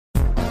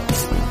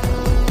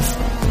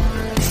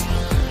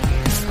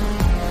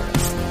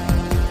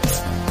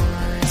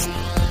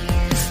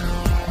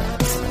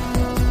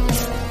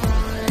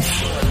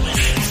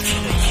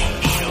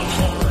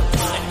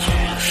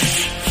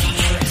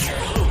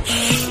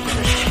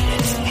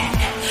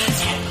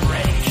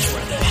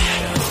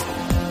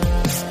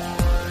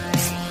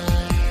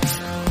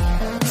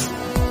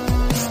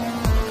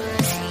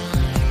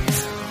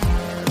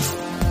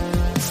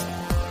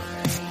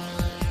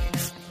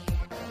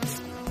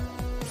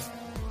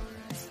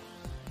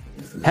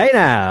Hey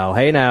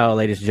now,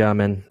 ladies and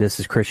gentlemen. This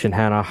is Christian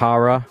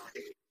Hanahara.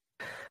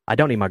 I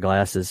don't need my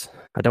glasses.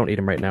 I don't need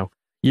them right now.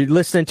 You're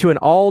listening to an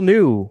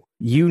all-new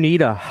You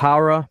Need a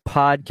Horror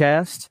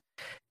podcast.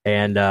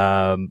 And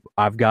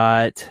I've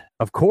got,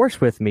 of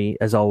course, with me,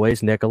 as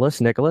always, Nicholas.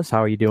 Nicholas,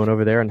 how are you doing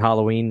over there in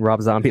Halloween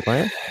Rob Zombie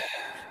land?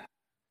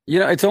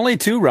 You know, it's only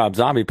 2 Rob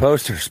Zombie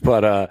posters,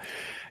 but, I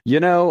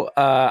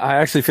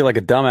actually feel like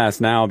a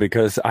dumbass now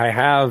because I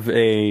have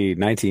a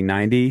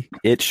 1990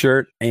 It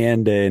shirt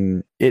and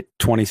an It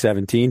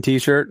 2017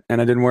 t-shirt,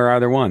 and I didn't wear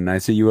either one. I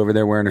see you over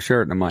there wearing a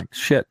shirt, and I'm like,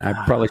 shit, I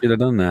probably should have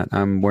done that.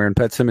 I'm wearing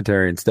Pet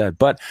Sematary instead,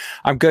 but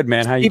I'm good,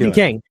 man. How you doing?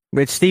 Stephen King.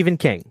 It's Stephen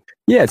King.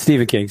 Yeah, it's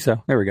Stephen King,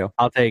 so there we go.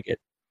 I'll take it.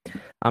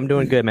 I'm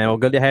doing good, man. Well,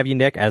 good to have you,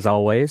 Nick, as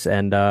always.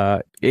 And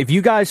if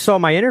you guys saw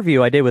my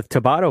interview I did with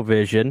Tabata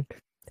Vision,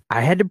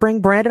 I had to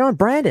bring Brandon on.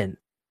 Brandon,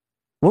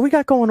 what we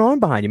got going on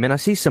behind you, man? I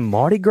see some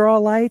Mardi Gras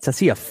lights. I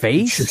see a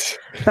face.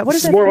 What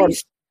is that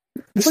face?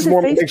 This is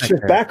more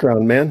makeshift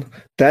background, man.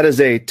 That is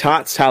a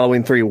Tots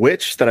Halloween 3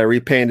 witch that I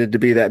repainted to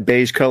be that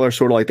beige color,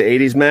 sort of like the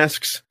 80s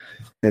masks.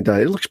 And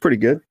it looks pretty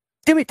good.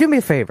 Do me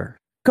a favor.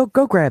 Go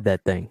grab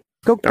that thing.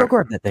 Go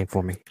grab that thing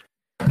for me.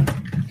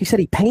 He said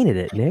he painted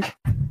it, Nick.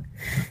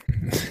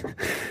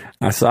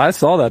 I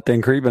saw that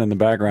thing creeping in the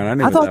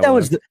background. I thought that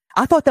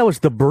was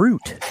the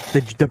Brute,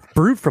 the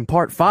Brute from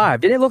Part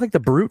 5. Didn't it look like the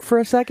Brute for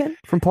a second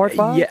from Part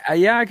 5?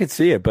 Yeah, I could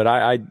see it, but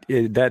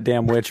that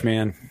damn witch,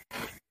 man,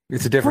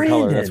 it's a different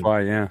color. That's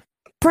why, yeah.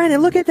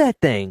 Brandon, look at that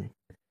thing.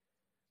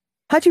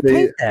 How'd you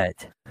paint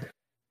that?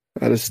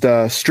 I just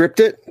stripped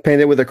it,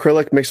 painted it with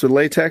acrylic mixed with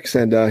latex,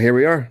 and here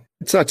we are.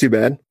 It's not too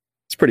bad.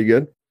 It's pretty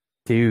good.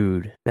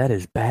 Dude, that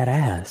is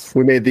badass.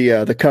 We made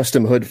the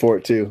custom hood for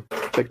it too.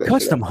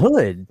 Custom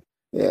hood?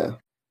 Yeah.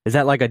 Is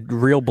that like a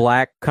real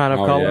black kind of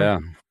color? Yeah.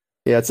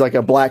 Yeah, it's like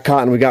a black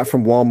cotton we got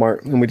from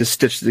Walmart, and we just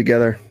stitched it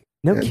together.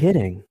 No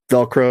kidding.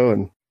 Velcro,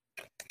 and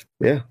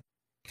yeah.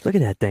 Look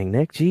at that thing,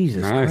 Nick.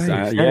 Jesus nice.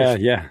 Christ.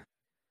 Yeah.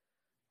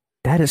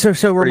 That is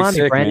so. Remind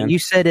me, Brandon. Man. You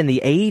said in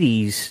the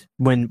 '80s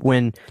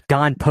when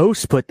Don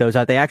Post put those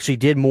out, they actually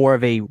did more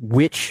of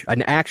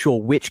an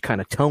actual witch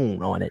kind of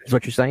tone on it. Is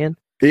what you're saying?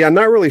 Yeah, I'm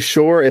not really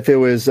sure if it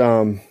was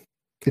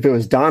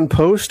Don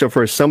Post or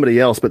for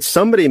somebody else, but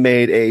somebody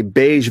made a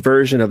beige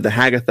version of the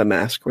Hagatha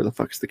mask. Where the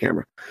fuck's the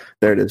camera?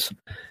 There it is.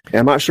 And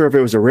I'm not sure if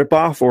it was a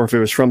ripoff or if it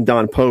was from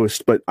Don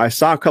Post, but I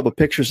saw a couple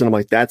pictures and I'm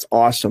like, that's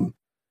awesome.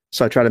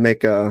 So I try to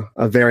make a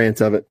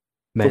variant of it.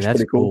 Man, Looks that's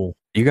pretty cool.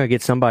 You're going to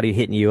get somebody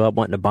hitting you up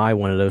wanting to buy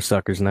one of those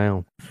suckers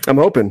now. I'm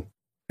hoping.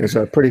 It's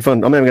pretty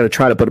fun. I'm not even going to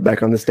try to put it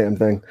back on this damn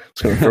thing.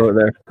 Just going to throw it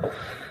there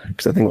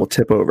because I think we'll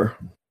tip over.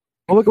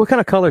 Well, what kind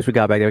of colors we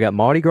got back there? We got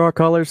Mardi Gras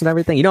colors and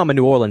everything. You know I'm a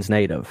New Orleans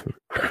native.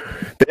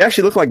 They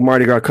actually look like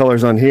Mardi Gras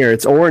colors on here.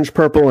 It's orange,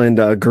 purple,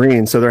 and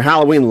green. So they're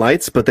Halloween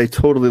lights, but they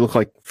totally look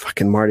like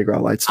fucking Mardi Gras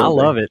lights. I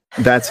love it.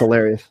 That's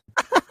hilarious.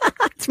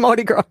 It's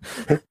Mardi Gras.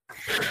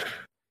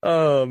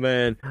 Oh,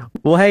 man.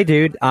 Well, hey,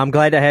 dude, I'm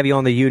glad to have you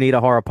on the You Need a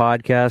Horror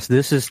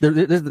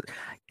podcast.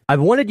 I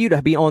wanted you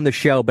to be on the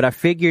show, but I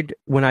figured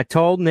when I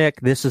told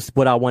Nick this is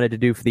what I wanted to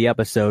do for the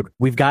episode,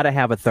 we've got to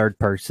have a third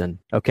person,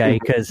 okay?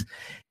 Because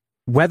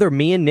whether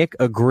me and Nick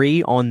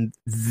agree on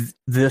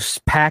this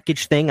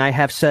package thing I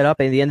have set up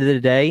at the end of the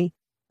day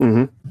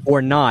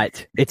or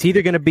not, it's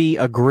either going to be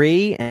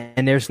agree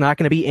and there's not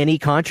going to be any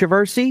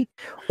controversy,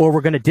 or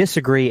we're going to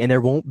disagree and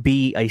there won't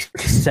be a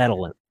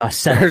settlement.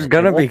 There's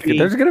going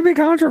to be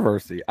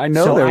controversy. I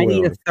know. So I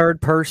need a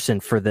third person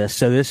for this.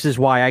 So this is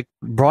why I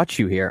brought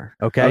you here.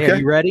 Okay. Are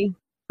you ready?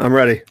 I'm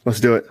ready. Let's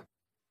do it.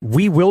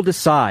 We will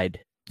decide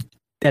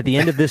at the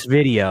end of this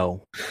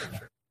video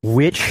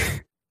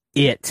which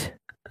it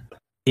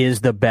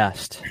is the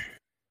best.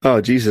 Oh,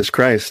 Jesus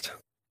Christ.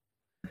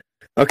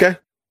 Okay.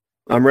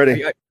 I'm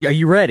ready. Are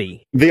you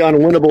ready? The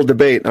unwinnable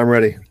debate. I'm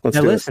ready. Let's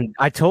do listen,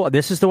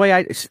 this is the way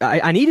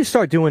I need to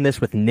start doing this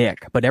with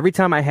Nick, but every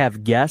time I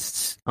have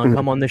guests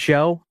come on the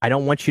show, I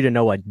don't want you to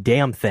know a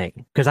damn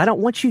thing because I don't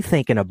want you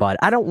thinking about it.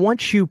 I don't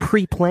want you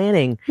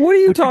pre-planning. What are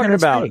you talking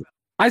about? Say.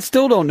 I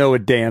still don't know a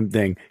damn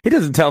thing. He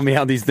doesn't tell me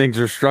how these things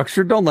are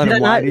structured. Don't let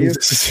him lie to you.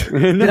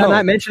 Did I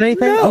not mention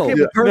anything? No.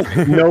 Okay,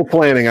 perfect. No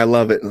planning. I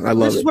love it.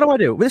 This is what I want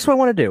to do. This is what I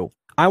want to do.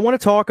 I want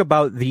to talk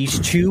about these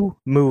 2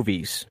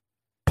 movies.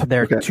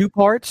 There are 2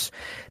 parts.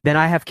 Then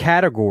I have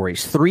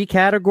categories. 3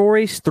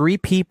 categories, 3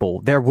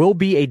 people. There will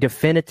be a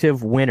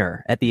definitive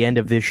winner at the end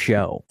of this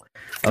show.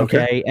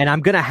 Okay. And I'm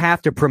going to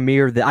have to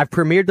premiere I've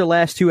premiered the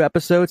last 2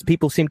 episodes.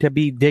 People seem to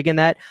be digging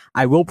that.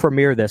 I will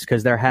premiere this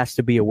because there has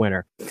to be a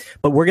winner.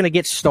 But we're going to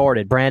get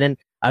started. Brandon,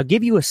 I'll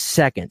give you a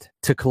second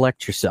to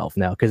collect yourself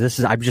now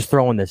because I'm just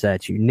throwing this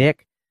at you.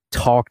 Nick,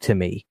 talk to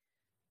me.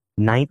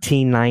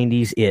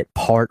 1990s It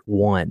Part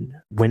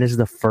 1. When is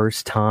the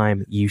first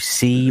time you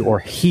see or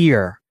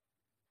hear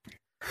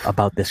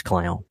about this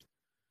clown?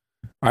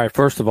 All right,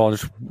 first of all,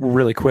 just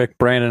really quick,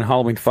 Brandon,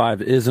 Halloween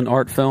 5 is an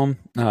art film,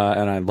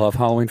 and I love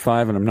Halloween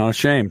 5, and I'm not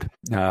ashamed.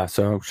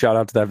 So shout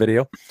out to that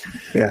video.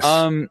 Yes.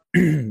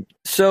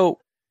 So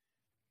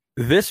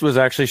This was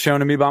actually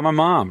shown to me by my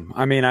mom.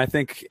 I mean, I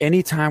think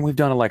anytime we've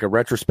done a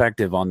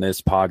retrospective on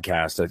this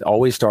podcast, it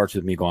always starts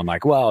with me going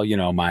like, well,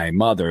 my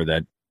mother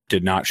that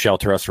did not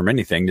shelter us from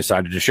anything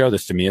decided to show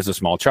this to me as a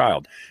small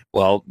child.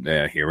 Well,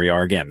 here we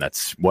are again.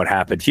 That's what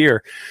happened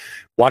here.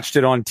 Watched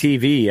it on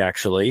TV,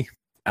 actually.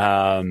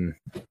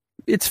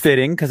 It's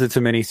fitting because it's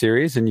a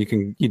miniseries, and you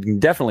can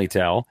definitely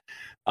tell.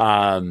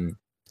 And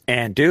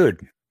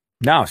dude,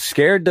 no,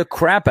 scared the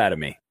crap out of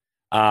me.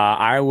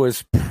 I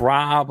was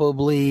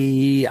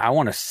probably, I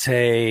want to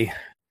say,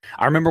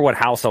 I remember what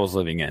house I was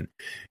living in.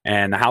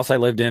 And the house I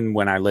lived in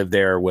when I lived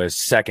there was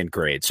second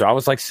grade. So I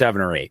was like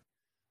 7 or 8.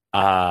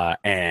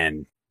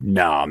 And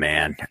no,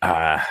 man.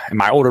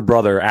 My older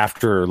brother,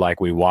 after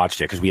we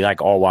watched it, because we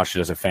all watched it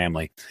as a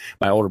family,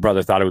 my older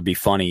brother thought it would be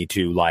funny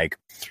to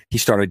he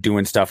started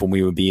doing stuff when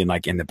we would be in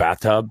the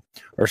bathtub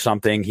or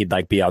something. He'd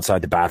be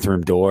outside the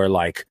bathroom door,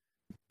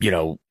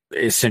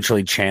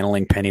 essentially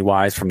channeling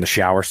Pennywise from the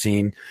shower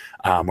scene,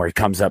 where he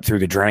comes up through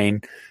the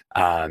drain.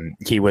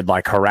 He would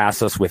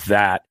harass us with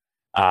that.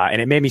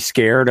 And it made me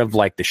scared of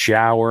the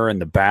shower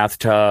and the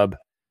bathtub.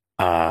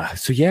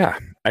 So yeah,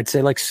 I'd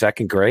say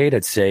second grade,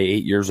 I'd say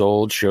 8 years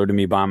old, showed to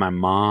me by my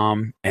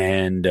mom,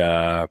 and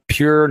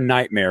pure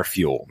nightmare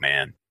fuel,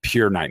 man.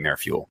 Pure nightmare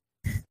fuel.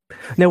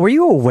 Now, were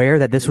you aware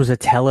that this was a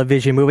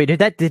television movie? Did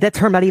that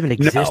term not even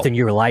exist in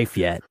your life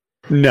yet?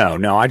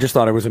 No. I just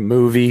thought it was a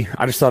movie.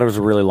 I just thought it was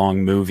a really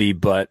long movie.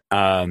 But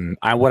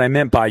what I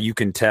meant by you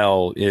can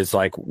tell is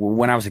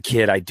when I was a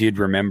kid, I did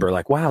remember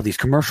wow, these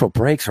commercial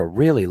breaks are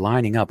really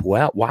lining up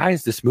well. Why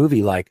is this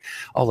movie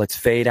oh, let's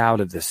fade out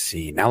of this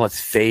scene. Now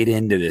let's fade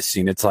into this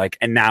scene. It's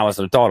and now as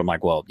an adult, I'm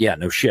well, yeah,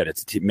 no shit.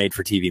 It's a made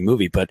for TV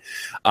movie. But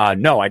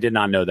no, I did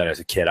not know that as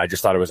a kid. I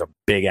just thought it was a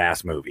big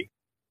ass movie.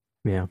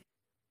 Yeah.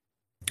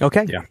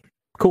 Okay. Yeah.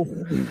 Cool.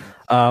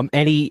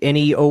 Any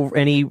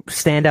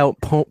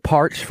standout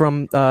parts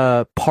from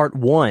part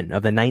 1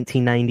 of the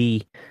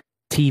 1990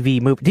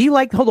 TV movie? Do you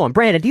hold on,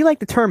 Brandon, do you like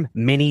the term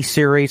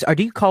mini-series, or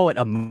do you call it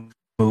a movie?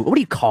 What do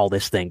you call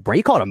this thing, Brandon?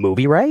 You call it a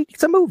movie, right?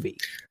 It's a movie.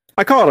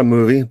 I call it a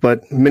movie,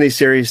 but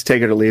miniseries,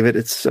 take it or leave it.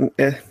 It's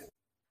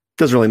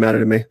doesn't really matter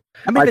to me.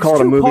 I call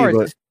it a movie,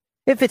 but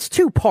if it's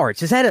 2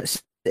 parts, is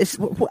that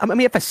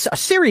if a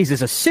series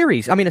is a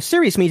series, a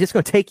series means it's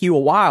going to take you a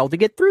while to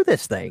get through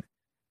this thing.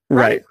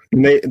 Right.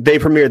 And they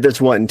premiered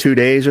this in 2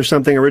 days or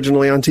something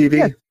originally on TV.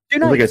 Yeah, 2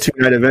 nights. Like a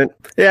 2-night event.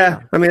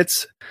 Yeah.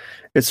 It's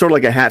sort of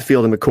like a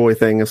Hatfield and McCoy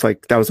thing. It's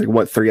that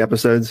was 3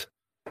 episodes.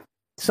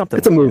 Something.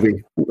 It's a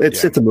movie.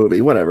 It's a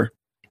movie. Whatever.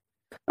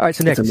 All right.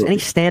 So next, any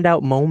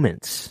standout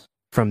moments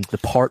from the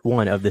part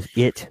 1 of the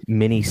It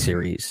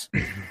miniseries?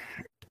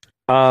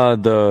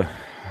 I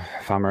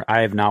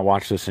have not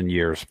watched this in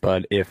years,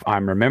 but if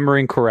I'm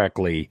remembering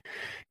correctly,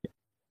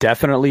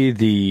 definitely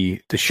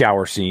the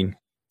shower scene.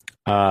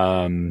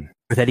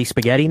 With Eddie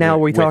Spaghetti now, are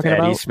we talking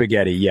about? Eddie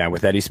Spaghetti, yeah,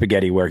 with Eddie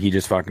Spaghetti, where he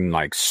just fucking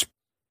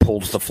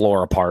pulls the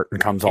floor apart and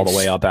comes all the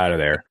way up out of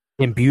there.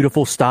 In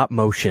beautiful stop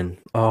motion.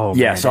 Oh,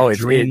 yes. Man, it's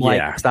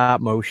dreamlike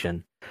stop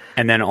motion.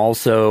 And then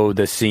also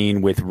the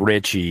scene with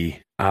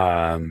Richie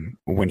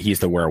when he's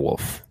the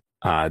werewolf.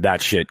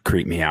 That shit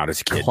creeped me out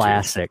as a kid.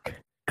 Classic.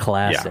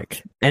 Yeah.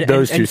 And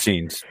those two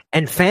scenes.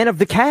 And fan of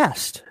the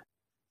cast.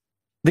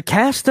 The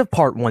cast of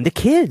part 1, the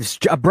kids,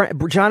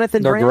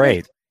 Jonathan. They're Brandon.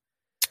 great.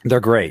 They're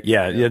great.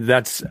 Yeah.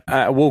 That's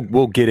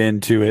we'll get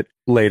into it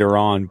later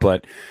on,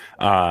 but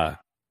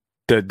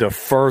the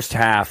first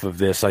half of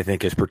this I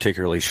think is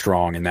particularly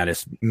strong, and that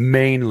is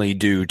mainly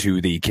due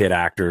to the kid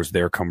actors,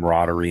 their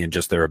camaraderie, and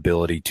just their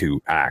ability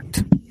to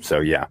act.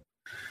 So yeah.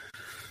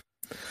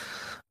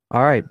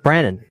 All right,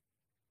 Brandon,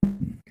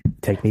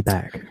 take me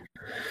back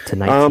to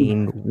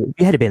 19.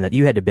 You had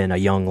to have been a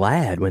young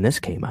lad when this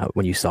came out,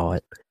 when you saw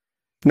it.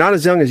 Not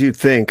as young as you'd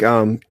think.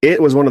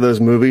 It was one of those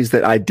movies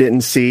that I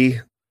didn't see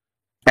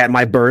at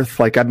my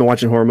birth. I've been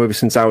watching horror movies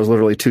since I was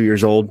literally 2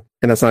 years old,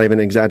 and that's not even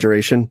an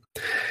exaggeration.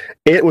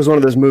 It was one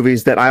of those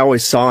movies that I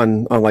always saw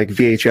on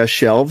VHS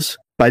shelves,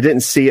 but I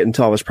didn't see it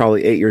until I was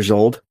probably 8 years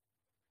old,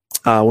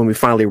 when we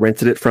finally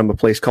rented it from a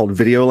place called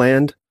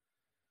Videoland.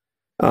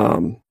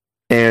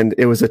 And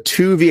it was a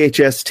 2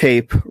 VHS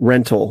tape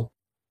rental.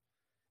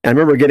 And I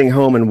remember getting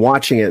home and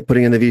watching it,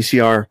 putting in the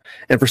VCR.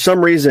 And for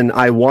some reason,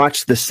 I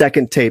watched the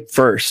second tape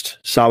first.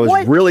 So I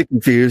was really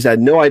confused. I had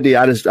no idea.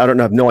 I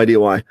have no idea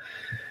why.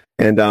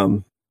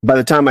 And by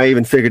the time I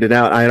even figured it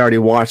out, I had already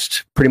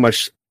watched pretty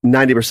much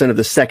 90% of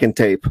the second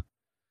tape.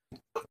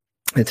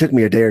 It took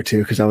me a day or two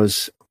because it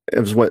was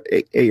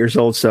 8 years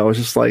old. So I was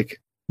just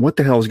what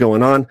the hell is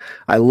going on?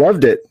 I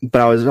loved it,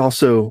 but I was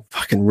also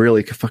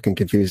really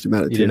confused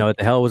about it too. You didn't know what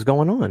the hell was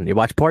going on. You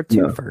watched part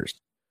 2 first.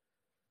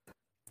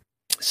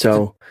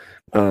 So,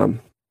 but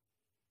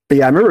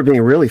yeah, I remember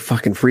being really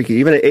fucking freaky.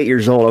 Even at 8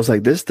 years old, I was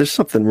like, there's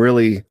something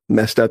really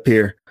messed up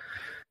here.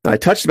 I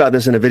touched about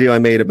this in a video I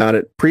made about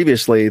it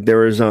previously. There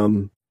was,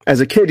 as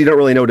a kid, you don't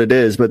really know what it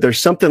is, but there's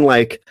something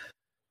like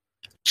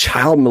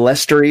child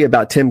molestery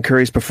about Tim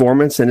Curry's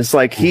performance. And it's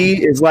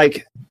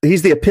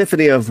he's the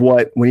epiphany of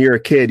what, when you're a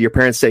kid, your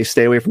parents say,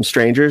 stay away from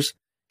strangers.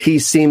 He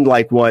seemed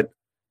like what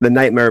the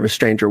nightmare of a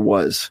stranger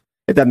was.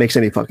 If that makes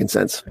any fucking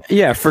sense.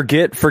 Yeah,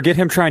 forget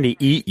him trying to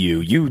eat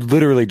you. You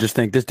literally just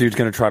think this dude's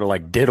going to try to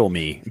like diddle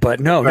me. But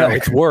no,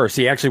 it's worse.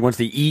 He actually wants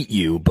to eat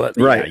you. But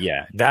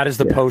yeah, that is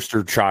the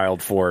poster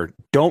child for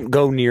don't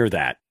go near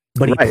that.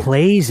 But he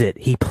plays it.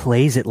 He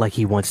plays it like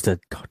he wants to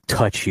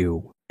touch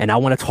you. And I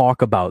want to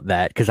talk about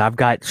that because I've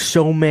got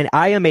so many.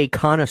 I am a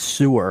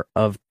connoisseur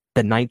of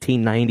the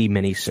 1990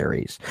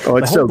 miniseries. Oh,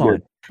 it's so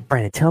good.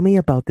 Brandon, tell me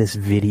about this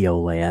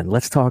Videoland.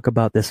 Let's talk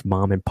about this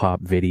mom and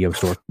pop video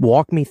store.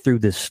 Walk me through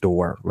this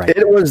store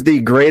It was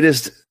the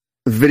greatest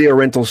video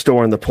rental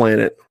store on the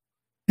planet.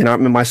 And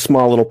I'm in my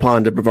small little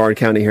pond of Brevard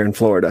County here in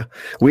Florida.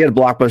 We had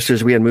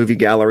Blockbusters, we had movie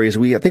galleries.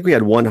 I think we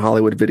had one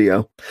Hollywood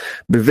Video.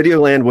 But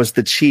Videoland was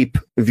the cheap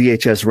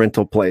VHS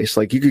rental place.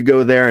 Like you could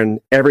go there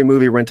and every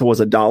movie rental was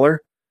 $1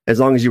 as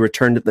long as you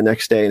returned it the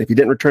next day. And if you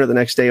didn't return it the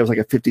next day, it was like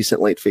a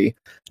 50-cent late fee.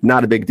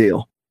 Not a big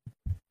deal.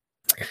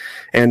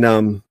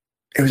 And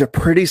it was a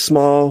pretty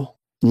small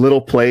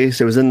little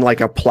place. It was in like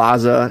a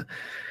plaza.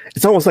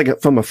 It's almost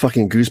like from a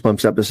fucking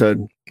Goosebumps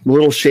episode.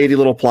 Little shady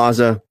little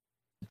plaza,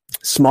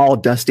 small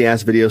dusty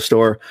ass video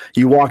store.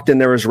 You walked in,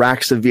 there was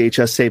racks of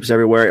VHS tapes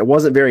everywhere. It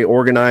wasn't very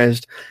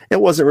organized. It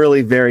wasn't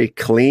really very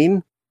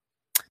clean.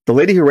 The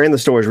lady who ran the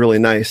store was really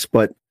nice,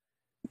 but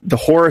the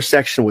horror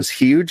section was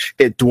huge.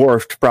 It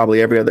dwarfed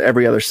probably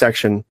every other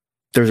section.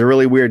 There's a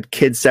really weird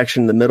kids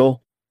section in the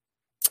middle.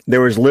 There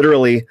was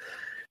literally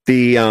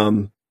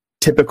the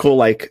typical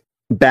like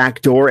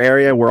back door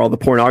area where all the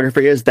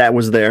pornography is. That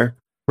was there.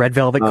 Red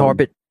velvet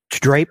carpet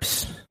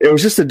drapes. It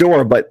was just a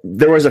door, but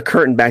there was a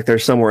curtain back there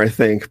somewhere, I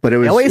think. But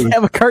they always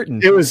have a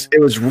curtain. It was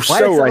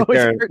so right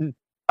there.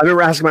 I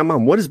remember asking my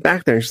mom, "What is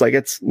back there?" And she's like,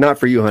 "It's not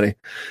for you, honey."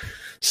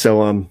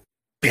 So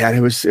yeah, it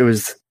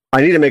was. I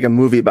need to make a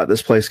movie about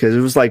this place because it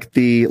was like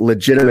the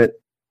legitimate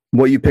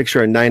what you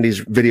picture a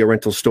 90s video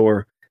rental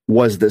store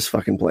was this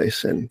fucking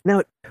place. And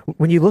now,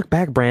 when you look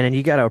back, Brandon,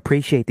 you got to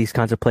appreciate these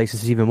kinds of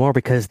places even more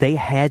because they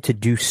had to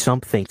do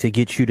something to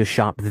get you to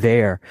shop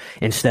there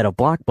instead of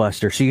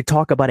Blockbuster. So you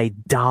talk about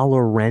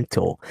 $1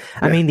 rental.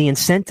 Yeah. I mean, the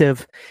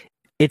incentive,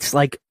 it's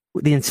like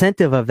the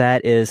incentive of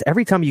that is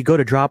every time you go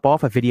to drop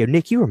off a video,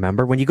 Nick, you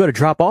remember when you go to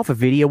drop off a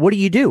video, what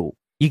do?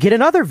 You get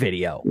another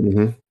video.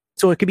 Mm-hmm.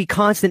 So it could be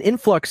constant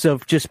influx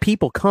of just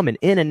people coming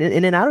in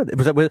and out of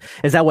it.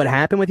 Is that what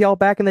happened with y'all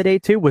back in the day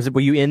too?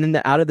 Were you in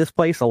and out of this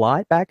place a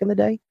lot back in the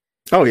day?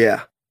 Oh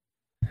yeah.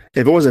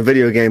 If it wasn't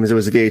video games, it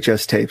was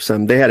VHS tapes.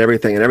 They had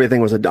everything, and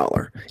everything was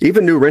 $1.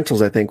 Even new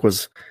rentals, I think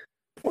those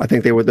were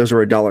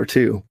 $1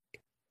 too.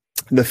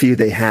 The few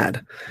they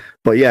had,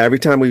 but yeah, every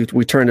time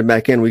we turned it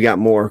back in, we got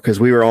more because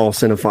we were all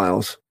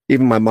cinephiles.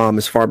 Even my mom,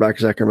 as far back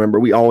as I can remember,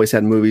 we always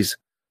had movies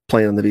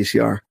playing on the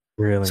VCR.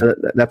 Really? So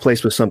that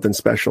place was something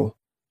special.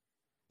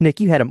 Nick,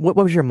 you had what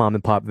was your mom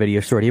and pop video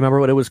store? Do you remember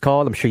what it was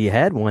called? I'm sure you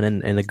had one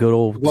in the good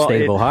old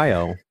state of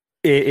Ohio.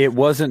 It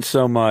wasn't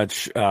so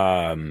much.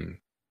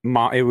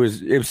 It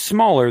was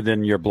smaller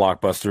than your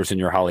Blockbusters and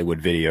your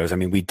Hollywood Videos. I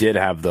mean, we did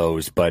have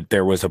those, but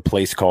there was a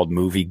place called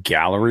Movie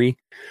Gallery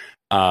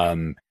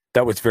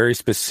that was very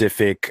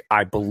specific,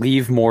 I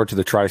believe, more to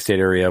the tri-state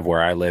area of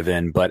where I live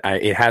in. But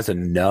it has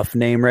enough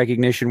name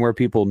recognition where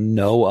people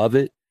know of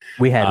it.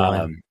 We had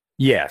one.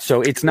 Yeah,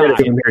 so it's not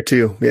in there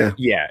too.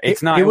 Yeah,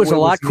 it's not. It was a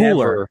lot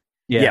cooler.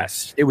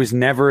 Yes, it was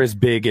never as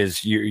big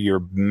as your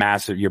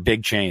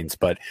big chains,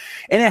 and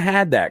it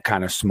had that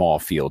kind of small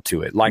feel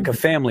to it, like a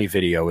Family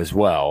Video as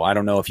well. I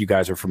don't know if you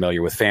guys are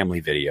familiar with Family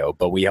Video,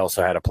 but we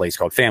also had a place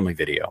called Family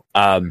Video.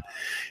 And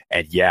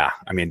yeah,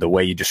 I mean, the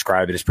way you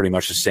describe it is pretty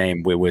much the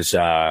same. It was,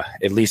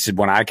 at least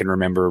when I can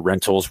remember,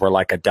 rentals were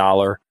like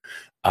 $1.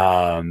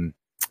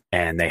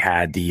 And they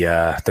had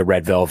the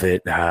red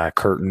velvet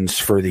curtains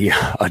for the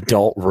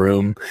adult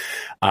room.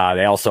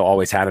 They also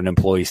always had an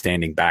employee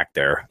standing back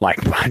there, like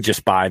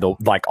just by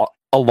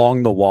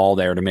along the wall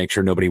there to make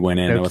sure nobody went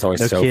in. It was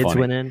always so kids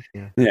funny. Went in.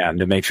 Yeah,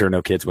 to make sure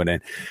no kids went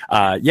in.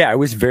 Yeah, it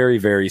was very,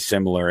 very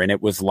similar, and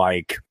it was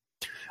like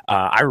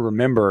I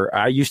remember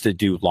I used to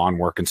do lawn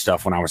work and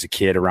stuff when I was a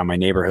kid around my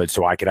neighborhood,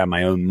 so I could have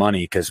my own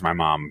money because my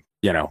mom,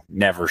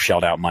 never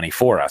shelled out money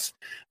for us.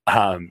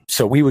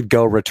 So we would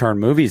go return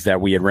movies that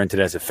we had rented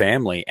as a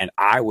family, and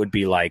I would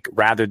be like,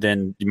 rather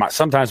than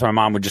sometimes my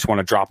mom would just want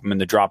to drop them in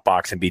the drop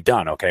box and be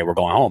done. Okay, we're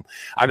going home.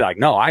 I'd be like,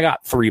 no, I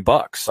got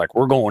 $3. Like,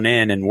 we're going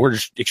in and we're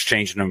just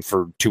exchanging them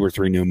for 2 or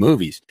 3 new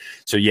movies.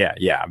 So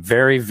yeah,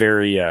 very,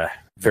 very,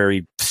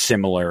 very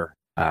similar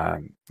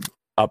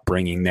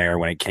upbringing there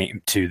when it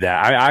came to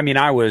that. I mean,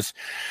 I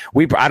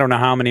don't know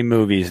how many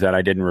movies that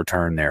I didn't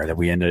return there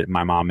that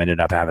my mom ended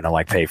up having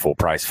to pay full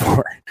price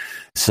for.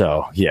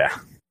 So yeah.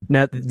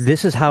 Now,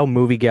 this is how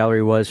Movie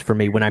Gallery was for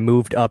me when I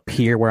moved up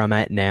here where I'm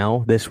at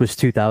now. This was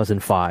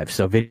 2005.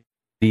 So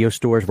video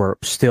stores were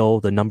still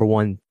the number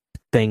one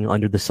thing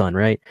under the sun,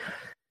 right?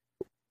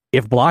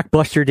 If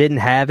Blockbuster didn't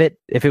have it,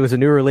 if it was a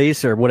new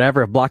release or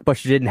whatever, if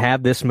Blockbuster didn't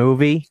have this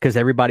movie because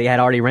everybody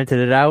had already rented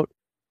it out,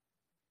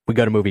 we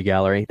go to Movie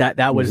Gallery.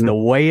 That was the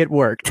way it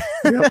worked.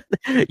 Yep.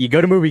 You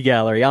go to Movie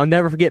Gallery. I'll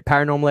never forget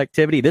Paranormal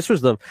Activity. This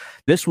was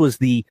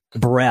the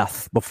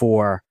breath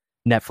before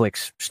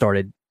Netflix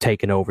started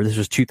taken over. This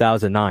was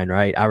 2009,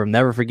 right? I will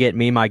never forget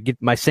me and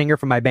my singer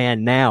from my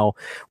band now,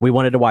 we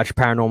wanted to watch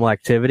Paranormal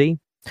Activity,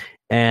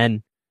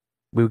 and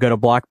we would go to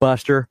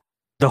Blockbuster.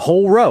 The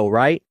whole row,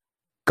 right?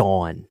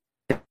 Gone.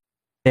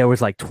 There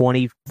was like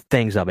 20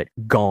 things of it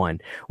gone.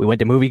 We went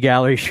to Movie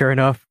Gallery. Sure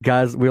enough,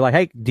 guys, we were like,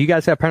 hey, do you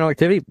guys have Paranormal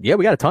Activity? Yeah,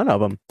 we got a ton of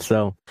them.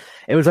 So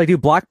it was like,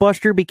 dude,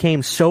 Blockbuster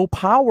became so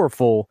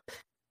powerful.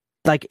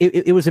 Like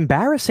it was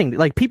embarrassing.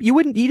 Like people, you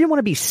didn't want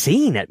to be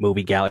seen at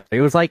Movie Gallery.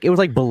 It was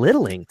like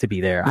belittling to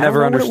be there. I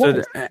never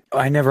understood it.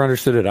 I never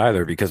understood it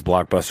either because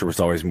Blockbuster was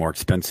always more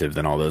expensive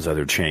than all those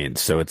other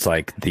chains. So it's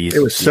like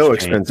it was so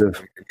expensive.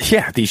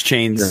 Yeah, these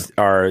chains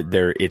are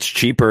there. It's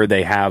cheaper.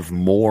 They have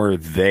more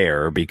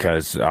there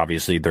because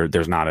obviously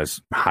there's not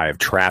as high of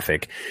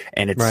traffic,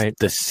 and it's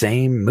the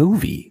same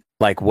movie.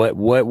 Like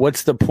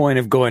what's the point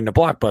of going to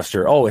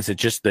Blockbuster? Oh, is it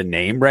just the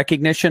name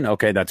recognition?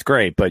 Okay, that's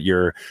great, but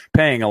you're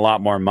paying a lot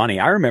more money.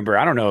 I remember,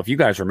 I don't know if you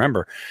guys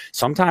remember,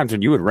 sometimes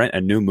when you would rent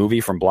a new movie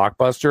from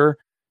Blockbuster,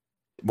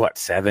 what,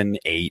 $7,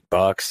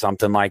 $8,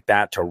 something like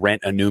that, to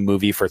rent a new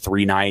movie for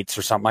 3 nights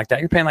or something like that.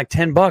 You're paying like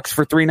 $10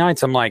 for 3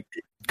 nights. I'm like,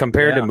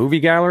 compared to Movie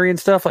Gallery and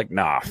stuff, like,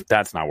 nah,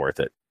 that's not worth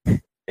it.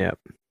 Yeah.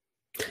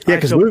 Yeah,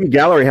 because Movie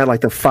Gallery had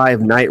like the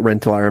 5-night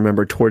rental, I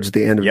remember, towards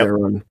the end of their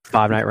run.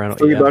 5-night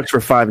rental. $3 for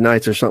 5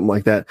 nights or something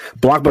like that.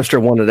 Blockbuster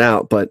won it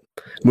out, but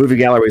Movie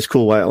Gallery is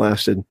cool while it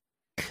lasted.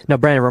 Now,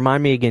 Brandon,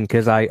 remind me again,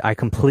 because I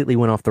completely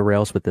went off the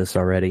rails with this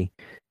already.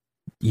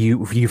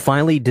 You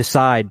finally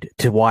decide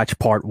to watch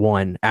part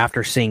 1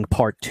 after seeing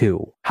part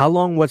 2. How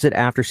long was it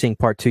after seeing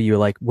part 2? You were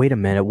like, wait a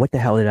minute, what the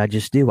hell did I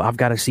just do? I've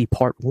got to see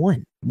part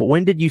 1. But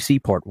when did you see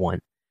part 1?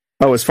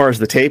 Oh, as far as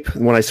the tape,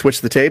 when I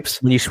switched the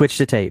tapes? When you switched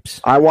the tapes.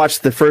 I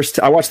watched the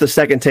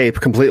second tape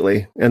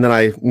completely, and then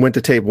I went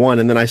to tape 1,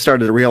 and then I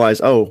started to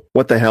realize, oh,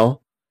 what the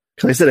hell?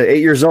 Because I said at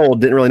 8 years old,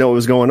 didn't really know what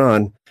was going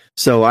on.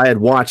 So I had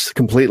watched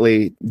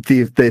completely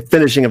the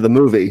finishing of the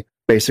movie,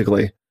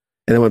 basically, and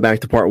then went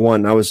back to part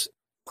 1.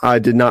 I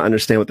did not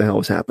understand what the hell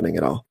was happening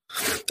at all.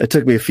 It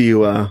took me a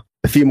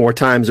few more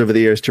times over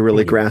the years to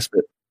really grasp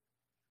it.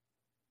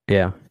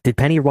 Yeah. Did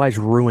Pennywise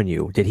ruin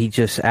you? Did he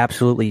just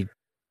absolutely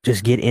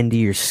just get into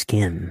your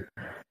skin?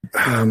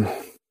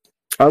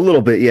 A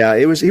little bit, yeah.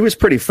 He was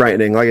pretty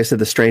frightening. Like I said,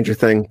 the Stranger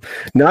Thing,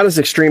 not as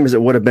extreme as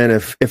it would have been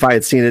if I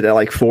had seen it at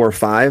like 4 or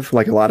 5,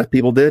 like a lot of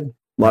people did.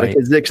 A lot of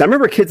kids did. 'Cause I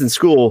remember kids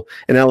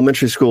in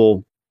elementary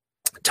school,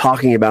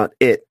 talking about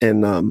it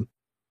and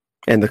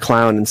the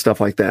clown and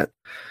stuff like that.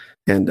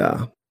 And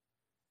yeah,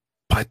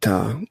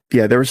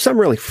 there was something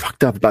really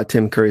fucked up about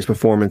Tim Curry's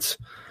performance.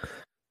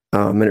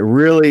 And it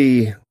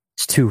really,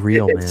 it's too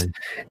real, man.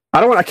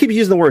 I keep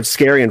using the word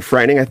scary and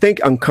frightening. I think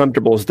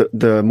uncomfortable is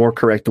the more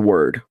correct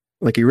word.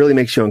 Like, he really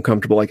makes you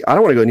uncomfortable. Like, I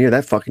don't want to go near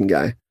that fucking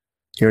guy.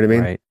 You know what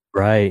I mean?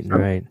 Right.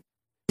 Do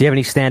you have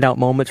any standout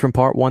moments from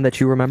part 1 that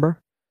you remember?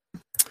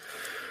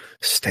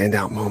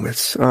 Standout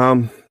moments.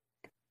 And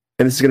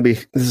this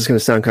is going to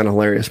sound kind of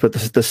hilarious, but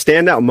the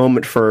standout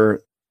moment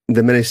for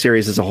the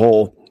miniseries as a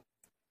whole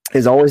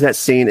is always that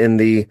scene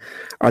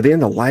are they in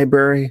the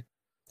library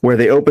where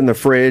they open the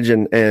fridge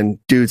and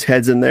dude's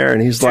head's in there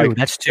and he's like,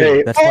 that's 2.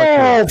 Hey, that's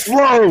part 2.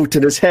 Float,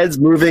 and his head's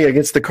moving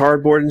against the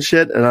cardboard and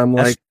shit. And I'm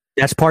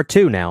that's part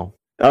 2 now.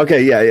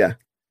 Okay. Yeah.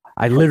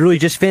 I literally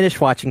just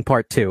finished watching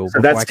part 2.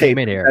 So that's tape.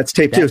 That's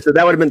tape 2. So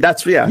that would have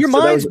been, Your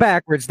mind's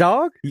backwards,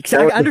 dog.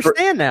 I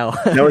understand now.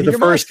 That was the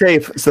first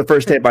tape. It's the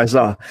first tape I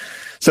saw.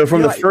 So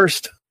from the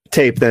first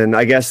tape, then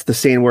I guess the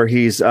scene where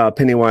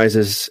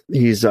Pennywise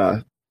he's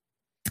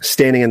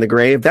standing in the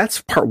grave.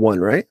 That's part 1,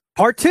 right?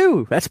 Part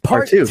 2. That's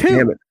part 2.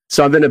 Damn it.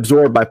 So I've been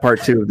absorbed by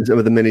part 2 of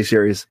the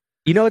miniseries.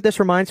 You know what this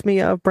reminds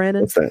me of,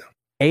 Brandon? What's that?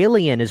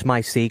 Alien is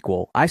my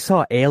sequel. I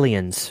saw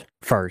Aliens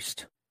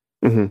first.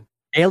 Mm-hmm.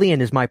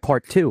 Alien is my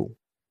part 2.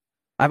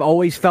 I've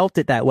always felt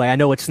it that way. I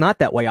know it's not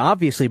that way,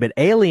 obviously, but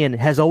Alien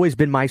has always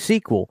been my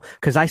sequel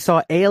because I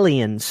saw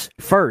Aliens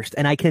first,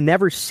 and I can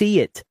never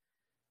see it.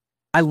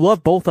 I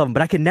love both of them,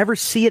 but I can never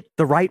see it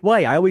the right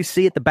way. I always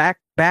see it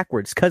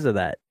backwards because of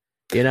that.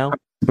 You know?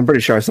 I'm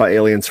pretty sure I saw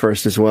Aliens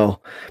first as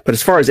well. But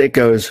as far as it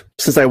goes,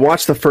 since I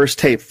watched the first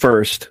tape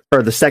first,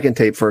 or the second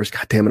tape first,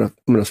 God damn it,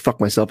 I'm going to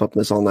fuck myself up in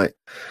this all night.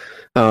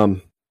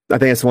 I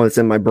think it's the one that's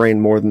in my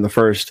brain more than the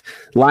first.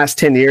 Last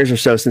 10 years or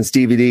so since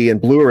DVD and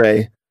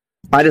Blu-ray,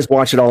 I just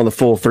watch it all in the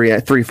full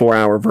 3-4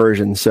 hour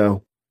version.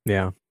 So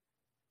yeah,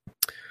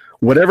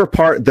 whatever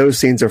part those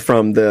scenes are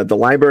from, the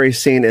library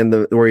scene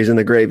and where he's in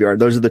the graveyard,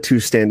 those are the 2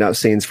 standout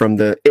scenes from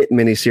the It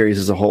miniseries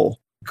as a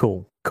whole.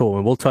 Cool.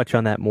 And we'll touch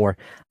on that more.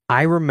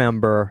 I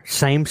remember,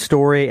 same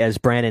story as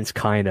Brandon's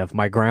kind of.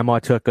 My grandma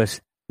took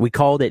us, we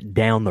called it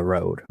down the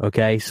road.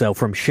 Okay. So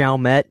from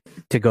Chalmette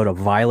to go to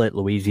Violet,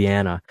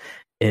 Louisiana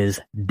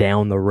is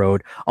down the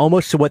road,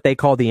 almost to what they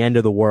call the end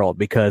of the world,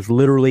 because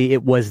literally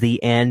it was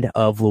the end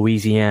of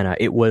Louisiana.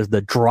 It was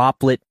the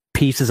droplet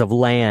pieces of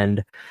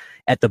land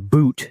at the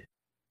boot,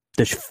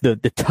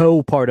 the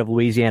toe part of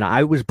Louisiana.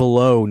 I was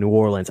below New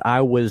Orleans.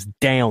 I was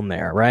down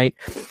there, right?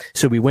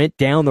 So we went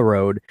down the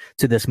road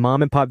to this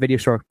mom and pop video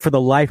store. For the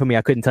life of me,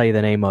 I couldn't tell you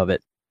the name of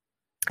it.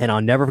 And I'll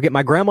never forget,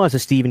 my grandma's a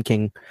Stephen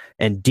King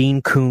and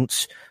Dean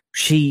Koontz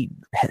she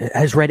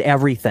has read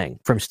everything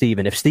from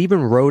Stephen. If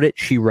Stephen wrote it,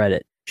 she read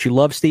it. She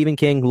loves Stephen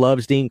King,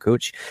 loves Dean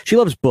Koontz. She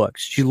loves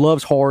books. She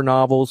loves horror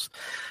novels.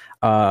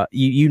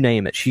 You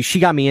name it. She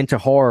got me into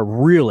horror,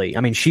 really.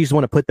 I mean, she's the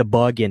one to put the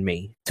bug in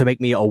me to make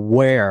me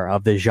aware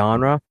of the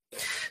genre.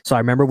 So I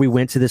remember we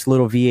went to this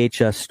little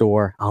VHS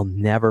store. I'll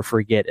never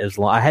forget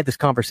I had this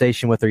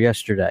conversation with her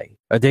yesterday,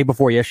 a day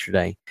before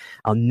yesterday.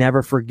 I'll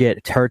never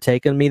forget her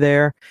taking me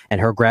there and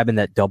her grabbing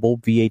that double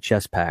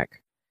VHS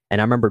pack.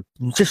 And I remember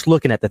just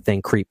looking at the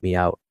thing creeped me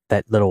out.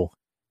 That little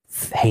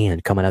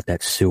hand coming out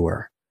that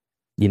sewer.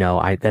 You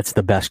know, that's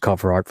the best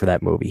cover art for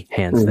that movie,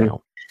 hands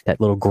down. That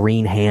little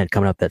green hand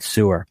coming up that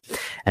sewer.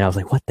 And I was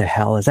like, what the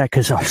hell is that?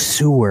 Because a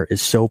sewer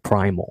is so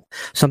primal.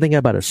 Something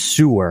about a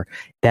sewer,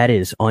 that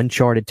is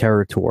uncharted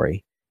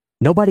territory.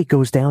 Nobody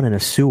goes down in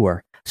a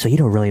sewer, so you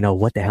don't really know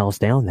what the hell's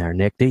down there,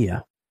 Nick, do you?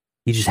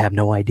 You just have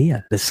no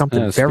idea. There's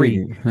something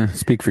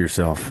Speak for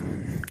yourself.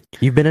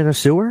 You've been in a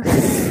sewer?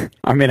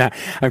 I mean,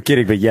 I'm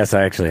kidding, but yes,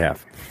 I actually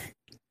have.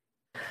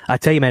 I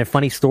tell you, man, a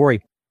funny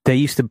story. They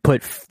used to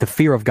put the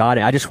fear of God.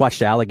 I just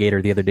watched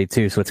Alligator the other day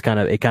too, so it kind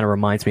of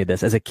reminds me of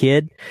this. As a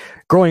kid,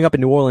 growing up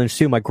in New Orleans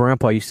too, my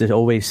grandpa used to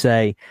always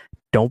say,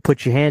 "Don't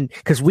put your hand,"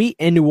 because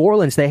in New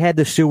Orleans they had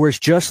the sewers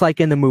just like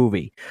in the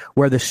movie,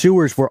 where the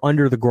sewers were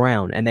under the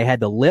ground and they had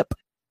the lip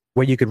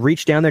where you could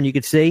reach down there and you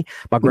could see.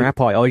 My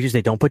grandpa always used to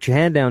say, "Don't put your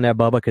hand down there,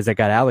 Bubba," because they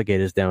got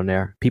alligators down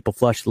there. People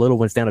flush the little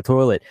ones down the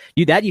toilet.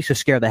 That used to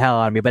scare the hell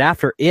out of me. But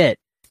after it.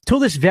 Till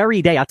this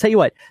very day, I'll tell you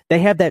what, they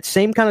have that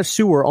same kind of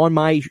sewer on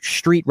my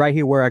street right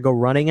here where I go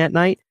running at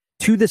night.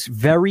 To this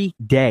very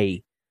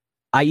day,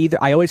 I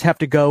always have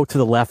to go to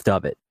the left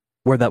of it.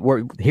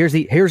 Here's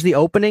the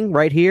opening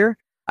right here.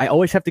 I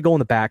always have to go on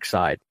the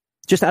backside,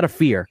 just out of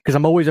fear, because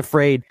I'm always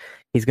afraid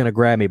he's gonna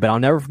grab me. But I'll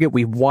never forget,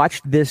 we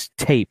watched this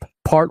tape,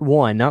 part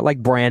 1, not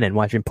like Brandon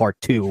watching part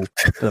 2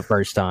 for the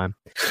first time.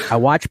 I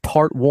watched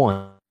part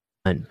 1.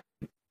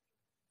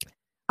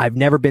 I've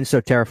never been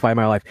so terrified in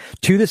my life.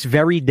 To this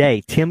very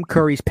day, Tim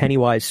Curry's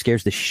Pennywise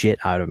scares the shit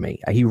out of me.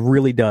 He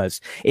really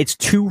does. It's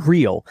too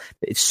real.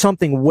 It's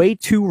something way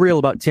too real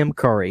about Tim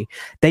Curry.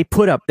 They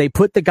put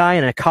the guy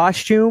in a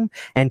costume,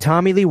 and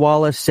Tommy Lee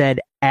Wallace said,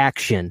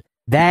 "Action."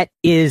 That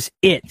is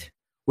it.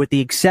 With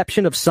the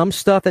exception of some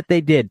stuff that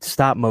they did,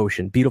 stop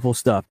motion, beautiful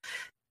stuff.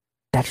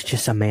 That's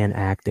just a man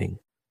acting.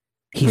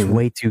 He's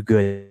way too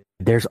good.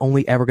 There's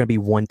only ever going to be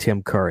one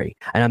Tim Curry.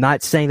 And I'm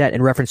not saying that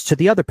in reference to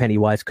the other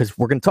Pennywise, because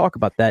we're going to talk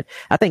about that.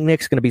 I think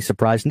Nick's going to be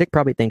surprised. Nick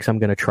probably thinks I'm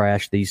going to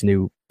trash these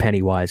new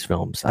Pennywise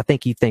films. I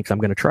think he thinks I'm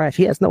going to trash.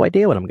 He has no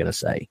idea what I'm going to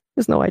say. He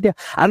has no idea.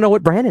 I don't know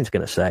what Brandon's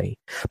going to say.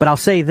 But I'll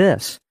say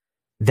this.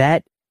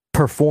 That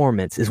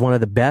performance is one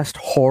of the best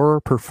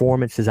horror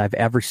performances I've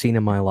ever seen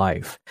in my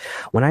life.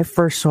 When I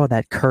first saw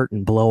that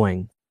curtain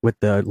blowing with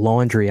the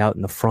laundry out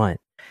in the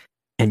front,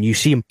 and you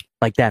see him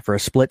like that for a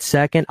split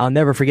second, I'll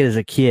never forget as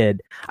a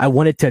kid, I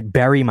wanted to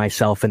bury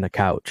myself in the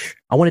couch.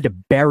 I wanted to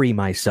bury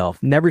myself.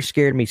 Never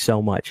scared me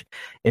so much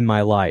in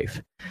my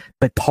life.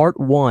 But part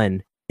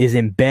 1 is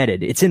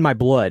embedded. It's in my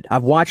blood.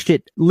 I've watched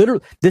it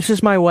literally. This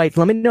is my wife.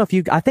 Let me know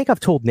I think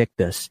I've told Nick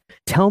this.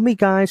 Tell me,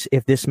 guys,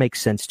 if this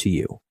makes sense to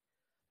you.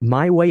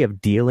 My way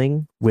of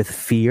dealing with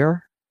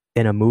fear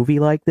in a movie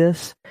like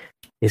this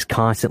is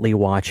constantly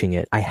watching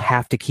it. I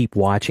have to keep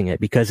watching it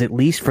because at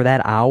least for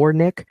that hour,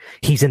 Nick,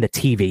 he's in the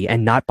TV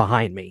and not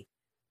behind me.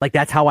 Like,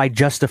 that's how I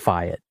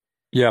justify it.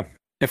 Yeah.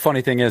 The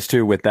funny thing is,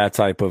 too, with that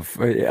type of,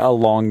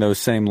 along those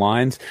same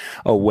lines,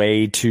 it's a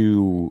way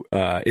to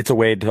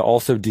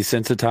also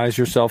desensitize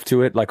yourself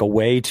to it. Like a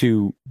way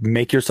to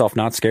make yourself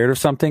not scared of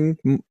something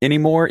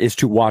anymore is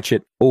to watch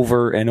it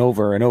over and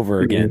over and over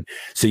again.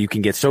 So you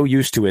can get so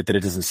used to it that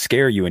it doesn't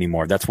scare you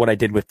anymore. That's what I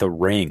did with The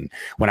Ring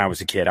when I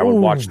was a kid. I would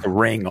watch The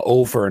Ring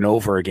over and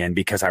over again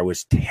because I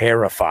was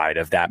terrified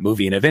of that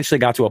movie, and eventually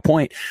got to a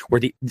point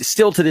where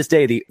still to this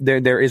day,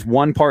 there is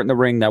one part in The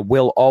Ring that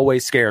will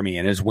always scare me,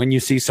 and is when you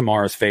see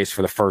Samara's face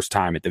for the first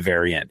time at the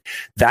very end.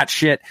 That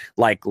shit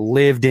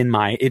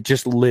it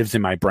just lives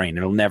in my brain.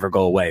 It'll never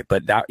go away.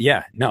 But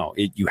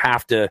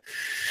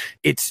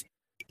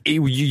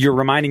you're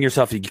reminding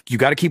yourself, you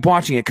got to keep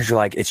watching it because you're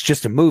like, it's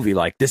just a movie.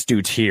 Like, this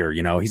dude's here,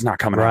 he's not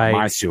coming out of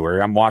my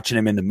sewer. I'm watching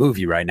him in the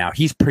movie right now.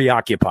 He's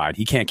preoccupied.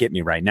 He can't get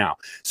me right now.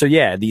 So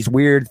yeah, these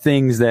weird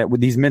things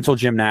with these mental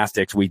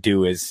gymnastics we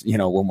do is,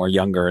 when we're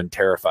younger and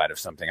terrified of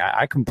something.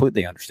 I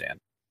completely understand.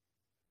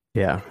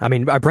 Yeah. I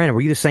mean, Brandon,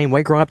 were you the same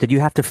way growing up? Did you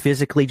have to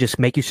physically just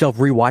make yourself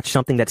rewatch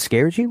something that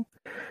scares you?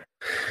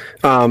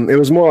 It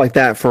was more like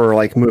that for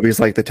like movies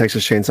like the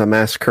Texas Chainsaw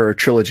Massacre,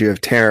 Trilogy of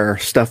Terror,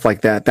 stuff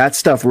like that. That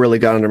stuff really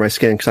got under my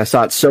skin because I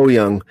saw it so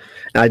young,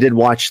 and I did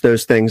watch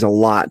those things a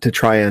lot to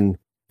try and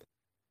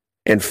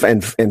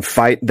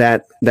fight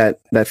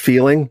that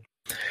feeling.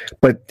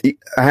 But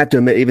I have to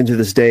admit, even to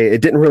this day,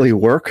 it didn't really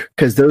work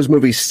because those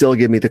movies still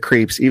give me the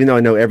creeps, even though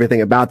I know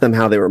everything about them,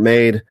 how they were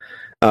made,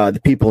 the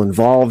people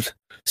involved.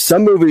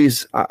 Some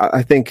movies,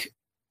 I think,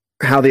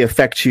 how they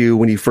affect you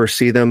when you first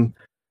see them.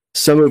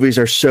 Some movies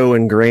are so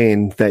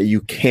ingrained that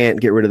you can't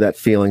get rid of that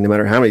feeling no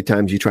matter how many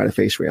times you try to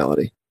face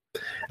reality.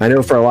 I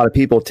know for a lot of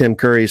people, Tim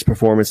Curry's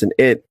performance in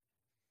It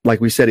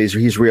like we said,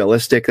 he's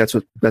realistic. That's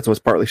what's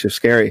partly so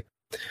scary.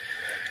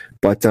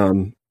 But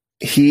I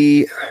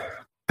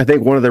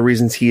think one of the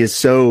reasons he is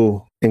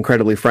so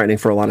incredibly frightening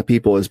for a lot of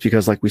people is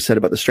because, like we said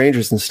about the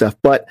strangers and stuff,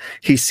 but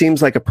he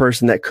seems like a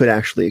person that could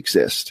actually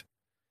exist.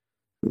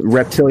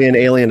 Reptilian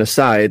alien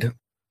aside,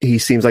 he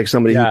seems like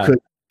somebody who could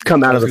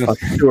come out of the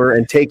fucking sewer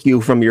and take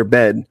you from your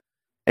bed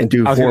and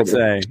do. I was going to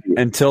say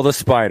until the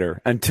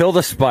spider,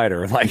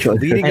 like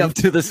leading up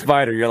to the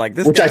spider, you're like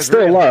this, which I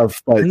still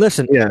love. But and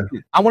listen,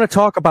 I want to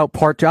talk about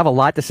part 2. I have a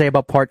lot to say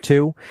about part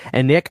 2.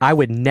 And Nick, I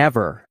would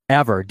never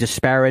ever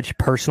disparage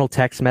personal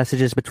text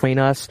messages between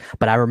us,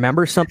 but I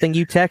remember something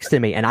you texted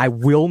me, and I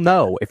will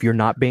know if you're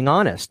not being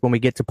honest when we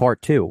get to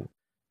part 2.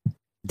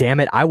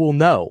 Damn it, I will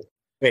know.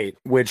 Wait,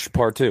 which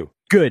part 2?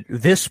 Good,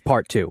 this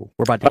part 2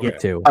 we're about to get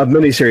to. Of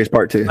miniseries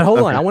part 2. But hold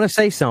on, I want to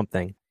say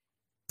something.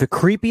 The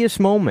creepiest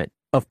moment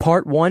of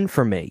part 1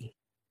 for me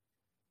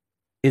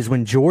is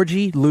when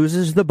Georgie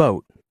loses the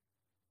boat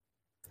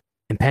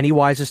and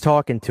Pennywise is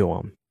talking to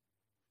him.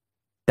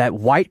 That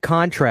white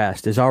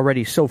contrast is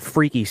already so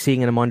freaky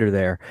seeing him under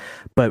there.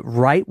 But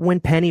right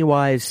when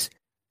Pennywise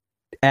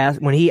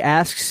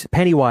asks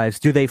Pennywise,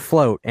 do they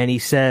float? And he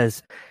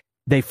says,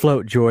 they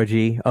float,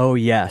 Georgie. Oh,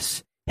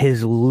 yes.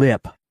 His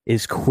lip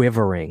is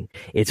quivering.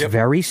 It's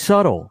very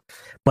subtle,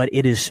 but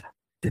it is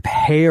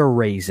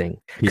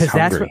hair-raising. He's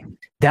hungry.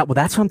 That's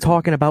what I'm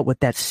talking about with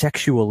that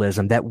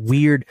sexualism, that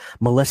weird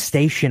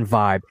molestation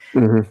vibe.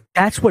 Mm-hmm.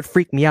 That's what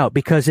freaked me out,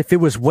 because if it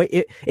was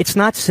it's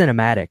not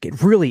cinematic.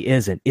 It really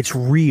isn't. It's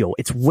real.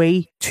 It's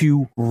way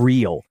too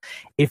real.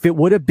 If it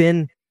would have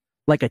been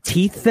like a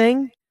teeth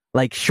thing,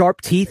 like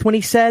sharp teeth when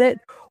he said it,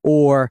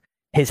 or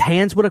his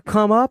hands would have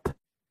come up,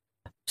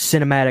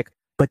 cinematic.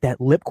 But that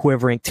lip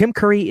quivering, Tim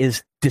Curry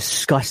is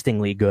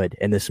disgustingly good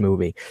in this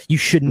movie. You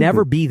should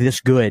never be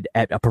this good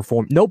at a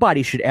performance.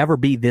 Nobody should ever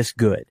be this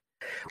good.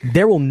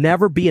 There will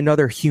never be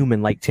another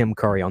human like Tim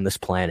Curry on this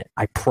planet.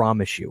 I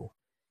promise you.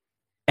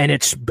 And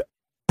it's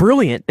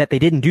brilliant that they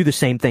didn't do the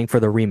same thing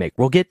for the remake.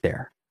 We'll get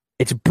there.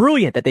 It's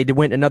brilliant that they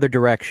went another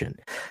direction.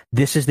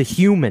 This is the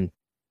human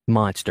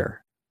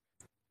monster.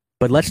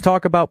 But let's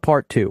talk about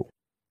part 2.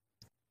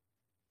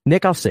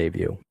 Nick, I'll save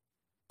you.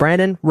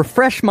 Brandon,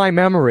 refresh my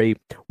memory.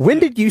 When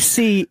did you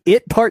see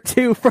It Part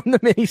 2 from the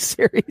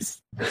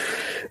miniseries?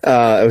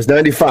 It was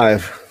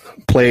 95.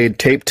 Played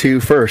tape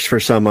 2 first for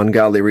some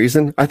ungodly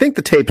reason. I think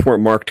the tapes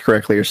weren't marked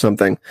correctly or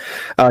something.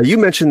 You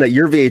mentioned that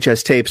your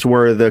VHS tapes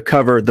were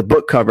the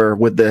book cover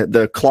with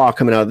the claw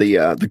coming out of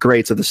the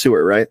grates of the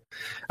sewer, right?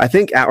 I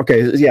think,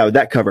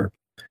 that cover.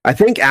 I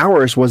think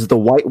ours was the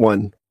white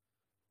one.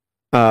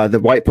 The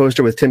white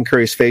poster with Tim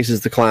Curry's face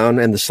as the clown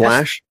and the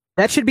slash.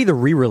 That should be the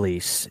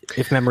re-release,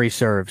 if memory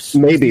serves.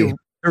 Maybe. The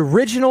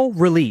original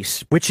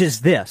release, which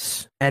is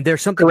this. And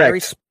there's something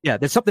there's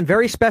something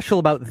very special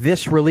about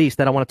this release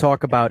that I want to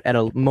talk about at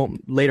a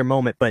later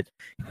moment, but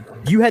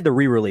you had the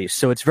re-release,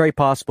 so it's very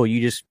possible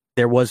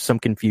there was some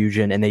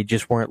confusion and they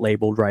just weren't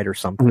labeled right or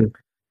something.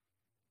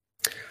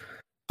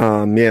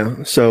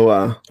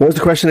 So what was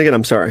the question again?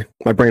 I'm sorry.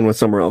 My brain went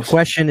somewhere else.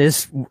 Question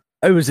is,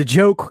 it was a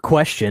joke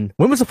question.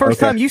 When was the first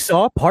time you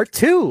saw part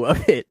 2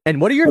 of it?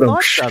 And what are your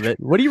thoughts of it?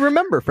 What do you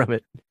remember from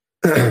it?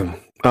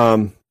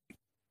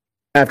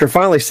 After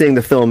finally seeing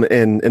the film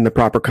in the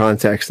proper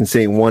context and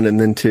seeing 1 and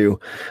then 2,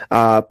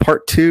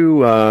 part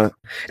 2,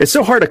 it's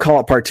so hard to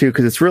call it part 2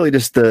 because it's really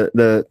just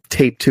the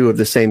tape 2 of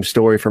the same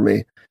story for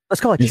me.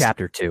 Let's call it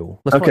chapter 2.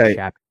 Let's call it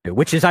chapter 2,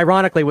 which is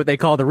ironically what they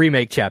call the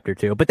remake chapter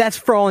 2. But that's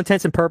for all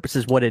intents and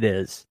purposes what it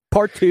is.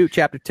 Part 2,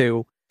 chapter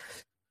 2.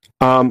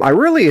 I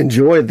really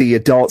enjoyed the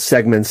adult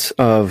segments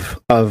of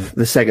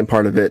the second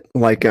part of it.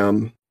 Like,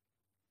 now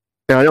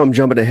I know I'm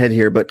jumping ahead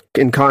here, but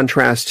in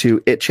contrast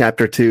to It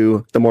Chapter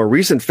 2, the more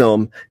recent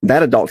film,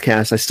 that adult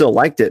cast, I still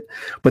liked it.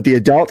 But the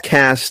adult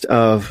cast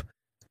of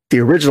the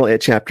original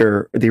It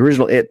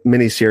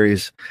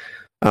miniseries,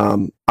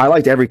 I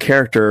liked every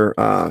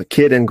character,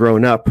 kid and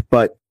grown up.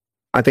 But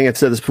I think I've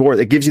said this before,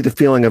 it gives you the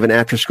feeling of an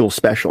after-school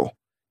special.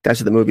 That's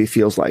what the movie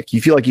feels like.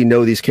 You feel like you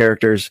know these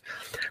characters,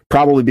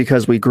 probably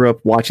because we grew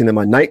up watching them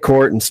on Night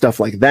Court and stuff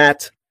like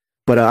that.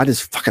 But I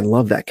just fucking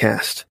love that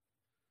cast.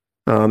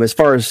 As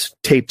far as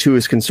tape 2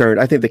 is concerned,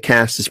 I think the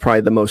cast is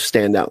probably the most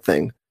standout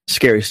thing.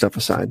 Scary stuff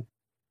aside.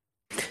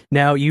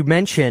 Now, you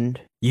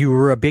mentioned you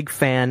were a big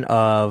fan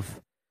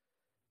of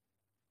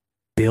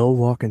Bill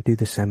walking through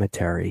the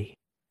cemetery,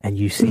 and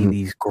you see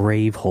these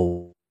grave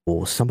holes.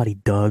 Somebody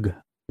dug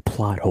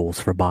plot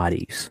holes for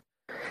bodies.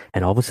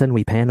 And all of a sudden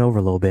we pan over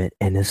a little bit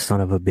and this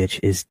son of a bitch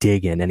is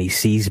digging and he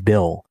sees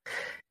Bill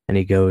and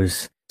he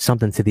goes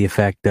something to the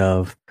effect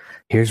of,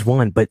 here's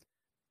one, but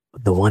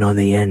the one on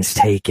the end's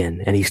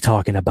taken. And he's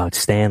talking about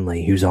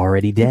Stanley, who's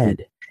already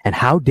dead. And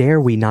how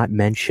dare we not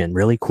mention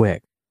really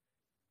quick,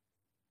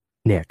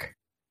 Nick,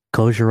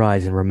 close your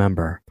eyes and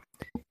remember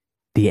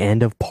the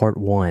end of part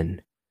 1.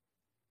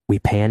 We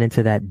pan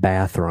into that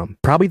bathroom,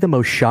 probably the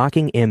most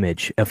shocking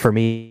image for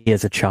me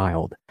as a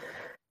child.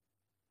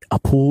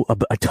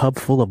 A tub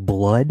full of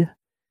blood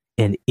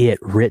and it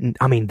written.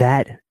 I mean,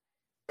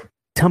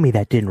 tell me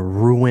that didn't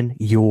ruin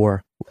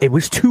it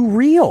was too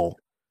real.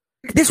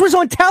 This was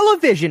on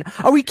television.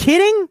 Are we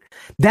kidding?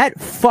 That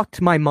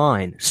fucked my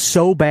mind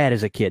so bad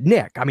as a kid.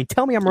 Nick, I mean,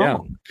 tell me I'm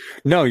wrong.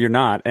 No, you're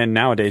not. And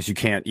nowadays you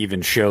can't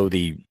even show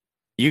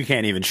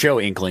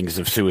inklings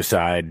of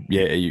suicide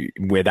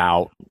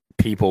without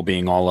people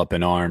being all up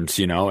in arms,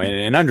 you know,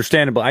 and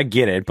understandable. I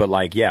get it. But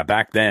like, yeah,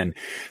 back then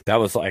that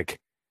was like,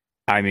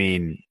 I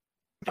mean,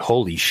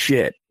 holy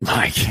shit.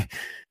 Like,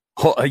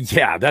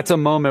 yeah, that's a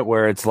moment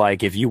where it's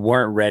like, if you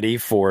weren't ready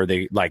for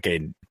a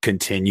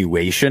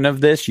continuation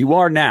of this, you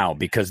are now,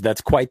 because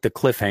that's quite the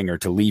cliffhanger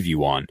to leave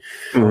you on.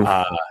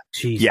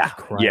 Jesus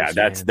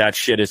Christ, that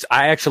shit is,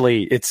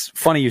 it's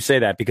funny you say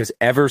that, because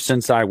ever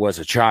since I was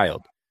a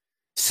child,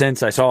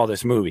 since I saw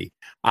this movie,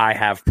 I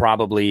have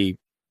probably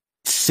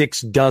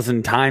 6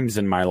 dozen times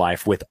in my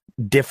life with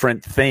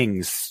different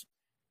things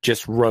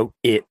just wrote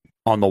it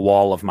on the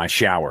wall of my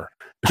shower.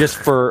 Just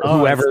for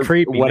whoever,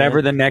 creepy, whatever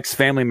man. the next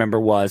family member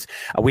was.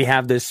 We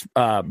have this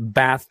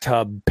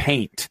bathtub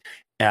paint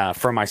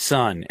for my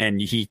son, and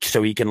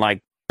so he can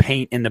like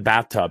paint in the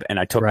bathtub. And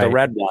I took the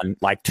red one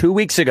like 2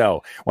 weeks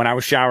ago when I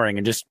was showering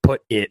and just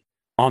put it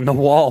on the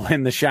wall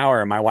in the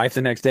shower. And my wife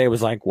the next day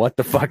was like, "What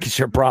the fuck is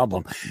your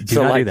problem?"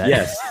 So like,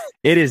 yes,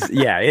 it is.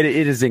 Yeah, it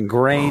is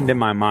ingrained in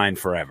my mind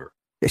forever.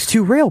 It's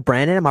too real,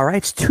 Brandon. Am I right?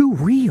 It's too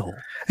real.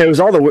 It was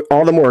all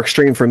the more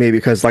extreme for me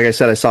because, like I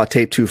said, I saw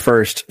tape 2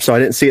 first, so I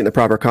didn't see it in the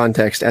proper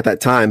context at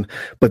that time.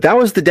 But that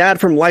was the dad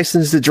from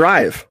License to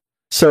Drive.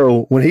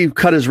 So when he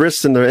cut his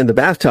wrists in the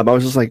bathtub, I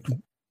was just like,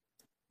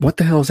 "What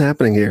the hell is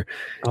happening here?"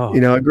 Oh.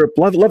 You know, I grew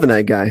up loving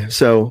that guy.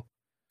 So,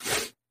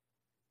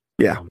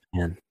 yeah. Oh,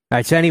 man. All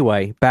right. So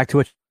anyway, back to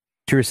what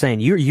you were saying.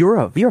 You're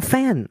a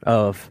fan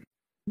of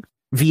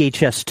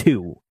VHS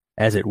 2,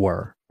 as it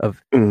were,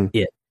 of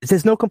it.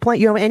 There's no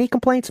complaint. You have any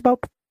complaints about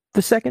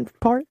the second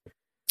part?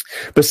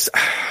 But,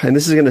 and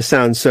this is going to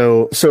sound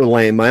so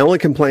lame. My only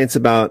complaints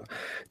about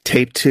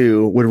tape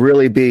 2 would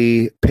really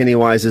be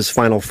Pennywise's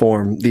final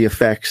form, the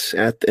effects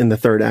in the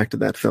third act of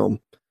that film.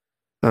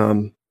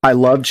 I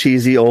love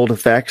cheesy old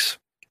effects,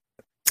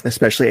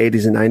 especially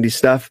 80s and 90s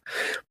stuff,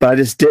 but I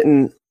just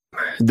didn't.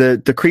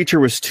 The creature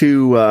was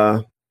too.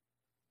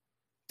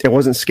 It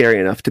wasn't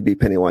scary enough to be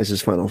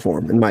Pennywise's final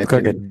form, in my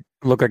opinion.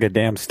 Look like a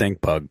damn stink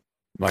bug.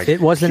 Like,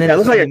 it wasn't.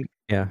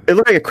 Yeah, it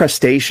looked like a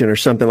crustacean or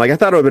something. Like, I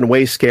thought it would have been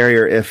way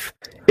scarier if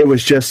it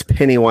was just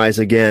Pennywise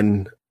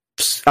again.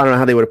 I don't know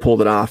how they would have pulled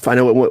it off. I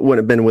know it wouldn't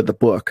have been with the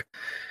book,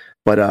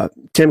 but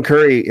Tim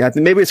Curry. I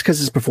think maybe it's because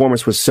his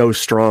performance was so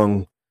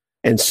strong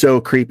and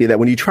so creepy that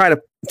when you try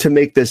to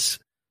make this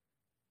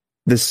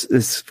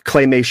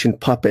claymation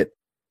puppet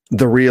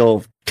the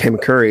real Tim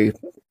Curry,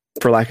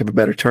 for lack of a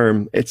better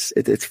term,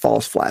 it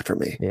falls flat for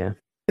me. Yeah,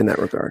 in that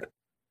regard.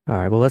 All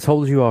right. Well, let's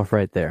hold you off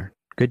right there.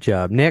 Good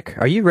job. Nick,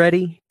 are you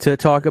ready to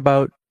talk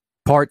about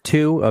part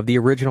 2 of the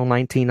original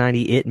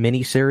 1990 It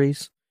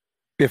miniseries?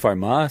 If I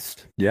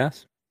must,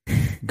 yes.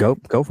 Go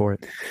for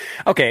it.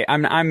 Okay,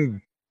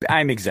 I'm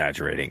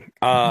exaggerating.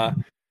 I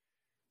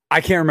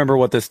can't remember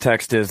what this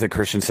text is that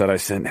Christian said I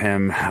sent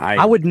him.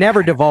 I would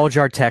never divulge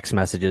our text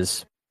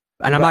messages,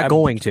 and I'm not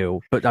going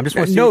to. But I'm just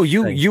want to see. No,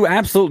 you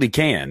absolutely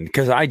can,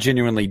 because I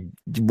genuinely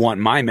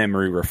want my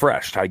memory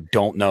refreshed. I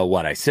don't know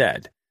what I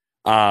said.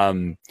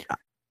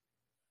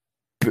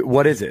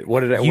 What is it?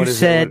 You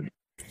said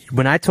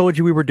when I told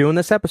you we were doing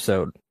this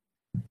episode.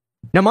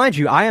 Now, mind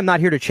you, I am not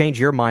here to change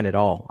your mind at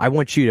all. I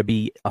want you to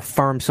be a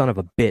firm son of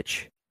a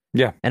bitch.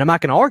 Yeah. And I'm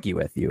not going to argue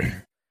with you.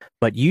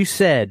 But you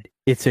said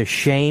it's a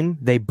shame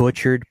they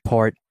butchered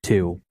part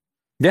 2.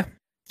 Yeah.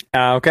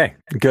 Okay.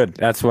 Good.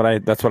 That's what I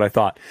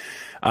thought.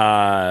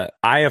 I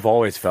have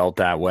always felt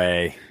that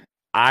way.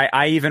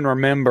 I even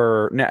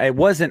remember, it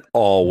wasn't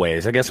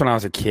always, I guess when I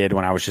was a kid,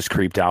 when I was just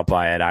creeped out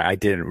by it, I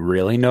didn't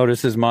really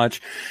notice as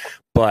much.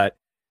 But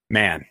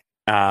man,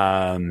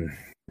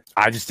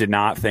 I just did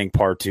not think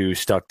part 2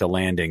 stuck the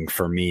landing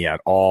for me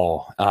at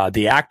all.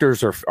 The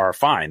actors are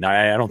fine.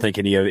 I don't think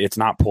it's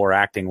not poor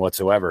acting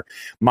whatsoever.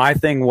 My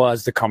thing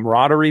was the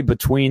camaraderie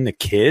between the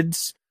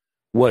kids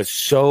was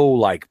so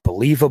like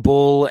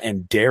believable,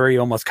 and Derry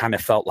almost kind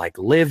of felt like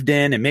lived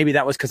in. And maybe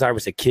that was because I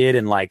was a kid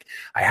and like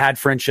I had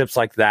friendships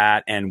like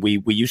that. And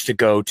we used to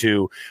go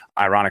to,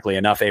 ironically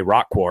enough, a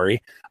rock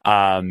quarry.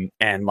 And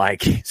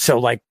like, so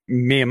like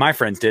me and my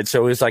friends did.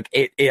 So it was like,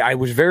 I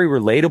was very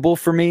relatable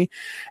for me.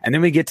 And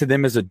then we get to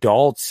them as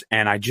adults,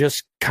 and I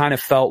just kind of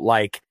felt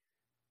like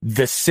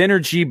the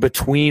synergy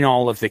between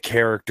all of the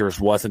characters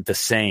wasn't the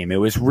same. It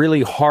was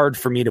really hard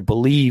for me to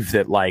believe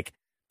that like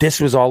this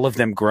was all of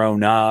them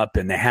grown up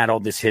and they had all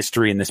this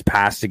history and this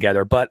past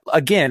together. But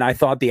again, I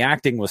thought the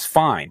acting was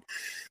fine.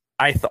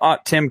 I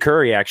thought Tim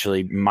Curry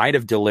actually might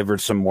have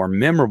delivered some more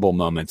memorable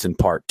moments in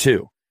part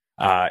 2,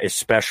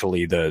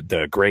 especially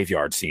the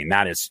graveyard scene.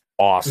 That is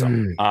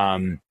awesome.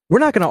 We're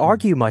not going to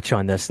argue much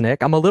on this,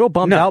 Nick. I'm a little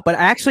bummed out, but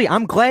actually,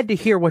 I'm glad to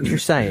hear what you're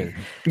saying.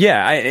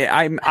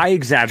 Yeah, I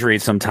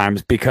exaggerate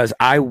sometimes because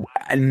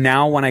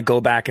now when I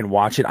go back and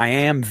watch it, I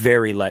am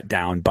very let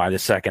down by the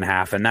second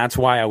half. And that's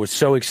why I was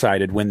so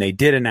excited when they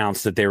did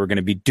announce that they were going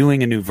to be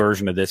doing a new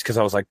version of this, because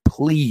I was like,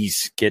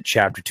 please get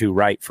chapter 2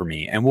 right for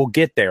me. And we'll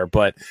get there.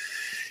 But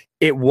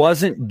it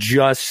wasn't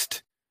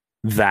just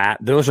that.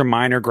 Those are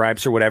minor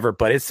gripes or whatever,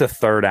 but it's the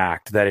third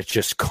act that it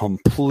just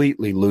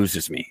completely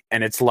loses me.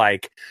 And it's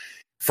like,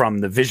 from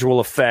the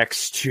visual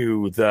effects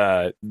to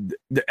the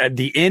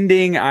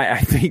ending, I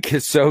think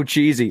is so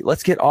cheesy.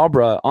 Let's get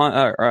Abra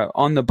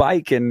on the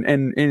bike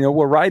and you know,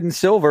 we're riding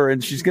Silver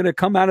and she's gonna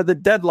come out of the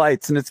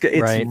deadlights, and it's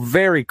right.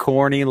 Very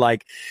corny.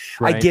 Like,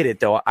 right. I get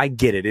it though. I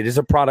get it. It is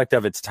a product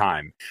of its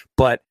time.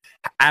 But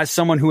as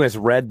someone who has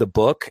read the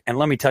book, and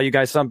let me tell you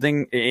guys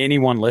something,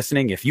 anyone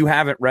listening, if you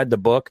haven't read the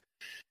book,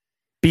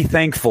 be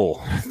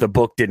thankful the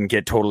book didn't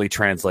get totally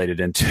translated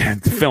into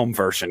the film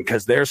version,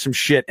 because there's some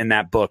shit in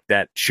that book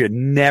that should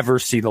never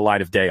see the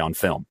light of day on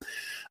film.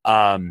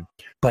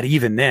 But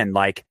even then,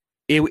 like,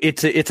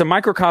 it's a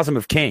microcosm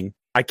of King.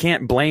 I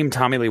can't blame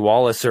Tommy Lee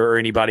Wallace or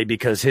anybody,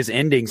 because his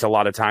endings a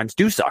lot of times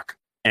do suck,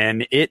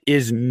 and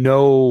it's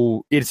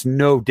no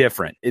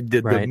different.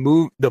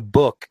 The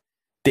book,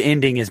 the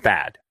ending is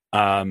bad.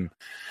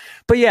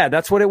 But yeah,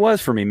 that's what it was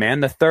for me,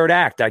 man. The third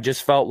act, I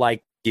just felt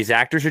like these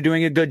actors are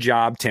doing a good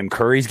job. Tim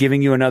Curry's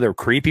giving you another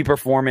creepy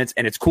performance,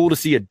 and it's cool to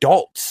see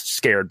adults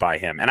scared by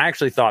him. And I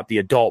actually thought the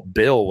adult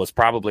Bill was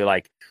probably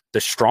like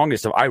the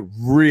strongest of. I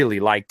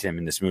really liked him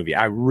in this movie.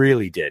 I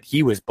really did.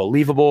 He was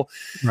believable.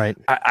 Right.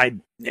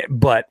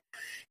 But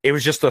it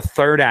was just the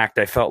third act.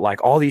 I felt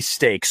like all these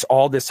stakes,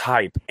 all this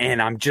hype,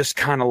 and I'm just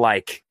kind of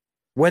like,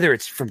 whether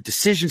it's from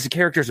decisions the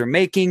characters are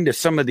making to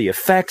some of the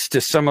effects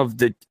to some of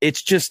the,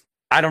 it's just,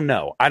 I don't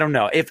know.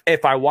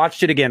 If I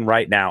watched it again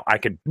right now, I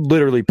could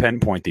literally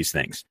pinpoint these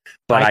things.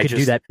 But I could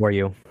do that for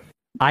you.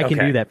 I can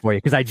do that for you,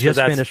 because I just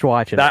finished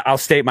watching it. I'll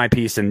state my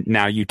piece, and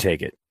now you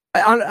take it.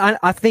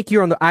 I think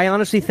you're on the. I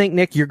honestly think,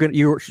 Nick, you're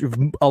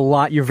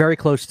very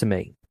close to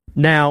me.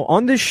 Now,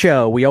 on this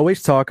show, we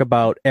always talk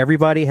about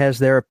everybody has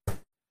their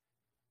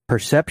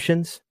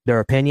perceptions, their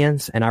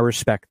opinions, and I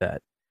respect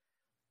that.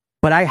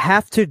 But I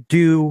have to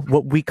do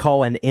what we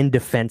call an in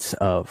defense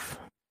of.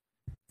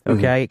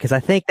 Okay, because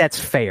I think that's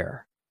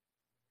fair.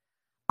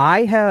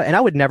 And I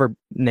would never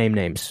name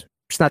names.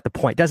 It's not the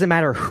point. Doesn't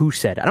matter who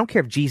said it. I don't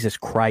care if Jesus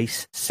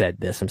Christ said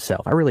this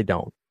himself. I really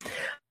don't.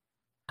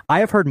 I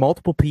have heard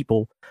multiple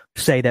people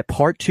say that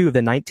part 2 of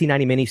the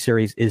 1990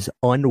 miniseries is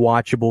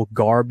unwatchable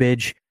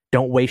garbage.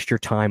 Don't waste your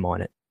time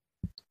on it.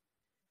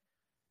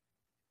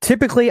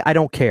 Typically, I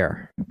don't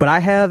care, but I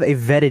have a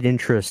vetted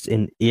interest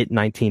in it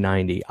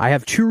 1990. I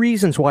have 2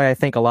 reasons why I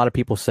think a lot of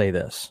people say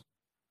this.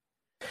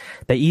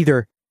 They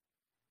either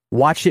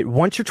watch it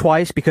once or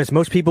twice, because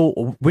most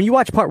people, when you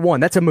watch part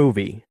 1, that's a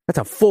movie. That's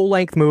a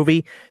full-length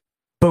movie.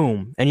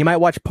 Boom. And you might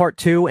watch part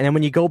 2, and then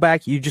when you go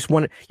back, you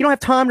don't have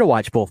time to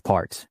watch both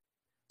parts.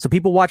 So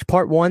people watch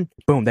part 1,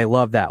 boom, they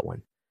love that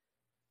one.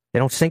 They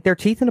don't sink their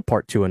teeth into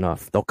part 2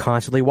 enough. They'll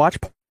constantly watch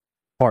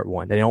part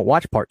 1. They don't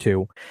watch part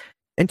 2.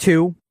 And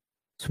 2,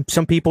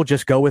 some people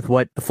just go with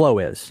what the flow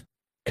is,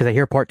 because they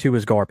hear part 2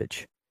 is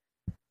garbage.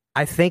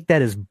 I think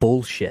that is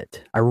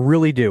bullshit. I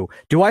really do.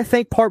 Do I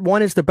think part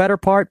 1 is the better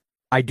part?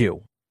 I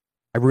do.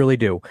 I really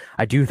do.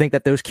 I do think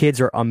that those kids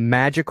are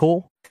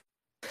magical,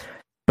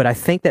 but I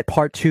think that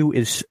part 2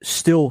 is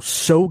still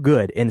so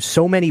good in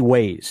so many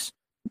ways.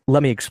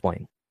 Let me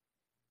explain.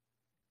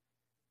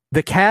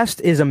 The cast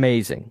is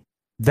amazing.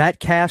 That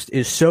cast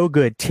is so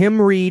good.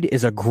 Tim Reed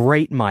is a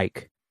great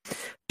Mike.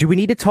 Do we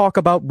need to talk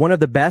about one of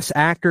the best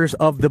actors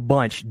of the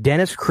bunch,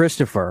 Dennis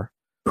Christopher,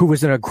 who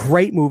was in a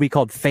great movie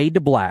called Fade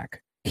to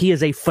Black? He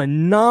is a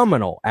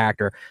phenomenal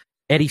actor.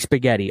 Eddie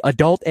Spaghetti,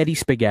 adult Eddie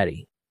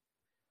Spaghetti.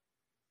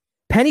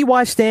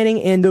 Pennywise standing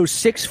in those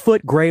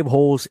 6-foot grave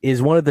holes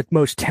is one of the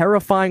most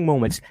terrifying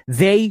moments.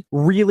 They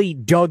really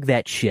dug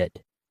that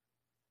shit.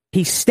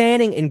 He's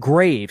standing in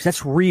graves.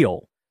 That's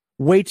real.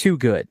 Way too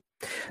good.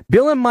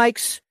 Bill and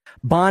Mike's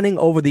bonding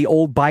over the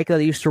old bike that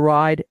they used to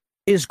ride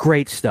is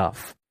great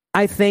stuff.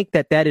 I think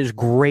that is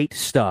great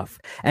stuff.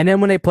 And then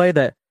when they play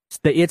the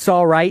It's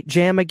All Right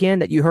jam again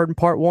that you heard in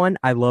part 1,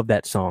 I love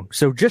that song.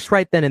 So just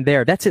right then and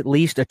there, that's at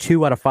least a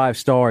 2 out of 5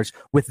 stars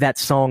with that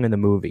song in the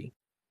movie.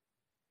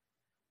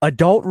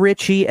 Adult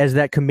Richie as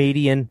that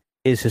comedian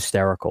is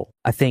hysterical.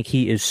 I think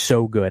he is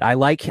so good. I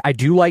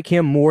do like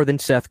him more than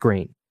Seth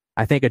Green.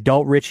 I think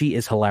Adult Richie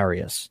is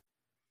hilarious.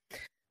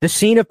 The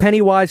scene of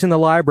Pennywise in the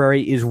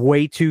library is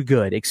way too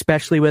good,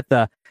 especially with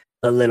a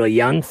little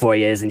young for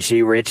you, isn't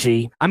she,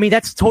 Richie? I mean,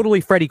 that's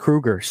totally Freddy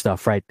Krueger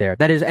stuff right there.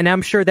 That is, and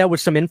I'm sure that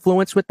was some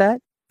influence with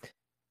that.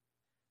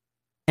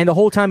 And the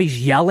whole time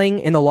he's yelling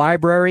in the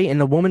library,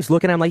 and the woman's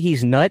looking at him like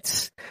he's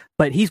nuts,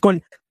 but he's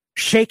going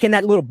shaking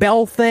that little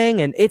bell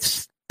thing, and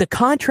it's the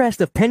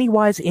contrast of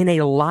Pennywise in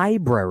a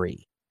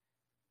library.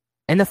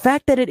 And the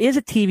fact that it is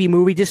a TV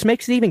movie just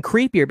makes it even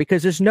creepier,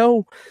 because there's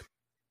no,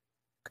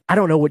 I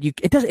don't know what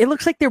it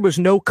looks like there was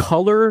no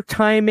color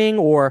timing,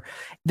 or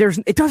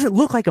it doesn't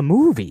look like a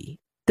movie.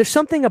 There's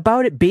something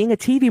about it being a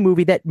TV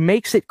movie that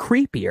makes it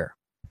creepier.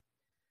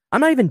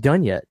 I'm not even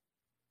done yet.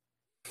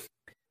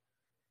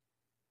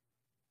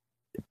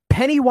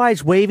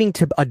 Pennywise waving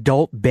to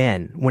adult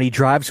Ben when he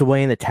drives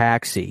away in the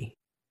taxi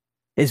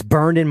is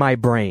burned in my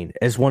brain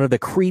as one of the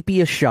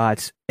creepiest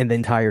shots in the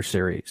entire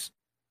series.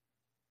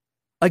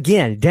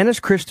 Again, Dennis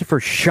Christopher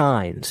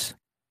shines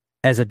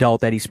as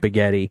adult Eddie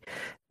Spaghetti.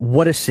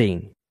 What a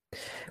scene.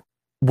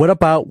 What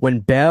about when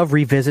Bev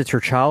revisits her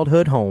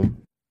childhood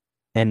home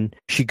and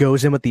she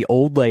goes in with the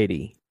old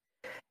lady,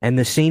 and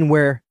the scene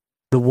where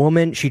the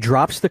woman, she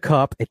drops the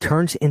cup, it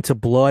turns into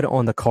blood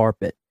on the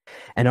carpet,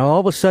 and all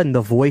of a sudden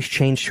the voice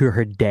changed to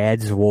her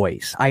dad's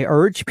voice. I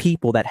urge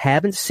people that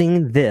haven't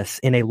seen this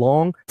in a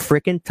long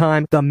freaking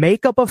time, the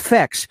makeup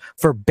effects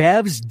for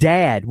Bev's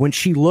dad when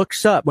he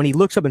looks up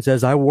and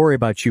says, "I worry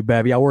about you,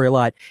 Bevy, I worry a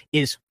lot,"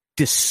 is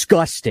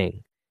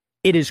disgusting.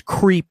 It is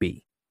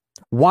creepy.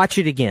 Watch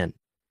it again.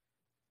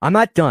 I'm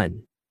not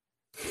done.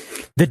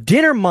 The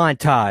dinner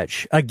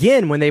montage,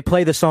 again, when they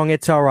play the song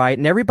It's All Right,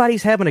 and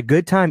everybody's having a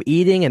good time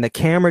eating, and the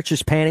camera's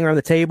just panning around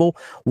the table.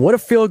 What a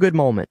feel-good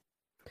moment.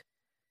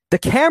 The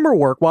camera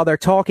work while they're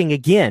talking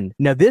again.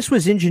 Now, this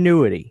was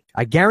ingenuity.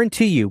 I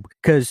guarantee you,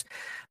 because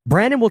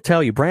Brandon will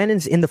tell you,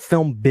 Brandon's in the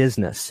film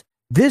business.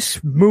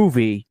 This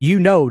movie,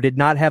 did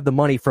not have the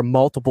money for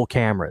multiple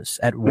cameras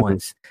at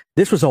once.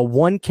 This was a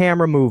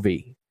one-camera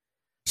movie.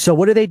 So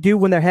what do they do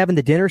when they're having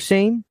the dinner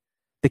scene?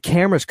 The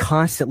camera's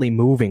constantly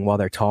moving while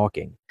they're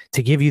talking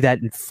to give you that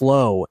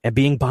flow and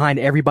being behind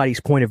everybody's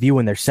point of view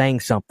when they're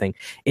saying something.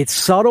 It's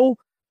subtle,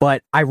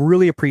 but I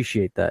really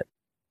appreciate that.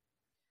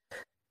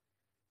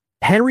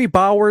 Henry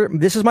Bauer,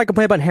 this is my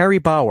complaint about Henry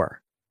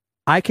Bauer.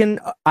 I can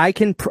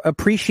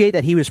appreciate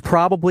that he was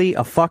probably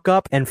a fuck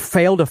up and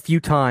failed a few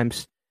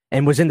times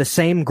and was in the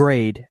same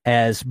grade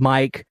as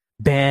Mike,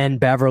 Ben,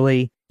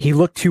 Beverly. He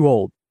looked too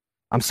old.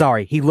 I'm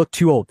sorry, he looked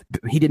too old.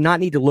 He did not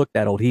need to look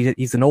that old.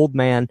 He's an old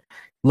man.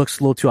 Looks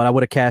a little too old. I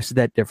would have casted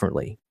that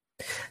differently.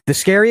 The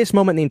scariest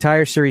moment in the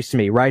entire series to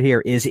me, right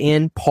here, is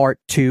in part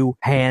 2,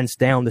 hands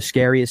down the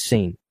scariest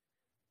scene.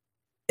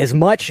 As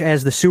much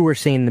as the sewer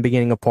scene in the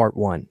beginning of part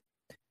 1.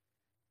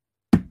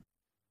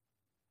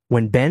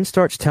 When Ben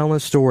starts telling a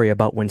story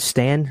about when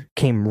Stan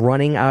came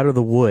running out of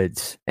the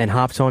woods and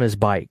hops on his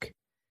bike,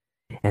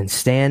 and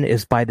Stan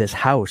is by this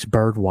house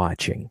bird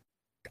watching.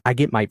 I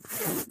get my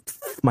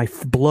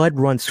blood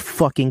runs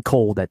fucking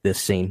cold at this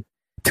scene.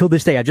 Till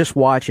this day, I just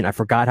watch and I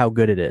forgot how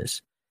good it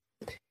is.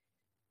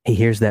 He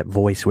hears that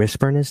voice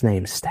whispering his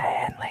name,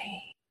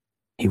 Stanley.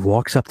 He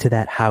walks up to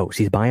that house.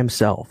 He's by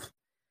himself.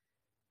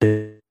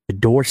 The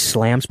door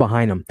slams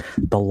behind him.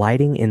 The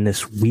lighting in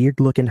this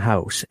weird-looking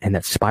house and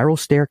that spiral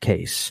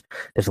staircase,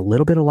 there's a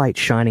little bit of light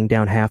shining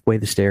down halfway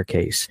the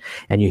staircase,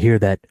 and you hear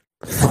that,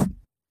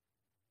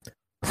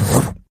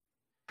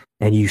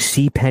 and you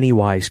see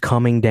Pennywise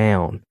coming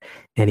down,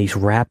 and he's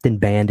wrapped in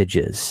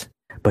bandages.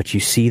 But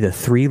you see the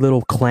 3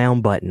 little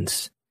clown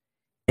buttons,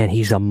 and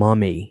he's a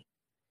mummy.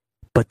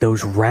 But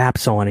those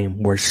wraps on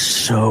him were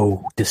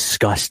so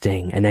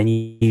disgusting. And then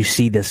you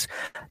see this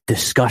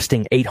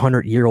disgusting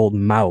 800-year-old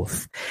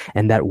mouth,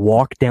 and that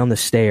walk down the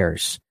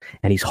stairs,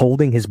 and he's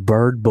holding his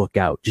bird book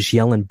out, just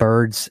yelling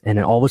birds, and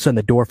then all of a sudden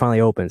the door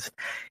finally opens.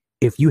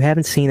 If you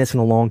haven't seen this in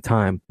a long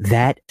time,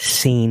 that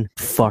scene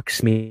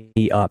fucks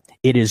me up.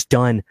 It is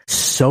done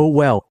so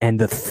well, and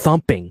the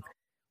thumping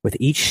with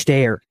each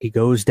stair, he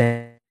goes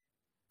down,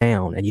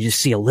 and you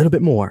just see a little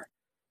bit more,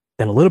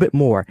 then a little bit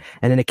more,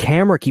 and then the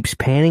camera keeps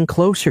panning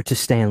closer to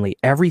Stanley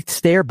every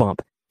stair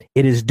bump.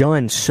 It is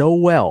done so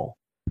well.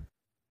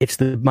 It's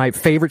my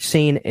favorite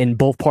scene in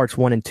both parts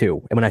 1 and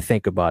 2, and when I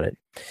think about it.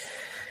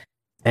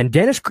 And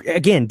Dennis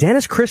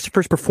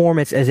Christopher's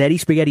performance as Eddie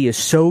Spaghetti is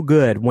so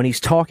good when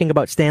he's talking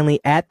about Stanley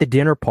at the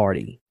dinner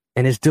party,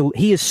 and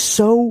he is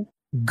so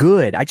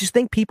good. I just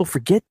think people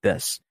forget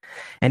this.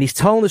 And he's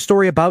telling the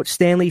story about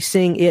Stanley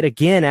seeing it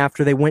again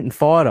after they went and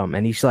fought him,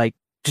 and he's like,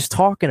 just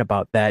talking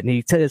about that. And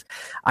he says,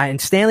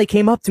 and Stanley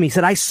came up to me,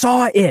 said, I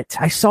saw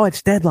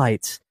its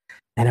deadlights,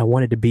 and I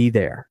wanted to be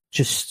there.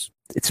 It's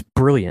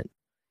brilliant.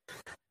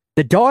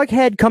 The dog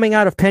head coming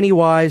out of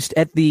Pennywise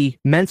at the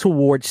mental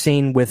ward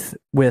scene with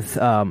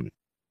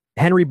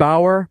Henry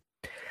Bauer,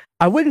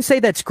 I wouldn't say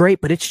that's great,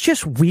 but it's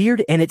just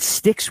weird, and it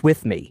sticks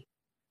with me.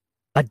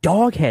 A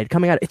dog head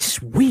coming out,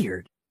 it's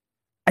weird.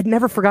 I'd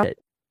never forgot it.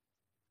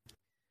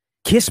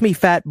 Kiss Me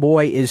Fat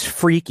Boy is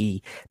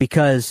freaky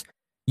because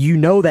you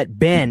know that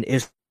Ben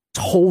is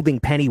holding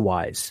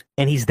Pennywise,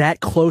 and he's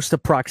that close to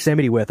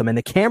proximity with him, and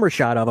the camera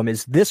shot of him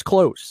is this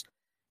close.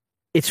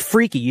 It's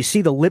freaky. You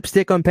see the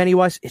lipstick on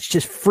Pennywise? It's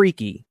just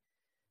freaky.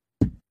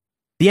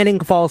 The ending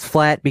falls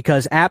flat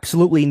because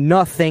absolutely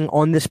nothing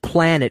on this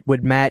planet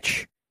would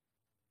match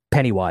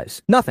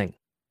Pennywise. Nothing.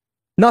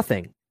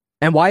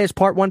 And why is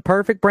part 1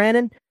 perfect,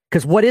 Brandon?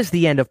 Because what is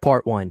the end of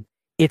part 1?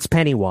 It's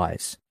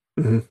Pennywise.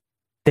 Mm-hmm.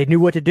 They knew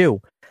what to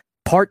do.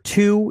 Part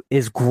 2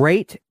 is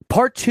great.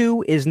 Part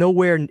 2 is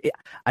nowhere.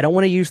 I don't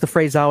want to use the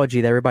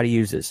phraseology that everybody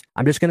uses.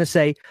 I'm just going to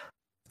say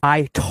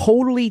I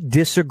totally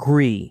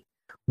disagree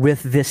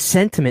with this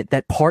sentiment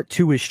that part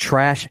 2 is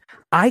trash.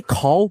 I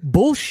call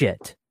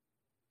bullshit,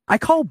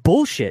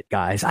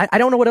 guys. I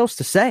don't know what else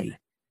to say.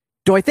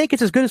 Do I think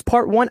it's as good as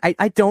part 1?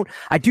 I don't.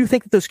 I do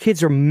think that those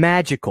kids are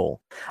magical.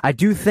 I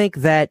do think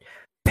that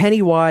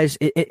Pennywise,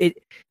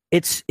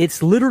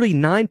 it's literally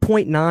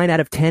 9.9 out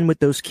of 10 with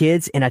those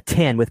kids and a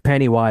 10 with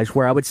Pennywise,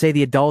 where I would say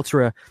the adults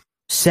are a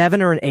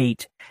 7 or an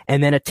 8,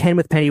 and then a 10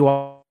 with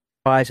Pennywise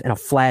and a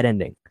flat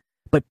ending.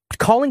 But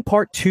calling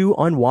part 2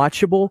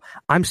 unwatchable,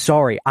 I'm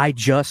sorry, I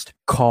just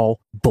call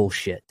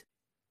bullshit.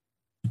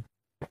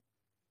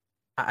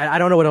 I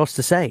don't know what else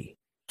to say.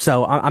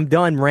 So I'm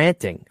done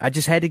ranting. I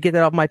just had to get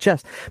that off my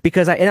chest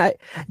because I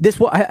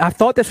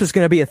thought this was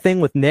going to be a thing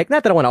with Nick.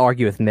 Not that I want to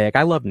argue with Nick.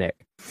 I love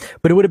Nick,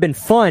 but it would have been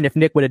fun if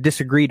Nick would have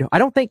disagreed. I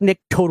don't think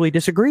Nick totally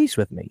disagrees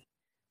with me,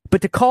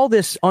 but to call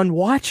this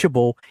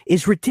unwatchable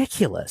is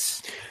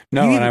ridiculous.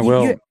 No, and I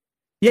will.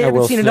 You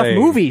haven't seen enough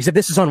movies if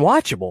this is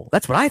unwatchable.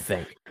 That's what I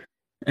think.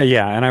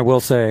 Yeah, and I will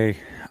say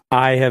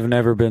I have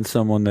never been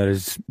someone that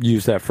has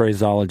used that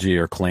phraseology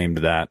or claimed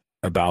that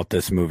about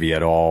this movie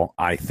at all.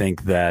 I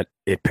think that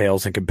it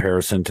pales in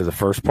comparison to the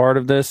first part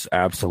of this,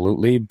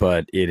 absolutely,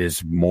 but it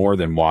is more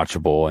than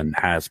watchable and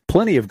has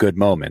plenty of good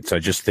moments. I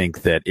just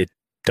think that it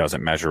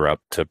doesn't measure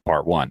up to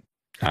part 1.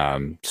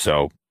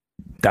 So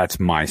that's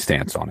my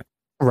stance on it.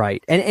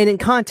 Right. And in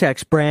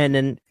context,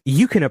 Brandon,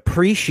 you can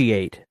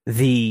appreciate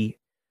the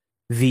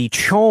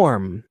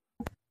charm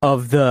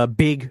of the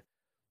big,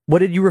 what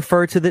did you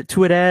refer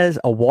to it as?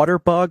 A water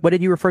bug? What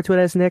did you refer to it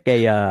as, Nick?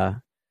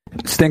 A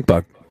stink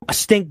bug. A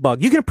stink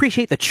bug. You can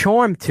appreciate the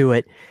charm to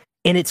it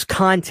in its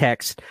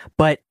context,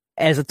 but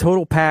as a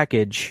total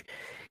package,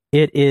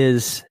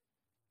 it's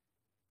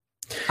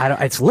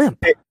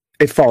limp.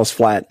 It falls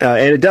flat,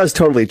 and it does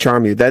totally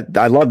charm you. That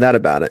I love that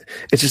about it.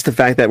 It's just the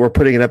fact that we're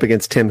putting it up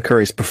against Tim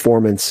Curry's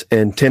performance,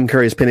 and Tim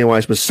Curry's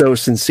Pennywise was so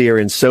sincere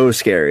and so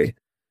scary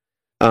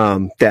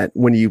that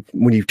when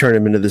you turn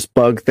him into this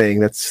bug thing,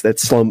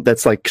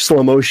 that's like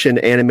slow motion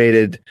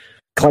animated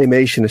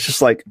claymation. It's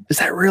just like, is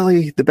that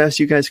really the best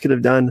you guys could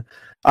have done?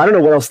 I don't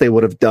know what else they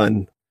would have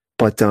done,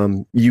 but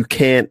you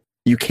can't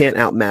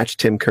outmatch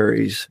Tim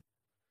Curry's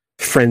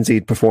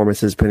frenzied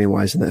performance as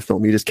Pennywise in that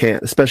film. You just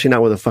can't, especially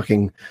not with a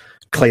fucking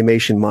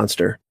claymation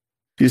monster.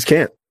 You just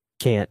can't.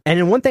 And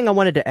then one thing I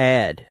wanted to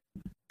add,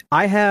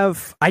 I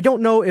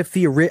don't know if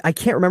I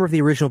can't remember if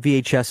the original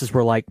VHSs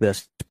were like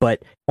this,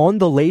 but on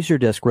the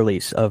Laserdisc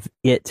release of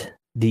It,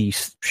 the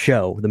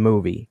show, the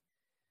movie,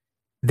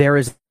 there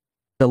is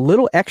a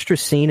little extra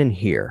scene in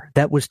here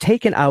that was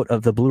taken out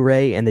of the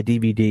Blu-ray and the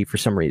DVD for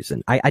some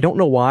reason. I don't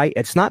know why.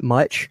 It's not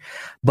much,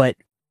 but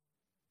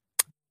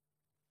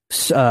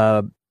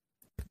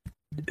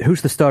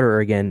who's the stutterer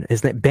again?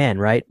 Isn't it Ben,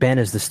 right? Ben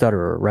is the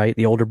stutterer, right?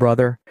 The older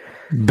brother?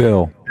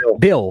 Bill.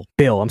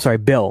 I'm sorry,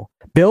 Bill.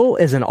 Bill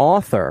is an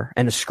author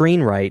and a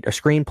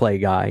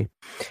screenplay guy.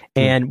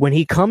 And when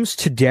he comes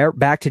to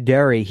back to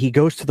Derry, he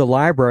goes to the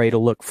library to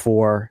look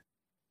for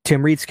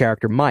Tim Reed's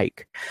character,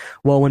 Mike.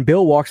 Well, when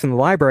Bill walks in the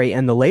library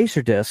and the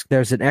Laserdisc,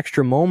 there's an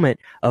extra moment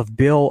of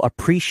Bill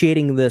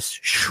appreciating this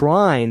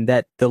shrine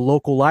that the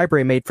local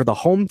library made for the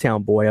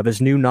hometown boy of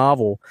his new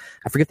novel.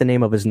 I forget the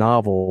name of his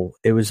novel.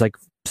 It was like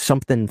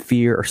something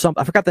Fear or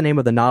something. I forgot the name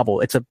of the novel.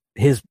 It's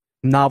his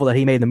novel that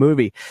he made in the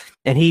movie.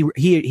 And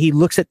he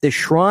looks at this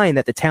shrine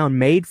that the town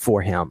made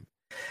for him.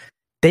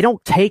 They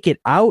don't take it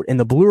out in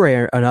the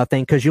Blu-ray or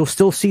nothing because you'll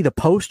still see the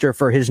poster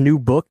for his new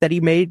book that he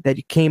made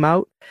that came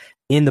out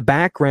in the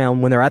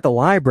background when they're at the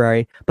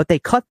library, but they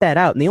cut that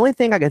out. And the only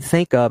thing I could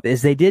think of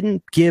is they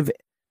didn't give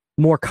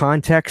more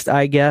context,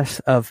 I guess,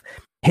 of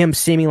him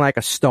seeming like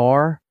a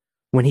star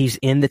when he's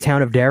in the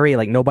town of Derry.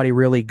 Like nobody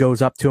really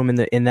goes up to him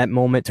in that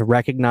moment to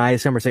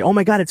recognize him or say, "Oh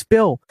my God, it's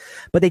Bill."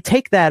 But they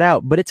take that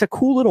out. But it's a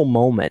cool little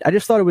moment. I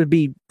just thought it would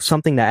be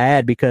something to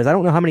add because I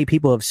don't know how many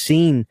people have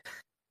seen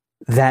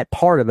that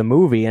part of the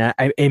movie, and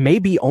it may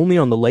be only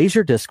on the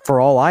Laserdisc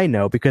for all I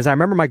know, because I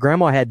remember my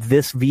grandma had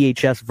this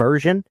VHS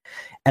version,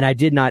 and I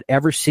did not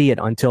ever see it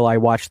until I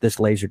watched this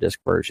Laserdisc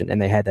version,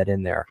 and they had that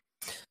in there.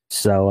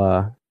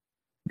 So,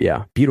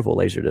 yeah, beautiful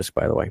Laserdisc,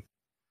 by the way.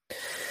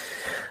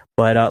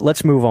 But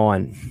let's move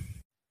on.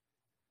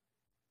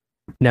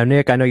 Now,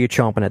 Nick, I know you're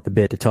chomping at the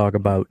bit to talk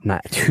about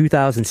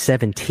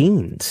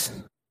 2017's.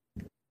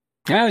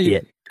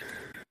 Yeah,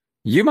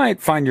 you might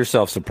find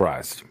yourself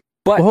surprised.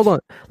 But well, hold on.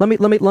 Let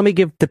me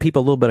give the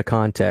people a little bit of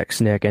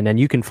context, Nick, and then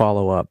you can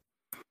follow up.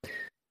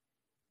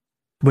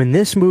 When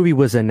this movie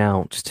was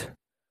announced,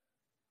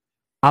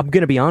 I'm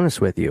going to be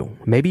honest with you.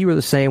 Maybe you were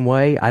the same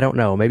way. I don't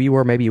know. Maybe you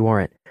were, maybe you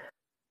weren't.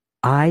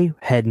 I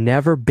had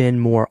never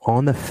been more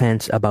on the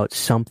fence about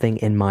something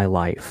in my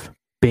life.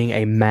 Being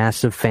a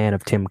massive fan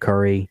of Tim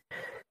Curry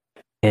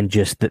and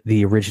just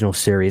the original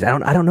series.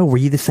 I don't know. Were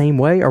you the same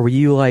way, or were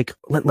you like,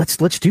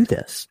 let's do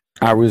this?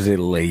 I was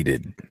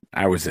elated.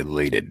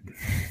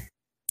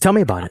 Tell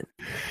me about it.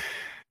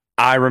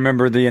 I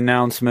remember the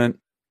announcement.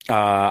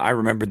 I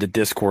remember the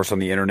discourse on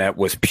the internet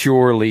was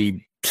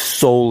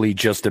solely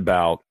just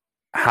about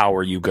how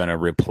are you going to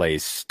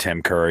replace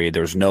Tim Curry?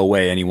 There's no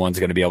way anyone's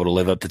going to be able to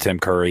live up to Tim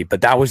Curry. But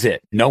that was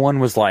it. No one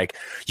was like,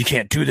 you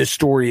can't do this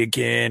story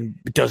again.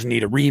 It doesn't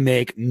need a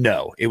remake.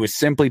 No, it was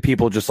simply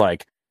people just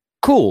like,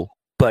 cool,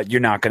 but you're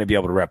not going to be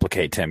able to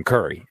replicate Tim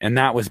Curry. And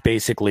that was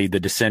basically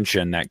the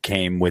dissension that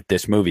came with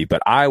this movie.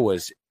 But I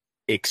was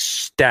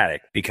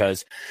ecstatic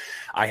because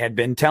I had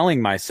been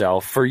telling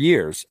myself for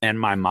years, and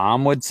my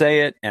mom would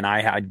say it, and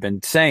I had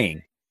been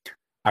saying,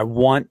 I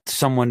want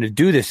someone to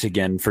do this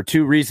again for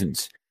two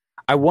reasons.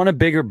 I want a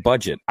bigger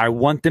budget. I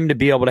want them to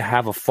be able to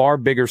have a far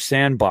bigger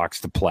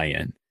sandbox to play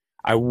in.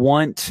 I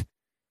want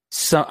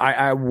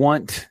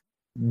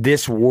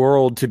this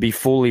world to be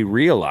fully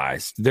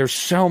realized. There's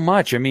so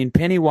much. I mean,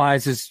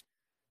 Pennywise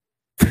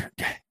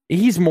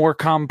he's more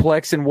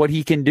complex in what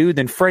he can do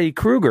than Freddy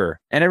Krueger.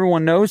 And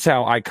everyone knows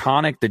how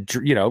iconic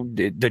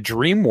the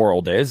dream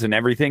world is and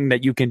everything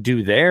that you can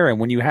do there. And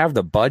when you have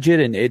the budget,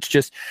 and it's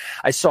just,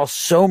 I saw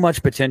so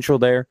much potential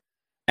there.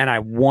 And I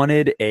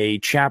wanted a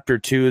chapter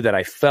 2 that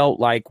I felt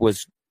like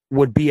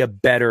would be a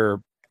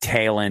better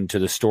tail end to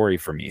the story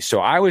for me. So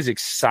I was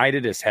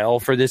excited as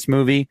hell for this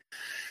movie,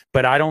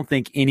 but I don't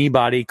think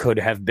anybody could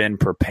have been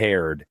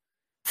prepared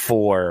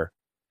for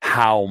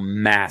how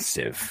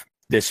massive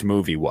this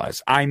movie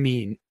was. I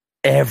mean,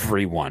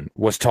 everyone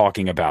was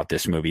talking about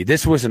this movie.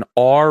 This was an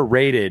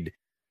R-rated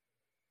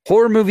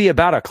horror movie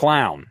about a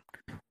clown.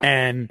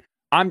 And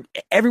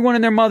everyone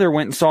and their mother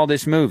went and saw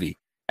this movie.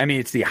 I mean,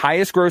 it's the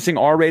highest grossing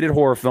R-rated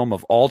horror film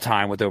of all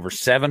time with over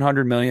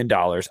 $700 million.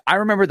 I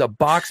remember the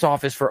box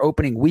office for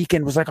opening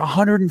weekend was like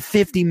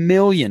 $150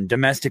 million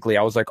domestically.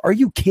 I was like, are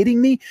you kidding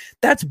me?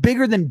 That's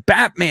bigger than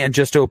Batman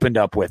just opened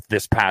up with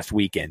this past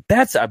weekend.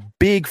 That's a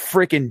big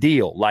freaking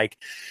deal. Like,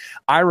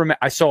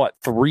 I saw it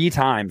 3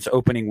 times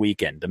opening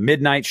weekend. The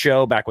midnight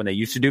show, back when they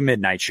used to do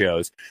midnight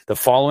shows, the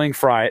following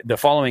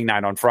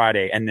night on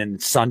Friday, and then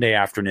Sunday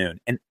afternoon.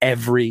 And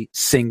every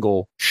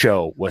single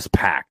show was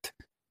packed,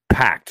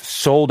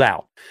 sold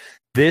out.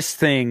 This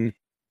thing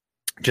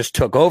just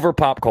took over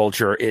pop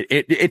culture.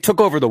 It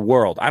took over the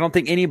world. I don't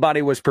think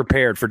anybody was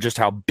prepared for just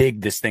how big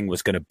this thing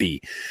was going to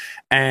be.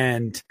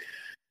 And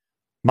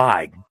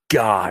my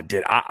God,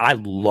 I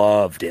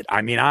loved it.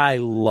 I mean, I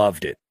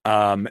loved it.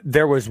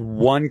 There was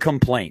one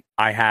complaint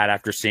I had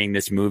after seeing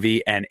this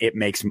movie, and it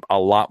makes a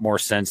lot more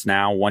sense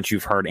now once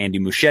you've heard Andy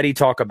Muschietti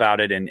talk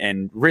about it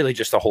and really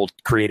just the whole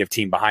creative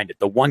team behind it.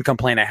 The one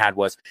complaint I had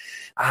was,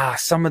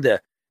 some of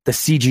the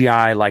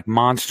CGI, like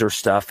monster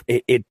stuff,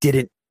 it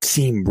didn't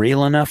seem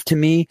real enough to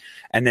me.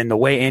 And then the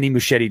way Andy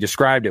Muschietti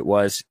described it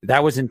was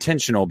that was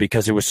intentional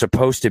because it was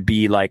supposed to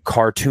be like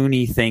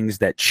cartoony things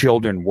that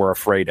children were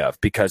afraid of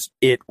because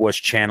it was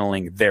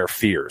channeling their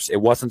fears. It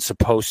wasn't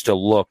supposed to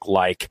look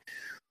like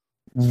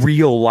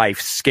real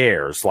life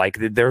scares. Like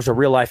there's a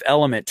real life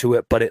element to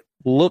it, but it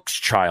looks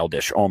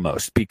childish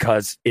almost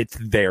because it's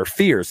their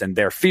fears, and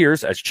their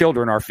fears as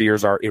children, our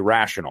fears are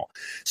irrational.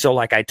 So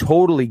like, I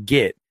totally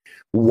get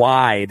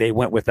why they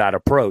went with that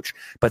approach,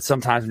 but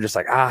sometimes I'm just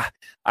like, I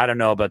don't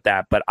know about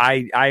that. But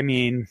I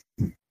mean,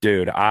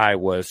 dude, I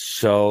was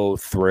so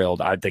thrilled.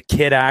 The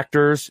kid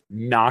actors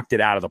knocked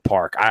it out of the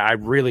park. I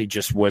really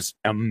just was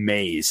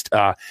amazed.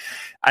 I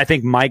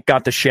think Mike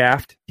got the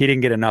shaft. He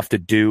didn't get enough to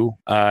do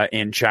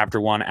in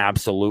chapter 1.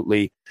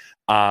 Absolutely.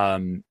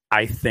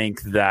 I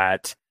think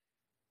that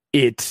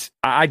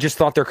I just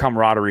thought their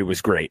camaraderie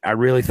was great. I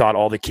really thought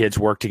all the kids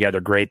worked together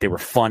great. They were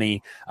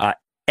funny.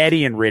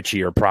 Eddie and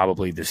Richie are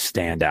probably the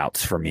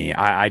standouts for me.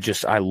 I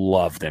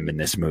love them in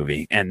this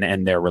movie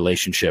and their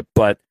relationship.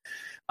 But,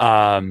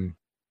 and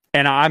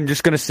I'm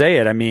just going to say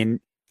it. I mean,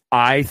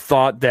 I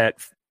thought that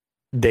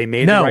they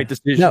made the right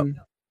decision. No.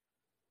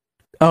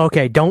 Oh,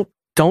 okay. Don't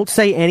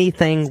say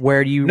anything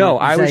where you. No,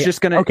 I was just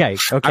going to. Okay.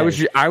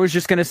 I was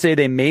just going to say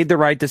they made the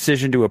right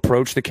decision to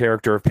approach the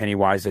character of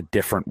Pennywise a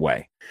different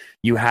way.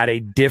 You had a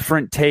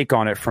different take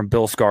on it from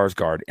Bill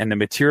Skarsgård, and the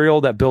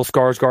material that Bill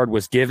Skarsgård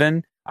was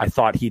given, I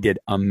thought he did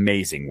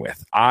amazing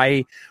with.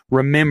 I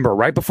remember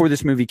right before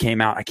this movie came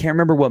out, I can't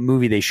remember what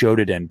movie they showed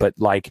it in, but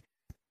like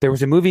there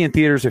was a movie in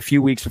theaters a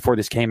few weeks before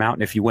this came out,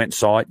 and if you went and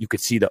saw it, you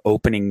could see the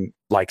opening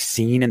like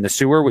scene in the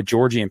sewer with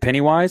Georgie and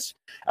Pennywise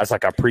as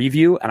like a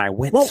preview, and I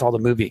went and saw the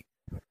movie.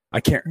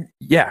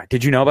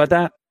 Did you know about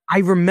that? I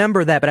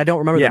remember that, but I don't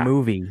remember the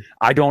movie.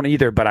 I don't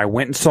either, but I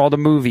went and saw the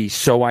movie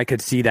so I could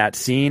see that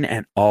scene,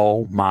 and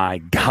oh my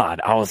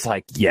God, I was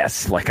like,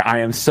 yes, like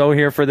I am so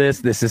here for this.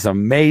 This is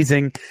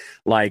amazing.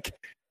 Like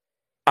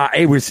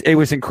it was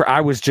incredible.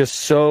 I was just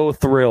so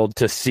thrilled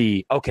to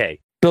see, okay,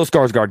 Bill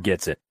Skarsgård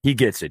gets it. He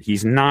gets it.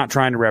 He's not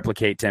trying to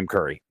replicate Tim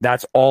Curry.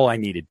 That's all I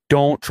needed.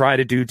 Don't try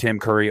to do Tim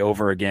Curry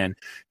over again.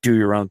 Do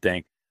your own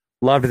thing.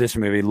 Loved this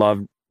movie.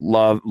 Love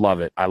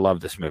it. I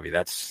love this movie.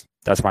 That's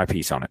my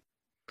piece on it.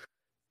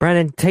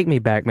 Brandon, take me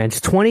back, man.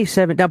 It's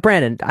 27. Now,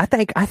 Brandon, I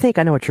think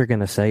I know what you're going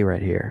to say right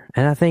here,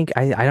 and I think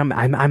I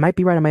might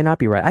be right. I might not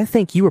be right. I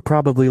think you were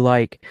probably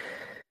like,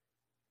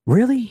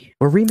 "Really?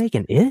 We're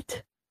remaking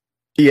it?"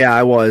 Yeah,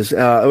 I was.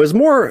 It was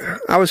more.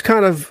 I was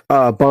kind of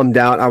bummed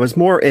out. I was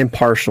more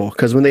impartial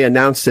because when they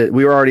announced it,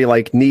 we were already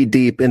like knee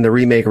deep in the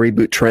remake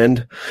reboot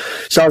trend.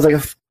 So I was like,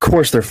 of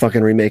course they're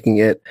fucking remaking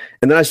it.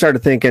 And then I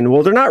started thinking,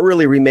 well, they're not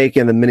really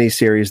remaking the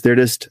miniseries. They're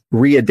just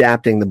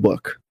readapting the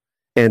book.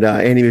 And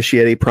Andy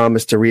Muschietti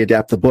promised to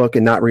readapt the book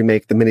and not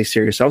remake the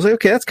miniseries. So I was like,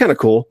 okay, that's kind of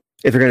cool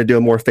if you're going to do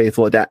a more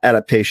faithful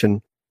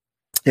adaptation.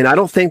 And I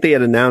don't think they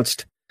had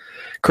announced,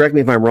 correct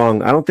me if I'm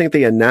wrong, I don't think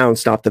they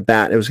announced off the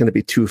bat it was going to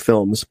be 2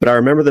 films. But I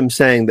remember them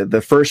saying that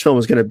the first film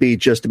was going to be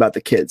just about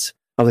the kids.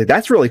 I was like,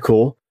 that's really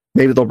cool.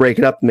 Maybe they'll break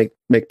it up and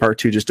make part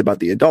 2 just about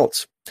the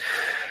adults.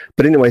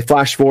 But anyway,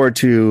 flash forward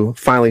to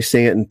finally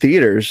seeing it in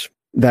theaters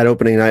that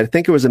opening night. I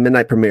think it was a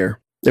midnight premiere.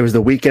 It was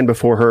the weekend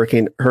before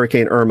Hurricane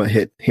Irma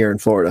hit here in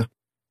Florida,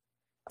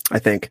 I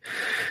think.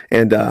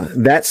 And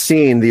that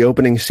scene, the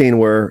opening scene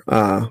where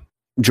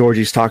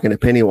Georgie's talking to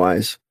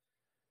Pennywise,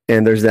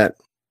 and there's that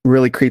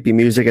really creepy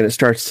music, and it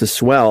starts to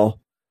swell.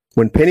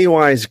 When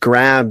Pennywise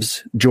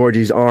grabs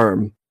Georgie's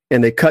arm,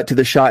 and they cut to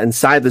the shot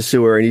inside the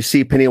sewer, and you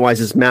see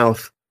Pennywise's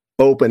mouth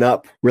open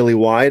up really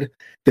wide,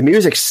 the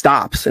music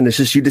stops, and it's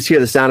just, you just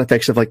hear the sound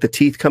effects of like the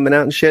teeth coming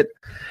out and shit.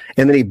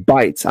 And then he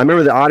bites. I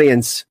remember the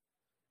audience,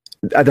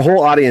 the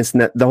whole audience,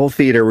 and the whole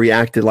theater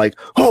reacted like,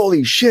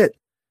 holy shit.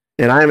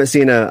 And I haven't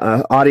seen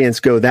a audience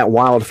go that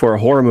wild for a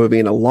horror movie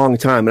in a long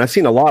time. And I've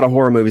seen a lot of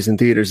horror movies in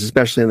theaters,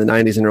 especially in the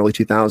 90s and early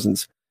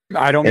 2000s.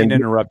 I don't mean to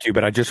interrupt you,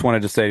 but I just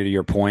wanted to say to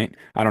your point,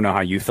 I don't know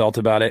how you felt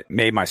about it,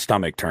 made my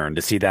stomach turn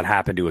to see that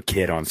happen to a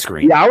kid on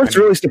screen. Yeah, I was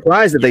really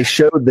surprised that they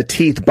showed the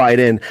teeth bite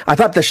in. I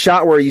thought the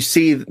shot where you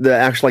see the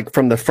actual, like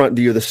from the front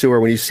view of the sewer,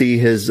 when you see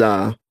his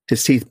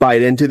teeth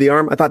bite into the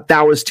arm, I thought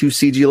that was too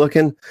CG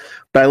looking,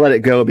 but I let it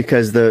go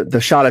because the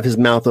shot of his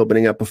mouth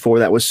opening up before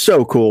that was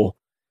so cool.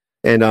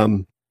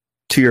 And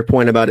to your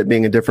point about it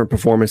being a different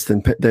performance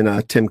than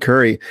Tim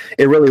Curry,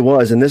 it really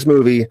was. In this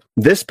movie,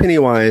 this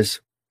Pennywise,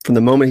 from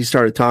the moment he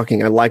started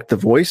talking, I liked the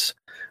voice.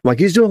 Like,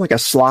 he's doing like a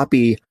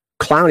sloppy,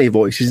 clowny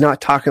voice. He's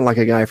not talking like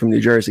a guy from New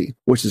Jersey,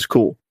 which is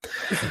cool.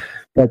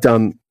 But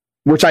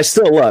which I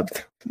still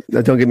loved.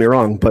 Don't get me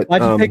wrong. But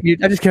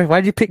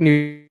why'd you pick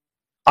New?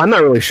 I'm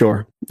not really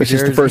sure. It's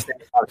just the first thing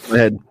that popped in my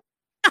head.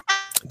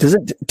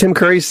 Doesn't Tim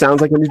Curry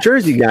sounds like a New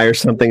Jersey guy or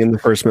something in the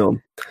first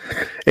film?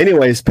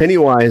 Anyways,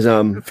 Pennywise.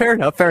 Fair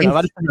enough. I just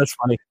think that's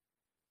funny.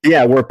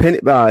 Yeah, where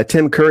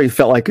Tim Curry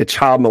felt like a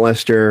child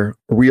molester,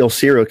 real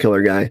serial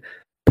killer guy.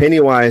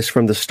 Pennywise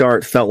from the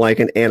start felt like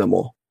an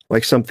animal,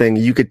 like something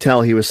you could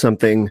tell he was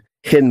something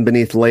hidden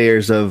beneath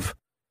layers of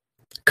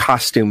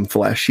costume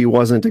flesh. He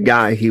wasn't a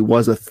guy, he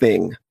was a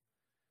thing.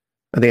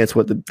 I think that's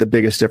what the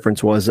biggest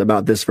difference was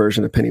about this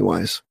version of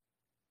Pennywise.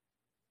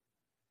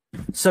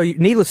 So,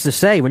 needless to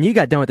say, when you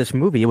got done with this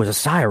movie, it was a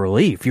sigh of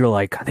relief. You were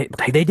like,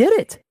 they did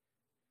it,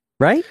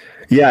 right?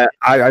 Yeah,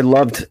 I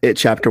loved it.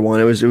 Chapter 1,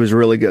 it was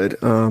really good.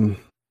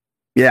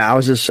 Yeah, I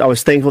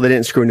was thankful they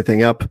didn't screw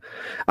anything up.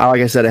 Like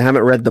I said, I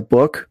haven't read the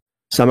book,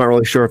 so I'm not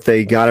really sure if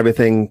they got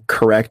everything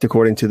correct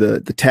according to the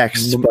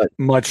text. But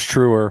much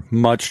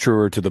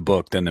truer to the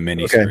book than the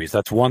miniseries. Okay.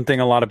 That's one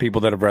thing a lot of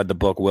people that have read the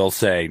book will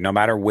say. No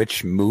matter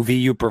which movie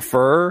you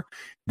prefer,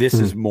 this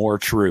is more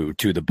true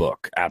to the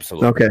book.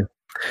 Absolutely. Okay.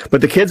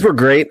 But the kids were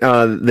great.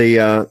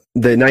 The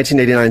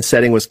 1989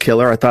 setting was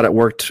killer. I thought it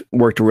worked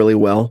really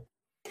well.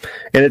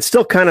 And it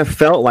still kind of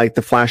felt like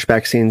the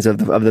flashback scenes of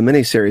the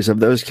miniseries of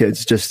those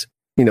kids, just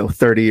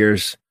 30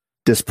 years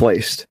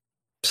displaced.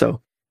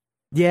 So,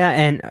 yeah,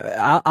 and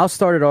I'll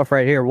start it off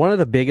right here. One of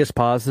the biggest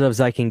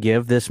positives I can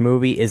give this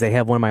movie is they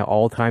have one of my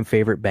all-time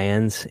favorite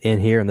bands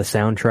in here in the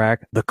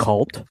soundtrack, The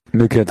Cult.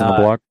 New Kids on the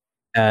Block.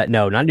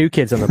 No, not New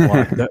Kids on the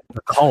Block. the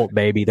Cult,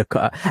 baby.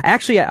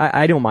 Actually,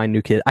 I don't mind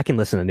New Kids. I can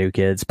listen to New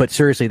Kids, but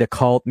seriously, The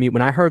Cult.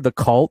 When I heard The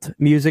Cult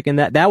music and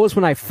that was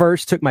when I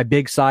first took my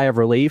big sigh of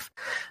relief.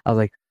 I was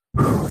like,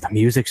 the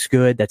music's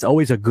good. That's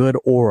always a good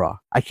aura.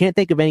 I can't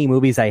think of any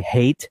movies I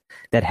hate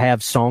that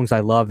have songs I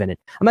love in it.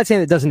 I'm not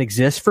saying it doesn't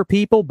exist for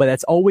people, but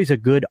that's always a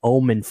good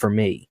omen for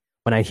me.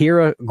 When I hear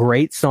a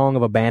great song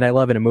of a band I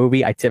love in a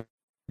movie, I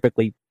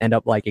typically end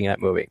up liking that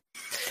movie.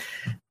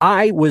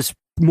 I was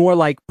more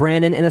like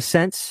Brandon in a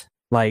sense,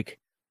 like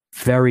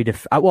very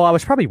I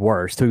was probably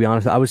worse, to be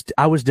honest.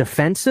 I was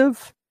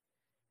defensive,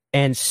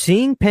 and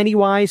seeing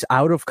Pennywise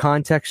out of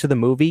context of the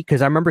movie,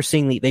 because I remember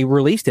seeing they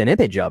released an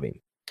image of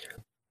him.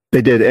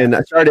 They did, and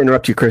sorry to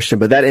interrupt you, Christian,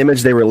 but that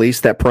image they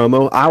released, that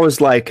promo,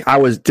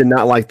 did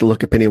not like the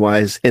look of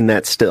Pennywise in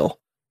that still.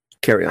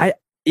 Carry on.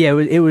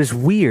 It was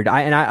weird.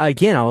 I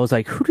was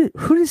like,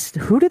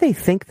 who do they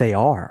think they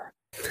are?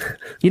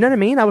 You know what I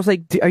mean? I was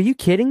like, are you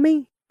kidding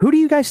me? Who do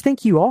you guys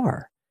think you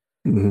are?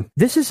 Mm-hmm.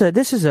 This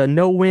is a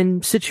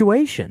no-win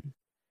situation.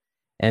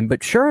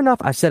 But sure enough,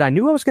 I said I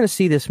knew I was going to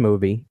see this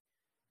movie,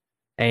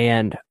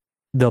 and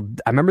I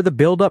remember the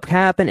build-up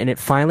happened, and it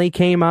finally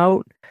came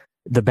out.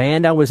 The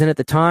band I was in at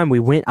the time,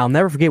 I'll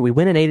never forget, we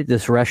went and ate at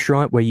this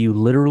restaurant where you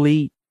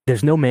literally,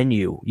 there's no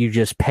menu. You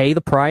just pay the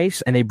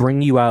price and they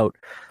bring you out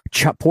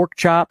pork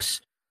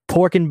chops,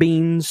 pork and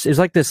beans. It's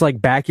like this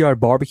backyard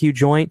barbecue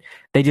joint.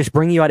 They just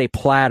bring you out a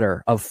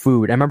platter of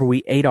food. I remember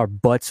we ate our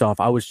butts off.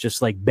 I was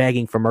just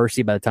begging for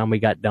mercy by the time we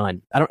got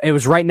done. It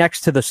was right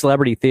next to the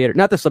Celebrity Theater.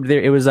 Not the Celebrity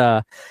Theater. It was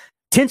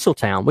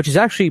Tinseltown, which is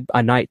actually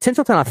a night.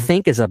 Tinseltown, I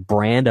think, is a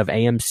brand of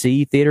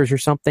AMC theaters or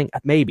something.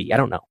 Maybe. I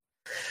don't know.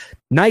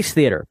 Nice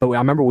theater, but I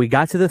remember we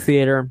got to the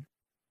theater.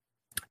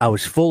 I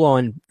was full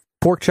on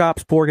pork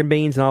chops, pork and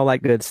beans, and all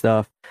that good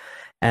stuff.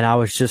 And I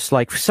was just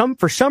like,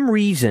 for some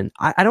reason,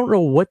 I don't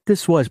know what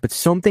this was, but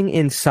something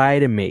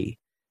inside of me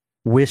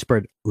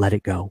whispered, "Let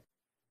it go."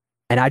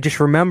 And I just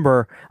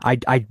remember,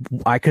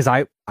 because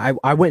I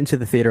went into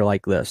the theater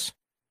like this.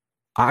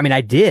 I mean,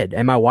 I did,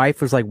 and my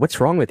wife was like, "What's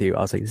wrong with you?"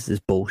 I was like, "This is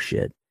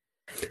bullshit."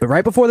 But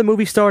right before the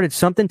movie started,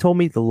 something told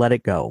me to let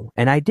it go.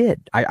 And I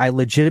did. I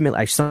legitimately,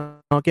 I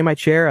sunk in my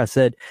chair. I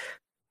said,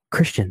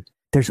 Christian,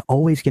 there's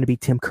always going to be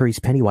Tim Curry's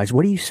Pennywise.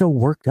 What are you so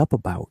worked up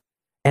about?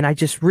 And I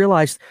just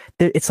realized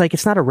that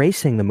it's not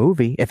erasing the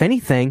movie. If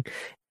anything,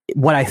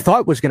 what I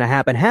thought was going to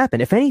happen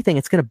happened. If anything,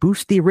 it's going to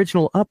boost the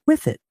original up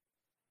with it.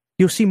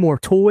 You'll see more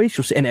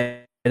toys.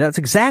 And that's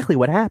exactly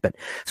what happened.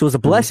 So it was a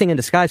blessing in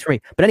disguise for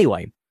me. But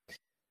anyway,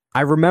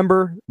 I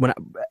remember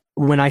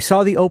when I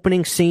saw the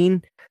opening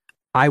scene,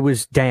 I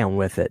was down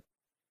with it.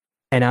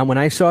 And when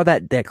I saw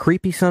that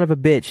creepy son of a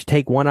bitch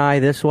take one eye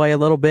this way a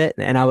little bit,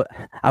 and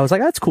I was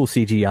like, that's cool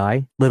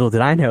CGI. Little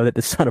did I know that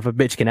the son of a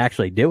bitch can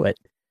actually do it.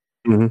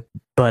 Mm-hmm.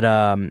 But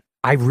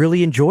I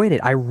really enjoyed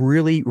it. I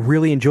really,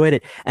 really enjoyed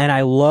it. And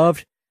I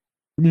loved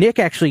Nick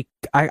actually,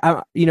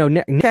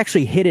 Nick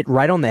actually hit it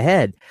right on the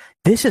head.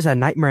 This is a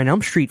Nightmare on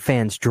Elm Street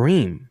fan's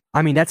dream.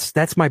 I mean,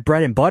 that's my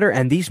bread and butter.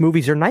 And these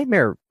movies are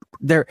nightmare.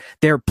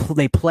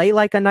 They play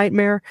like a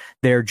nightmare.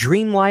 They're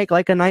dreamlike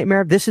like a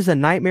nightmare. This is a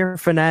Nightmare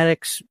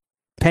Fanatics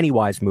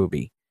Pennywise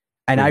movie.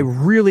 And I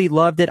really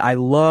loved it. I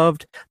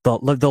loved the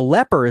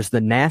leper is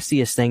the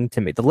nastiest thing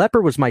to me. The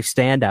leper was my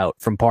standout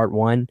from part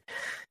one.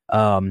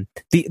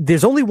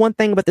 There's only one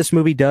thing about this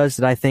movie does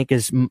that I think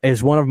is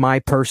one of my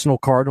personal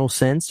cardinal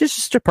sins.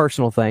 Just a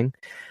personal thing.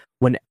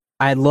 When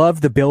I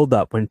love the build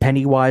up when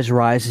Pennywise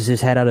rises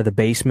his head out of the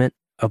basement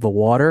of the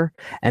water,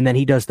 and then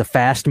he does the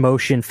fast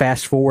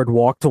forward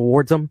walk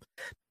towards them.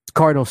 It's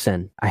cardinal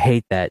sin. I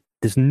hate that.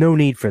 There's no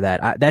need for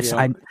that. I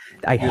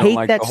hate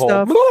like that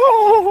stuff.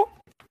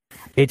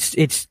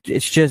 It's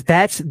just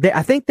I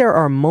think there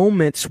are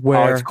moments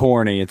where it's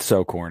corny. It's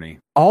so corny.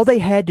 All they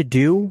had to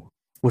do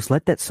was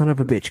let that son of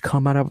a bitch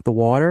come out of the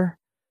water,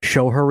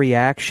 show her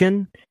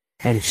reaction,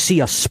 and see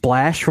a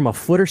splash from a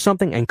foot or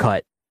something, and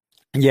cut.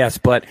 Yes,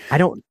 but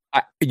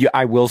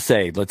I will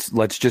say,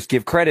 let's just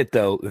give credit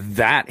though,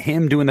 that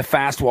him doing the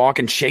fast walk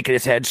and shaking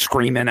his head,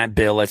 screaming at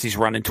Bill as he's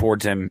running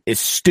towards him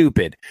is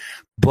stupid.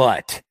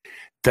 But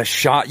the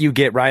shot you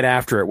get right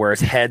after it, where his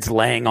head's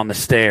laying on the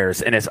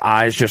stairs and his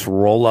eyes just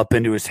roll up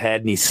into his head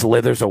and he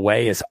slithers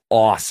away, is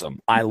awesome.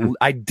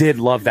 I did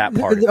love that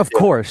part. Of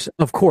course.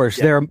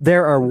 Yeah.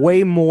 There are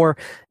way more.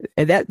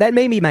 That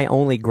may be my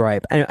only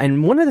gripe.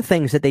 And one of the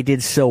things that they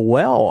did so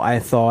well, I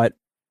thought,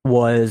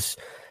 was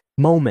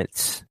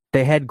moments.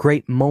 They had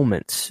great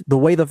moments. The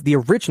way the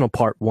original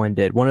part one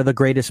did. One of the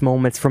greatest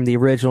moments from the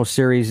original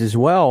series as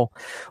well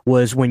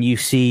was when you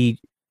see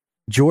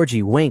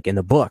Georgie wink in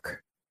the book.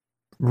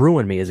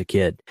 Ruined me as a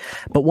kid.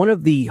 But one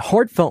of the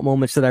heartfelt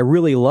moments that I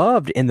really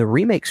loved in the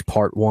remakes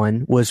part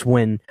one was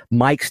when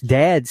Mike's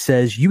dad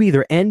says, you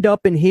either end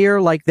up in here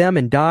like them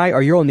and die,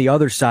 or you're on the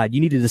other side.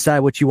 You need to decide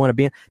what you want to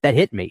be in. That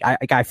hit me.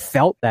 I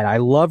felt that. I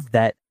loved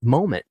that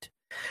moment.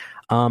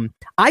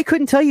 I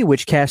couldn't tell you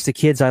which cast of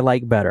kids I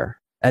like better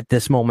at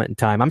this moment in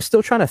time. I'm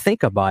still trying to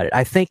think about it.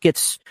 I think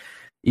it's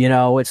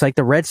like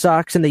the Red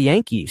Sox and the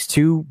Yankees,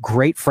 two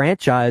great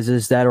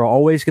franchises that are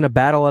always going to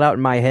battle it out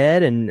in my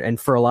head. And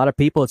for a lot of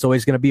people, it's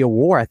always going to be a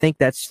war. I think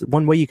that's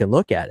one way you can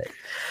look at it.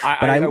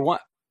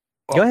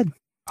 Go ahead.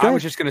 I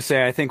was just going to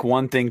say, I think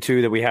one thing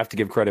too that we have to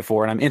give credit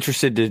for, and I'm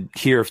interested to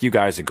hear if you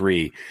guys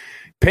agree.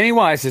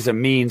 Pennywise is a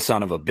mean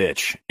son of a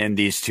bitch in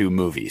these two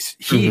movies.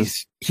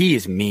 He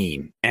is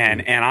mean.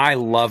 And I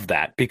love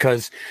that,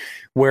 because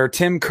where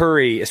Tim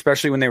Curry,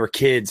 especially when they were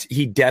kids,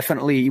 he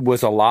definitely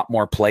was a lot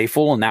more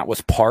playful, and that was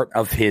part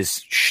of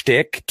his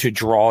shtick to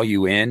draw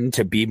you in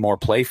to be more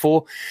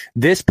playful.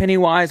 This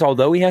Pennywise,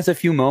 although he has a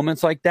few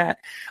moments like that,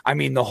 I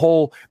mean, the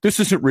whole, this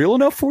isn't real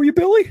enough for you,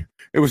 Billy?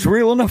 It was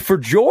real enough for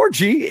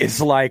Georgie,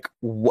 is like,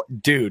 what,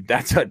 dude,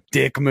 that's a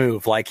dick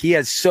move. Like, he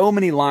has so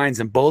many lines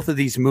in both of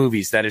these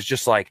movies that is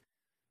just like,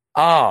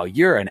 oh,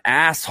 you're an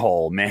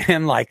asshole,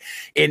 man. Like,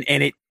 and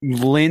it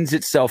lends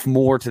itself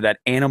more to that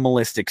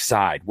animalistic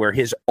side where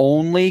his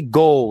only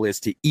goal is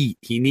to eat.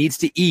 He needs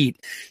to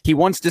eat. He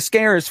wants to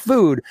scare his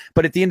food,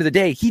 but at the end of the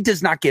day, he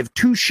does not give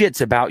two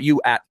shits about you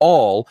at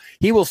all.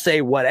 He will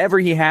say whatever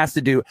he has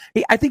to do.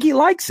 I think he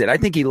likes it. I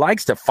think he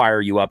likes to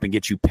fire you up and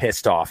get you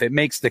pissed off. It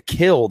makes the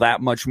kill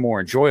that much more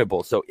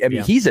enjoyable. So, I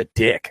mean, he's a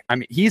dick.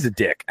 He's a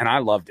dick, and I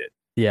loved it.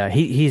 Yeah,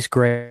 he's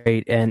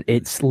great, and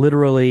it's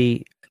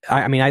literally...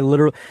 I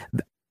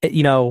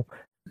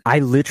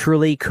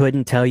literally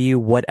couldn't tell you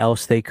what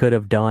else they could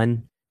have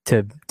done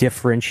to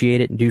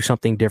differentiate it and do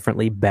something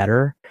differently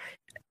better.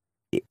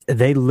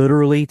 They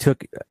literally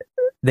took.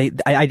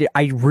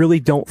 I really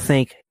don't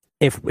think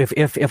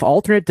if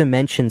alternate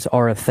dimensions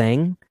are a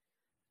thing,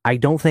 I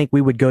don't think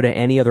we would go to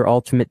any other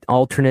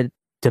alternate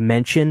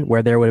dimension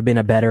where there would have been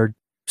a better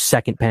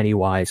second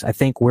Pennywise. I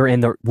think we're in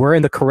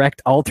the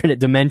correct alternate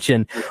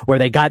dimension where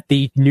they got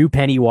the new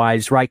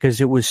Pennywise right, because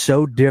it was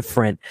so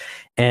different.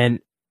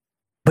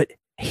 But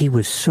he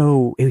was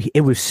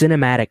it was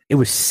cinematic. It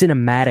was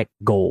cinematic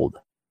gold.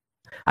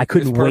 I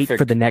couldn't wait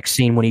for the next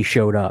scene when he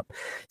showed up.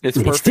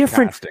 It's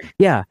different. Casting.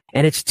 Yeah,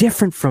 and it's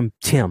different from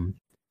Tim.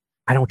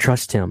 I don't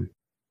trust him.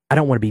 I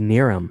don't want to be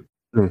near him.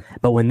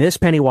 But when this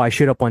Pennywise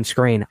showed up on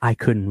screen, I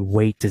couldn't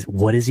wait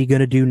what is he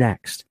going to do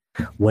next?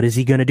 What is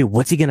he going to do?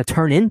 What's he going to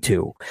turn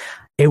into?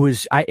 It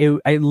was I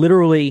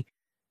literally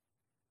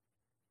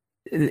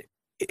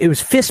it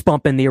was fist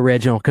bumping the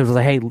original because I was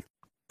like, hey,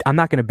 I'm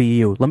not going to be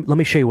you. Let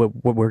me show you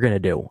what we're going to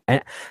do.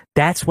 And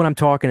that's what I'm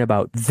talking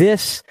about.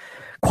 This,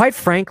 quite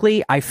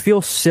frankly, I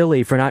feel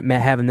silly for not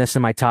having this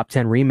in my top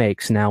 10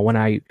 remakes now when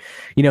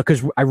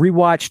because I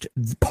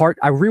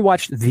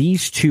rewatched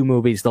these two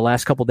movies the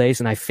last couple days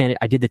and I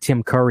did the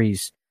Tim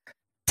Curry's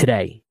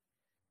today.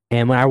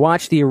 And when I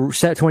watched the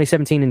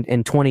 2017 and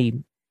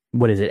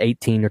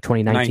 18 or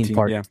 2019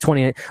 part, yeah.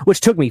 20, which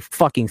took me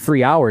fucking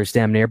 3 hours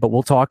damn near, but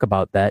we'll talk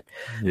about that.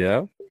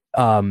 Yeah.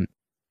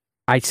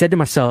 I said to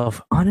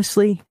myself,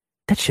 honestly,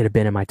 that should have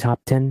been in my top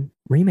 10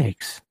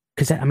 remakes.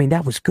 Because,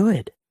 that was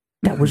good.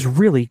 That was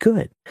really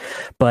good.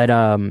 But,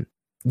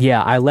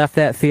 yeah, I left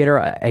that theater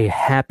a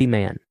happy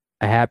man.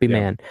 A happy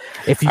man.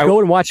 If you go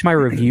and watch my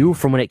review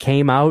from when it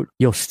came out,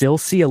 you'll still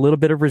see a little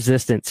bit of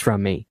resistance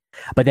from me.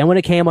 But then when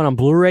it came out on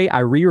Blu-ray, I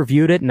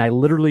re-reviewed it, and I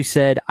literally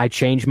said I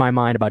changed my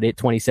mind about it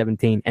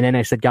 2017. And then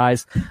I said,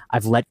 guys,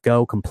 I've let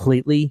go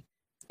completely.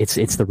 It's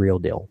the real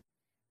deal.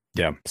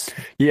 Yeah.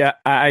 Yeah,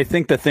 I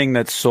think the thing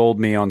that sold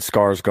me on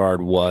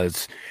Skarsgård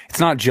was it's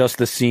not just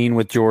the scene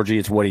with Georgie,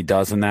 it's what he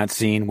does in that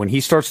scene. When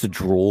he starts to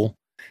drool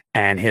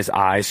and his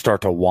eyes start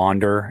to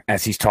wander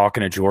as he's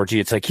talking to Georgie,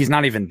 it's like he's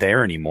not even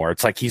there anymore.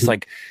 It's like he's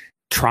like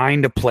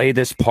trying to play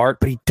this part,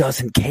 but he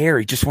doesn't care.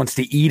 He just wants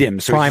to eat him.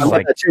 So he's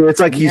like, it's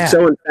like he's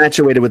so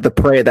infatuated with the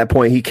prey at that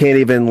point. He can't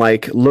even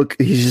look.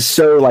 He's just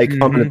so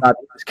pumping about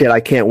this kid.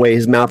 I can't wait.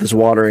 His mouth is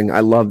watering. I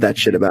love that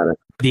shit about it.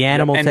 The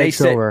animal takes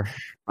over.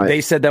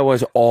 They said that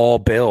was all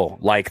Bill,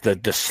 like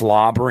the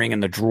slobbering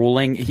and the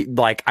drooling.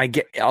 I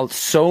get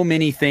so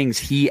many things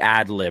he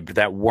ad-libbed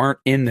that weren't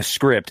in the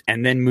script,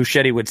 and then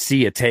Muschietti would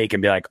see a take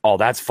and be like, "Oh,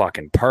 that's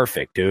fucking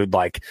perfect, dude!"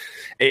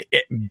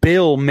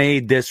 Bill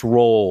made this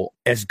role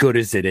as good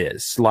as it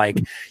is.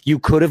 Like, you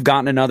could have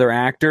gotten another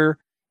actor,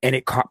 and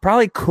it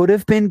probably could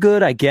have been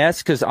good, I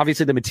guess, because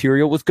obviously the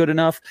material was good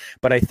enough.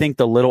 But I think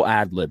the little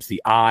ad-libs,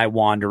 the eye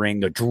wandering,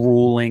 the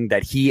drooling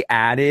that he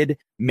added,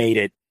 made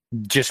it.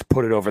 Just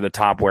put it over the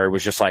top where it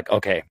was just like,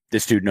 okay,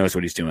 this dude knows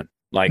what he's doing.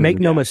 Like, make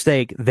no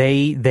mistake,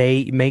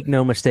 they make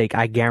no mistake.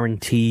 I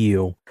guarantee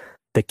you,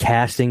 the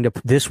casting.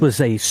 This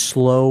was a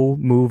slow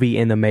movie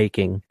in the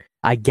making.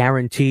 I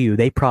guarantee you,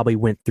 they probably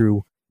went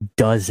through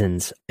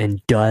dozens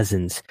and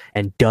dozens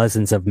and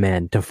dozens of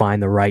men to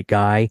find the right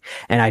guy.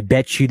 And I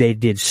bet you they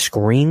did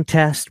screen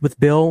tests with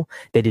Bill.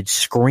 They did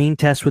screen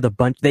tests with a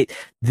bunch.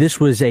 This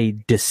was a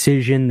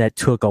decision that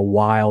took a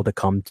while to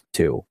come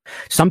to.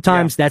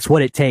 Sometimes that's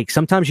what it takes.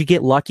 Sometimes you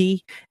get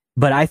lucky,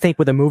 but I think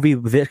with a movie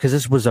because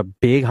this was a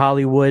big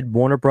Hollywood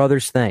Warner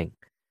Brothers thing,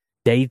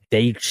 they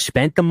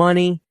spent the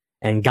money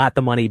and got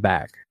the money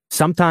back.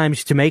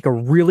 Sometimes to make a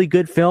really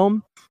good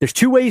film, there's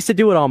two ways to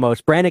do it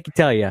almost. Brandon can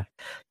tell you.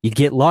 You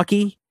get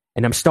lucky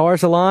and them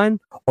stars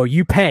align, or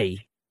you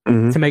pay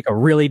to make a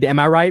really... Am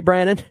I right,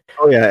 Brandon?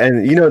 Oh, yeah.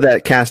 And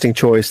that casting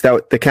choice,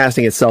 the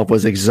casting itself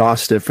was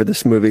exhaustive for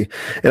this movie.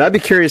 And I'd be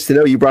curious to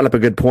know, you brought up a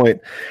good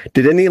point.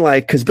 Did any,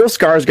 because Bill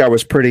Skarsgård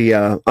was pretty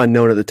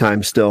unknown at the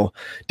time still.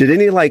 Did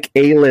any,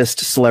 A-list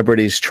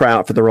celebrities try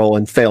out for the role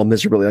and fail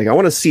miserably? I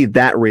want to see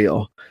that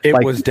reel. It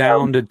was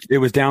down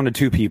to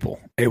two people.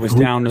 It was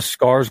down to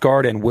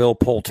Skarsgård and Will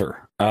Poulter.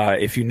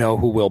 If you know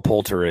who Will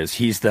Poulter is,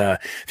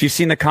 if you've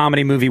seen the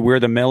comedy movie We're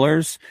the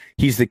Millers,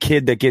 he's the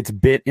kid that gets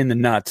bit in the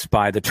nuts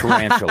by the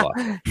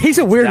tarantula. He's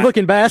a weird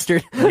looking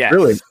bastard. Yes.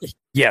 Really?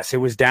 Yes, it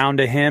was down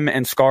to him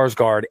and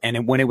Skarsgård.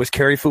 And when it was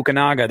Cary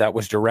Fukunaga that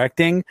was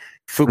directing,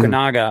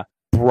 Fukunaga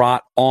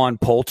brought on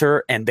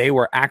Poulter, and they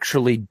were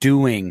actually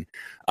doing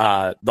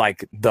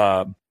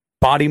the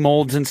body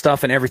molds and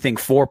stuff and everything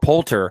for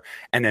Poulter.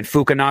 And then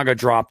Fukunaga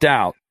dropped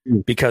out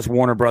because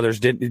Warner Brothers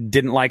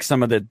didn't like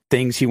some of the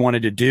things he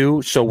wanted to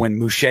do. So when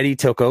Muschietti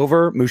took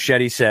over,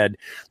 Muschietti said,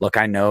 look,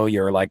 I know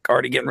you're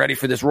already getting ready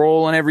for this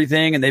role and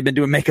everything, and they've been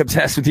doing makeup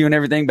tests with you and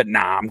everything, but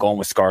nah, I'm going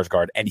with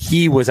Skarsgård. And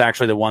he was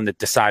actually the one that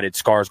decided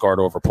Skarsgård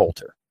over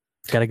Poulter.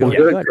 Gotta go.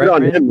 Good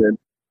on him, man.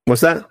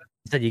 What's that?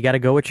 Said you got to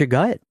go with your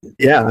gut.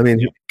 Yeah,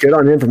 good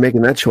on him for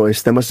making that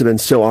choice. That must have been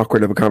so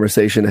awkward of a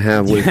conversation to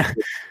have with,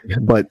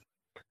 but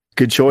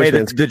good choice.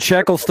 Hey, the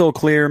check will still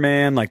clear,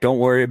 man. Don't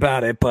worry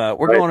about it, but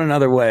we're going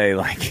another way.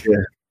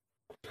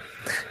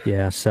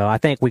 Yeah. So I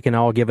think we can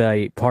all give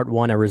a part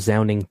one a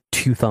resounding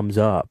 2 thumbs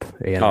up.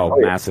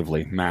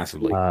 Massively.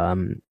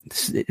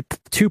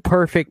 Two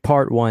perfect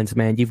part ones,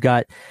 man. You've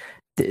got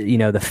the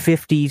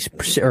 50s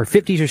or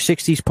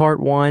 60s part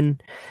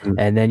one,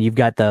 and then you've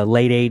got the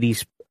late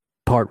 80s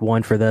part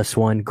one for this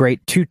one.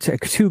 Great, two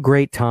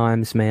great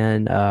times,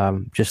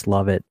 man. Just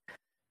love it.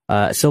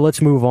 So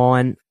let's move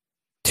on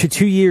to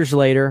 2 years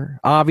later.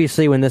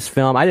 Obviously, when this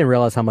film, I didn't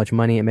realize how much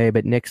money it made,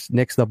 but Nick's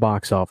the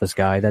box office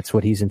guy. That's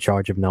what he's in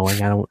charge of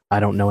knowing. I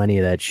don't know any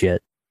of that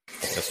shit.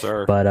 Yes,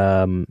 sir. But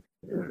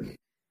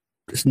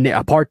Nick,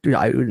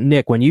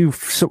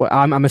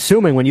 I'm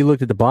assuming when you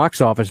looked at the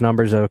box office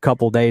numbers a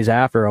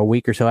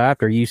week or so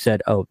after, you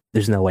said, "Oh,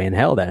 there's no way in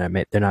hell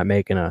that they're not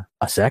making a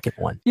second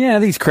one." Yeah,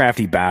 these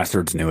crafty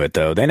bastards knew it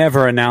though. They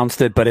never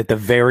announced it, but at the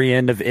very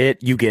end of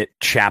it, you get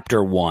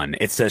chapter 1.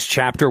 It says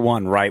chapter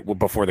 1 right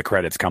before the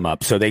credits come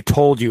up. So they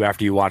told you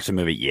after you watch the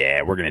movie,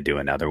 "Yeah, we're gonna do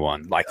another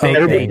one." Like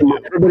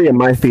everybody in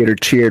my theater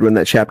cheered when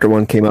that chapter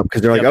 1 came up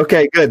because they're like,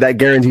 "Okay, good, that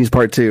guarantees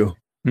part 2."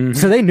 Mm-hmm.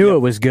 So they knew it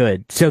was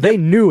good.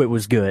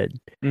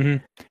 Mm-hmm.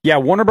 Yeah,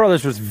 Warner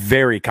Brothers was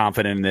very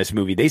confident in this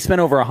movie. They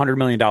spent over $100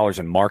 million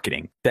in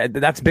marketing.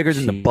 That's bigger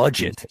than the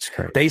budget.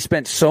 They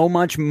spent so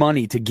much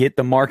money to get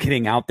the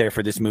marketing out there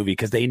for this movie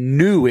because they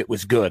knew it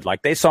was good.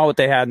 Like they saw what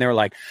they had and they were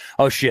like,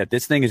 "Oh shit,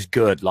 this thing is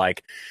good."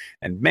 Like,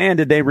 and man,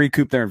 did they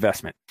recoup their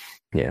investment.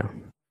 Yeah.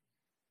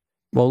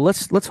 Well,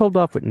 let's hold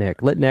off with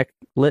Nick. Let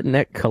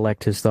Nick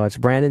collect his thoughts.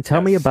 Brandon,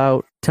 tell me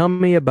about.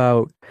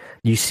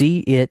 You see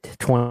it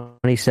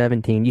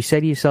 2017. You say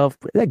to yourself,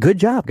 "Good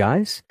job,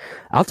 guys.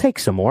 I'll take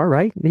some more."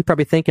 Right? And you're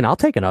probably thinking, "I'll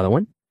take another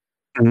one."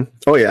 Mm-hmm.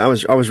 Oh yeah, I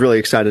was really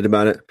excited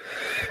about it.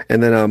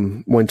 And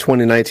then when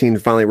 2019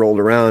 finally rolled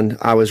around,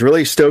 I was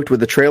really stoked with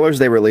the trailers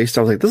they released.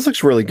 I was like, "This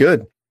looks really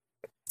good."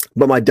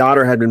 But my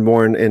daughter had been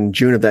born in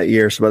June of that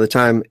year, so by the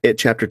time It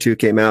Chapter 2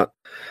 came out,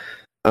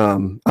 I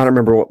don't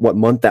remember what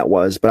month that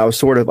was, but I was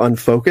sort of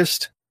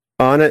unfocused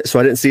on it, so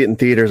I didn't see it in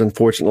theaters.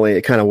 Unfortunately,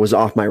 it kind of was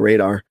off my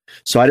radar,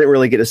 so I didn't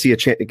really get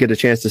a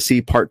chance to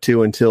see part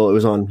 2 until it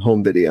was on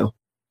home video,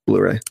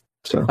 Blu-ray.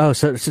 So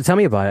tell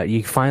me about it.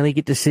 You finally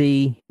get to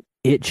see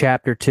It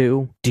Chapter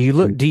 2. Do you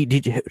look?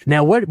 Did you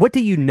now? What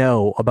do you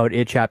know about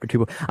It Chapter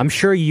 2? I'm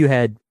sure you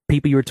had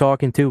people you were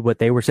talking to, what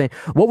they were saying.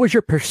 What was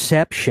your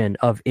perception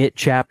of It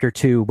Chapter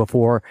 2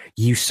 before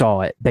you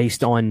saw it,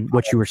 based on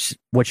what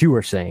you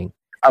were saying?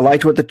 I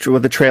liked what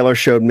the trailer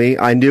showed me.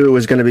 I knew it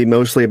was going to be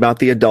mostly about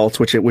the adults,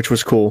 which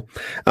was cool.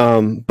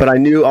 But I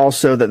knew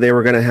also that they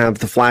were going to have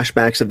the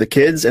flashbacks of the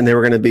kids, and they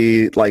were going to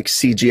be like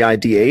CGI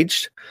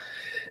de-aged.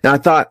 And I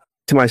thought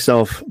to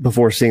myself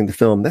before seeing the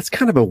film, that's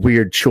kind of a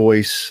weird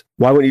choice.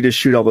 Why wouldn't you just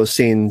shoot all those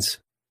scenes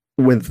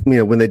with,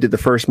 when they did the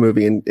first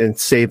movie and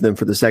save them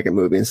for the second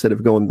movie instead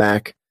of going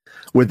back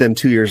with them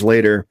 2 years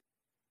later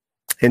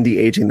and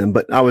de-aging them?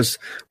 But I was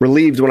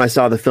relieved when I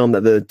saw the film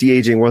that the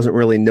de-aging wasn't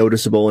really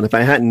noticeable, and if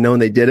I hadn't known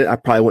they did it, I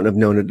probably wouldn't have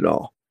known it at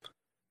all.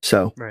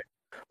 So right.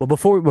 Well,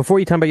 before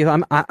you talk about your,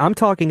 I'm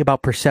talking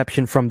about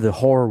perception from the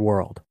horror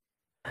world.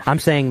 I'm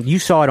saying you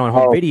saw it on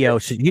home video.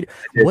 So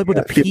what were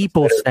the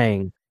people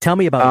saying? Tell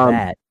me about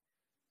that.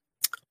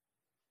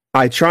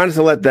 I try not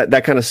to let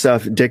that kind of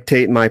stuff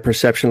dictate my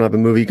perception of a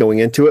movie going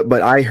into it,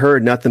 but I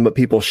heard nothing but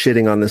people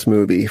shitting on this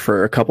movie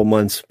for a couple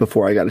months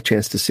before I got a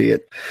chance to see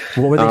it.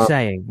 What were they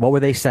saying? What were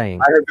they saying?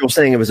 I heard people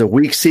saying it was a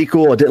weak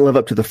sequel. It didn't live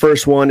up to the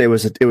first one. It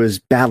was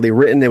badly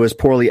written. It was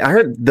poorly. I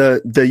heard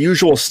the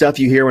usual stuff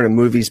you hear when a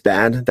movie's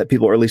bad, that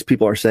people, or at least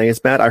people are saying it's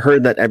bad. I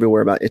heard that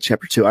everywhere about It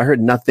Chapter 2. I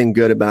heard nothing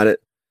good about it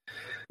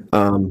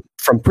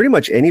from pretty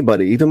much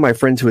anybody. Even my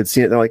friends who had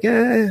seen it, they're like,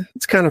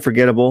 it's kind of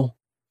forgettable.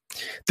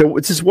 There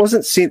just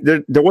wasn't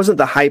there wasn't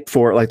the hype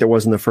for it like there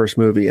was in the first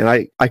movie, and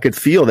I could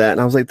feel that,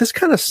 and I was like, this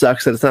kind of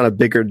sucks that it's not a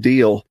bigger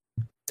deal.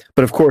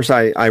 But of course,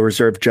 I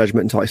reserved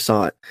judgment until I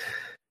saw it,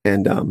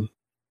 and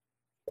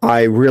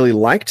I really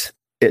liked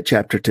It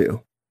Chapter 2.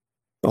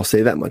 I'll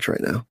say that much right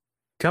now.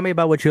 Tell me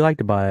about what you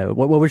liked about it.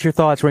 What was your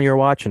thoughts when you were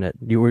watching it?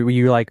 Were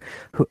you like,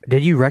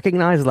 did you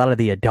recognize a lot of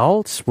the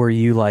adults? Were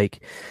you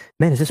like,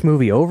 man, is this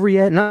movie over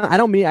yet? No, I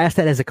don't mean I ask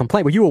that as a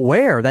complaint. Were you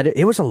aware that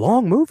it was a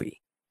long movie?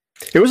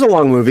 It was a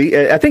long movie.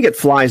 I think it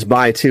flies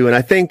by too. And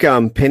I think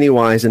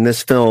Pennywise in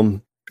this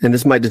film, and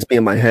this might just be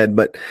in my head,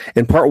 but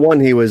in part 1,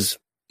 he was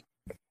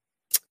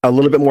a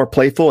little bit more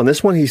playful. And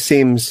this one, he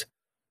seems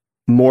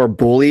more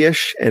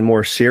bullyish and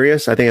more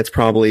serious. I think it's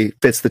probably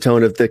fits the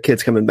tone of the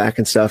kids coming back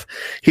and stuff.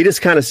 He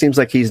just kind of seems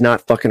like he's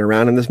not fucking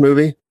around in this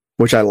movie,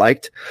 which I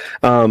liked.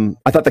 I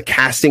thought the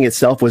casting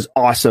itself was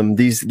awesome.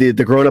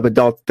 The grown-up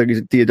adult,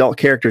 the adult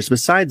characters,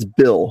 besides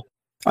Bill,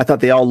 I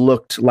thought they all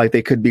looked like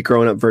they could be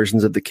grown-up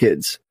versions of the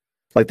kids.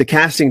 Like the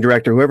casting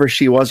director, whoever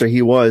she was or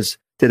he was,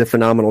 did a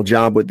phenomenal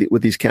job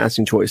with these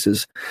casting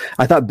choices.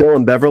 I thought Bill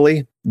and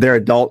Beverly, their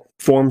adult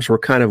forms were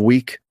kind of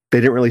weak. They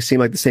didn't really seem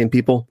like the same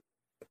people.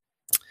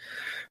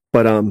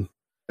 But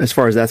as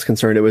far as that's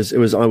concerned, it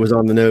was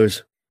on the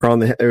nose, or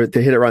they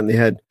hit it right in the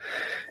head.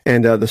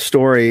 And the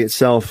story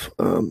itself,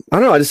 I don't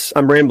know.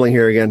 I'm rambling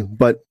here again,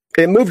 but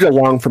it moved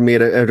along for me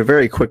at a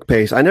very quick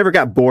pace. I never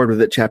got bored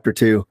with it. Chapter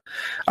 2,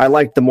 I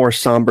liked the more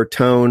somber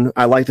tone.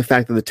 I liked the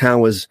fact that the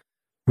town was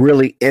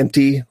really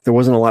empty. There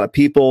wasn't a lot of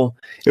people.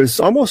 It was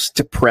almost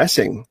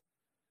depressing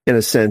in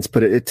a sense,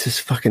 but it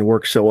just fucking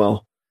worked so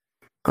well.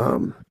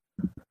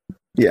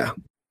 Yeah.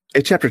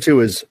 Chapter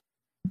 2 is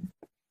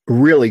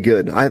really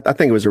good. I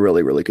think it was a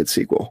really, really good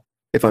sequel,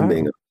 if I'm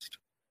being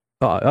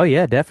honest. Oh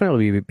yeah,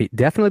 definitely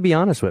be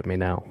honest with me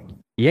now.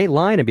 You ain't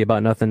lying to me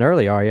about nothing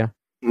early, are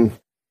you?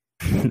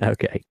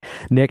 Okay.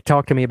 Nick,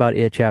 talk to me about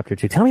It Chapter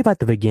 2. Tell me about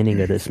the beginning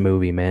of this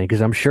movie, man,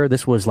 because I'm sure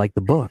this was like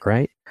the book,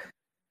 right?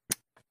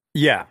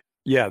 Yeah.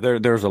 Yeah,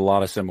 there's a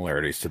lot of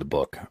similarities to the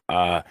book.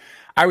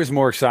 I was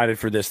more excited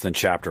for this than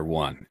chapter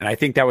 1. And I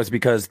think that was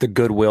because the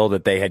goodwill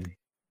that they had,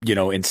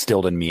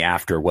 instilled in me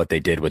after what they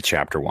did with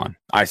chapter 1.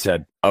 I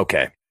said,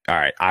 okay, all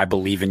right, I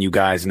believe in you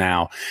guys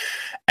now.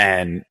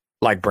 And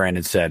like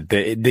Brandon said,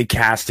 the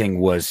casting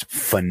was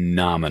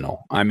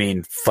phenomenal. I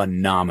mean,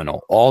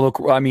 phenomenal.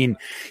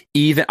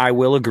 Even I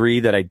will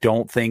agree that I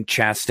don't think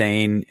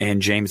Chastain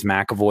and James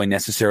McAvoy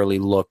necessarily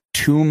look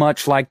too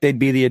much like they'd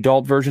be the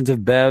adult versions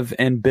of Bev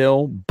and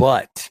Bill,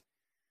 but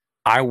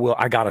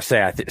I gotta say,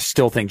 I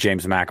still think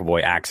James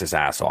McAvoy acts his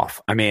ass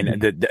off. I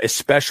mean,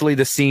 especially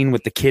the scene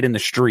with the kid in the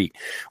street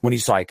when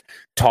he's like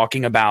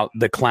talking about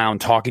the clown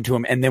talking to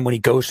him. And then when he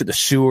goes to the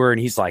sewer and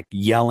he's like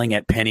yelling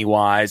at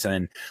Pennywise,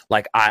 and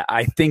like,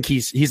 I think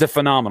he's a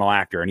phenomenal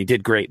actor and he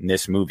did great in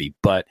this movie,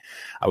 but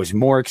I was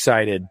more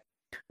excited.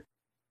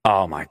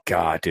 Oh my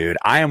God, dude.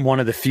 I am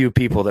one of the few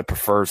people that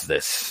prefers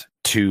this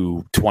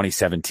to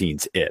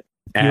 2017's It.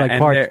 You like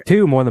part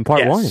 2 more than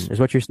part 1 is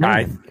what you're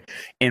saying.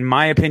 In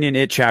my opinion,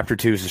 chapter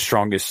 2 is the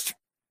strongest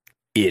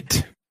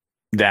It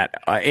that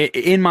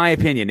in my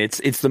opinion,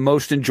 it's the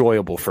most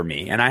enjoyable for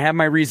me. And I have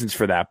my reasons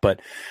for that,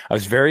 but I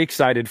was very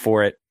excited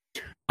for it.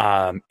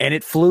 And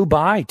it flew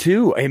by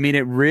too. I mean,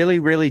 it really,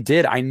 really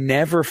did. I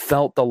never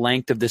felt the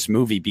length of this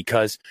movie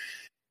because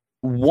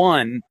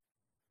one,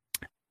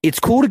 it's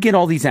cool to get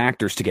all these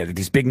actors together,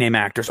 these big name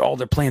actors,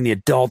 they're playing the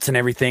adults and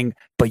everything,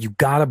 but you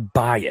gotta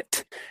buy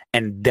it.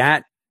 And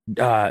that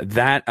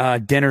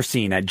dinner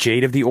scene at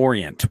Jade of the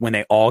Orient, when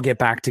they all get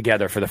back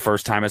together for the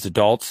first time as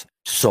adults,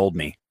 sold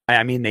me.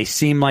 I mean, they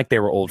seemed like they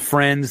were old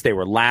friends. They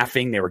were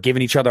laughing. They were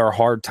giving each other a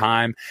hard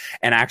time.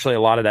 And actually,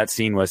 a lot of that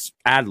scene was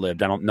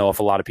ad-libbed. I don't know if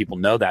a lot of people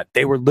know that.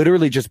 They were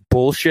literally just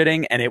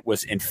bullshitting, and it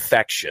was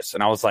infectious.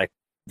 And I was like,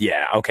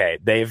 yeah, okay,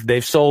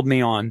 they've sold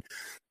me on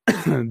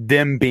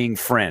them being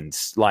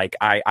friends. Like,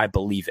 I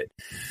believe it.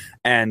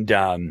 And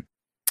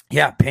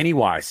yeah,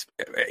 Pennywise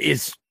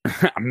is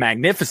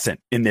magnificent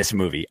in this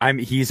movie.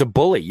 He's a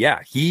bully.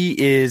 Yeah, he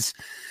is.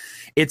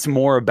 It's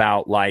more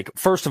about, like,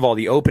 first of all,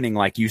 the opening,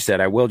 like you said,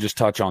 I will just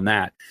touch on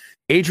that.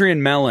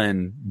 Adrian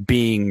Mellon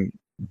being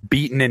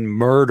beaten and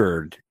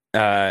murdered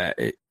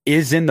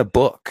is in the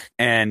book,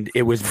 and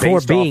it was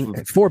based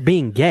for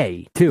being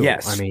gay too.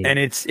 Yes, I mean, and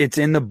it's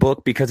in the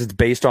book because it's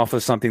based off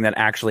of something that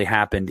actually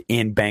happened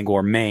in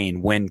Bangor,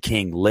 Maine, when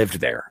King lived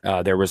there.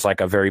 There was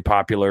like a very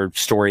popular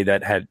story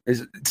that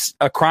it's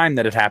a crime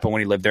that had happened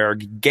when he lived there, a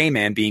gay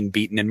man being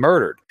beaten and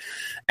murdered,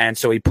 and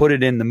so he put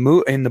it in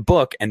the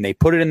book, and they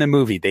put it in the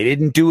movie. They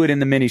didn't do it in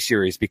the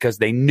miniseries because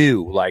they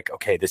knew, like,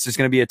 okay, this is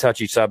going to be a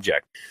touchy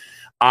subject.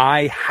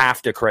 I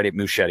have to credit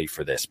Muschietti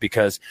for this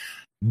because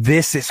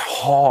this is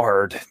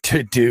hard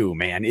to do,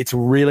 man. It's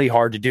really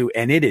hard to do,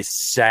 and it is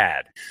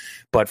sad.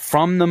 But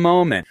from the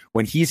moment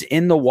when he's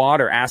in the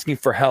water asking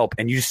for help,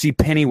 and you see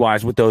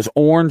Pennywise with those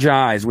orange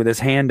eyes with his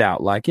hand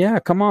out, like, yeah,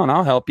 come on,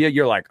 I'll help you.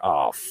 You're like,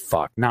 oh,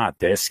 fuck, not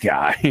this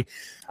guy.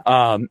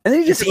 And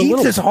then he just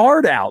eats his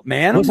heart out,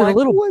 man. Was it a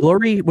little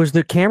blurry? Was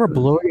the camera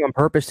blurry on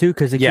purpose too?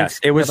 Because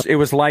it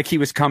was like he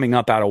was coming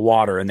up out of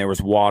water, and there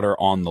was water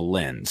on the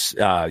lens.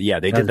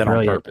 Yeah, they did that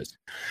on purpose.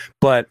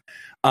 But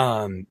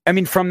I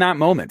mean, from that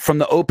moment, from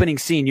the opening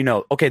scene,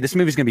 okay, this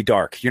movie's going to be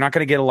dark. You're not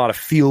going to get a lot of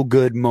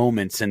feel-good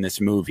moments in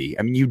this movie.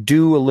 I mean, you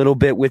do a little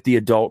bit with the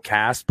adult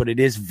cast, but it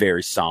is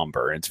very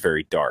somber and it's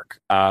very dark.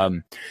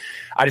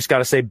 I just got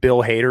to say,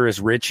 Bill Hader as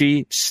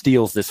Richie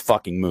steals this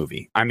fucking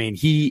movie. I mean,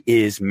 he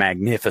is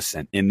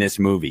magnificent in this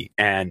movie.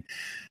 And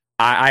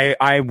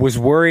I was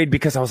worried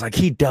because I was like,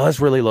 he does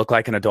really look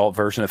like an adult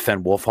version of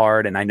Finn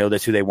Wolfhard, and I know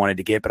that's who they wanted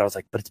to get, but I was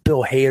like, but it's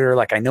Bill Hader.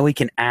 Like, I know he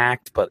can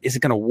act, but is it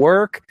going to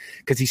work?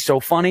 Because he's so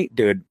funny,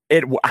 dude.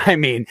 I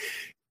mean,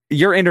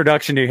 your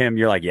introduction to him,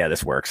 you're like, yeah,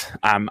 this works.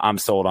 I'm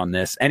sold on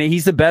this, and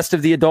he's the best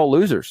of the adult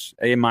losers,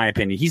 in my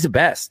opinion. He's the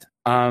best.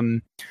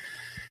 So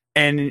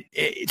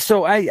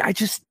I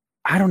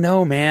don't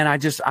know, man.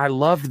 I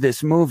loved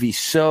this movie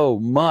so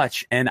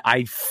much, and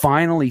I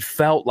finally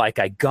felt like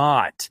I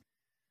got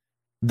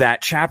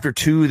that chapter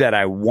 2 that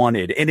I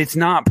wanted. And it's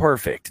not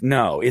perfect.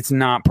 No, it's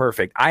not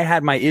perfect. I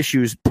had my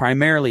issues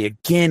primarily,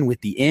 again,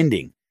 with the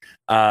ending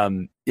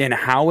and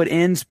how it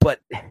ends, but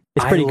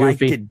it's pretty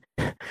goofy.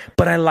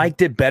 But I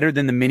liked it better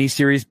than the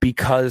miniseries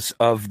because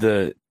of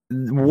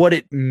what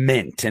it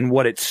meant and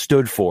what it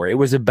stood for. It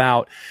was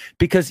about,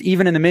 because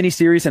even in the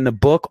miniseries and the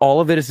book,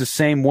 all of it is the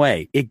same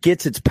way. It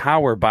gets its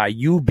power by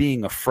you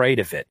being afraid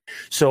of it.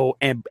 So,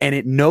 and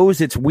it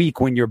knows it's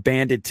weak when you're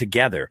banded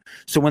together.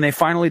 So when they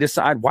finally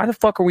decide, why the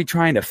fuck are we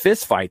trying to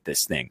fist fight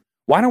this thing?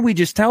 Why don't we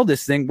just tell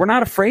this thing, we're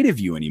not afraid of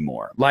you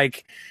anymore?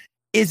 Like,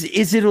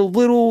 is it a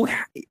little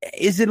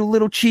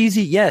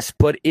cheesy? Yes,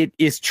 but it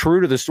is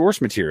true to the source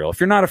material. If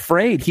you're not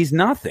afraid, he's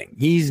nothing.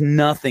 He's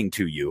nothing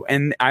to you.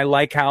 And I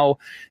like how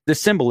the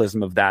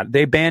symbolism of that,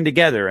 they band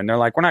together and they're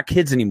like, we're not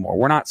kids anymore.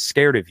 We're not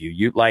scared of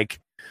you. And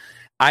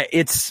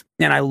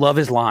I love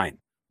his line.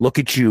 Look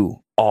at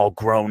you, all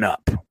grown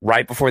up,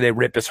 right before they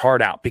rip his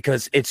heart out,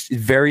 because it's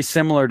very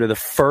similar to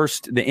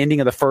the ending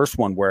of the first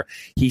one, where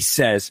he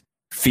says,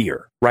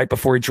 fear right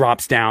before he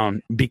drops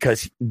down,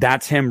 because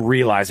that's him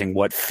realizing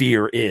what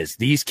fear is.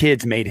 These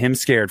kids made him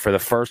scared for the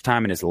first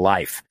time in his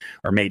life,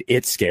 or made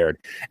it scared.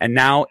 And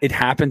now it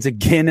happens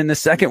again in the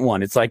second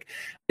one. It's like,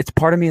 it's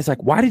part of me is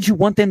like, why did you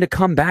want them to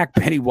come back,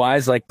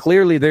 Pennywise? Like,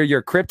 clearly they're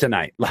your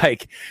kryptonite.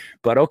 Like,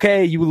 but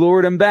okay, you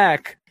lured them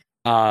back.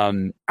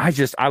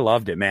 I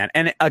loved it, man.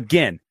 And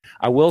again,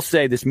 I will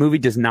say this movie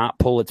does not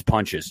pull its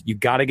punches. You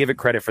got to give it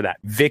credit for that.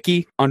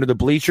 Vicky under the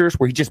bleachers,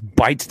 where he just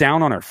bites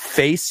down on her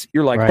face.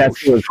 You're like,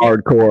 That's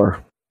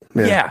hardcore.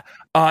 Yeah.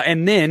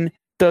 And then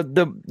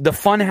the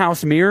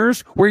funhouse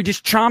mirrors, where he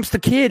just chomps the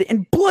kid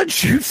and blood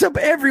shoots up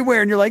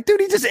everywhere. And you're like,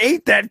 dude, he just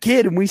ate that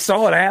kid. And we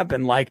saw it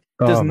happen. Like,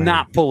 does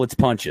not pull its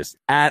punches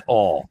at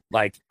all.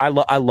 Like, I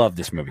love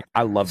this movie.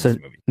 I love this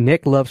movie.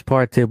 Nick loves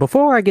part 2.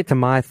 Before I get to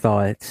my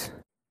thoughts,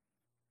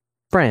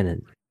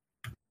 Brandon,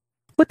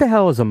 what the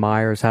hell is a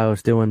Myers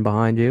house doing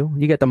behind you?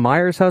 You got the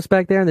Myers house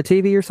back there on the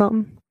TV or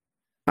something?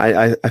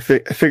 I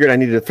figured I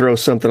needed to throw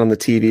something on the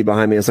TV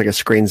behind me. It's like a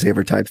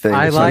screensaver type thing.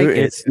 I like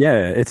it.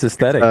 It's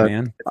aesthetic,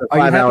 man. Are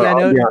you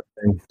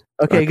happy?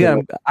 Okay,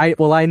 good.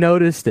 I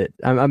noticed it.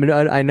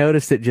 I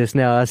noticed it just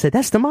now. I said,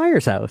 that's the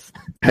Myers house.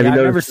 Have you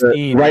never noticed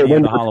seen right any of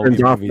window the Halloween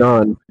turns off and movies.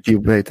 on? If you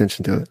pay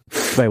attention to it.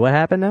 Wait, what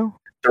happened now?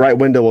 The right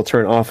window will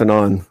turn off and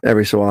on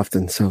every so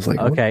often. So I was like,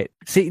 okay.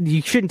 See,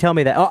 you shouldn't tell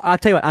me that. I'll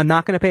tell you what. I'm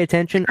not going to pay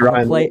attention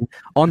Right.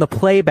 on the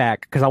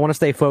playback, because I want to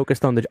stay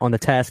focused on the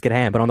task at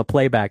hand. But on the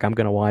playback, I'm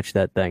going to watch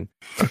that thing.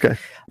 Okay.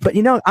 But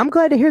I'm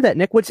glad to hear that,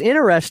 Nick. What's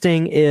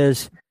interesting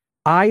is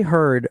I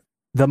heard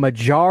the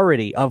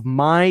majority of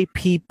my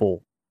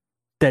people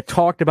that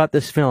talked about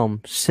this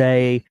film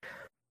say,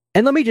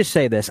 and let me just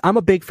say this: I'm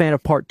a big fan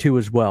of part 2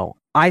 as well.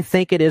 I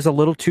think it is a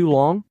little too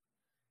long,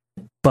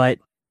 but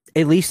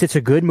at least it's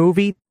a good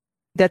movie.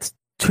 That's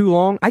too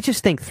long. I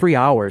just think 3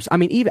 hours. I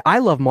mean, even I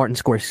love Martin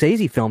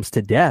Scorsese films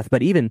to death,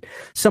 but even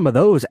some of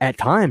those at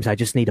times, I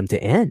just need them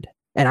to end.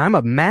 And I'm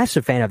a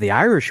massive fan of The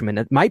Irishman.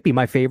 It might be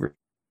my favorite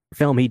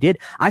film he did.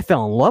 I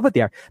fell in love with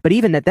The Irishman. But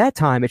even at that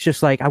time, it's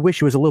just like, I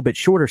wish it was a little bit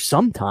shorter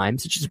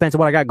sometimes. It just depends on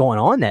what I got going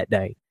on that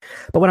day.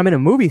 But when I'm in a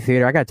movie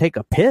theater, I got to take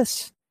a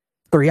piss.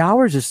 3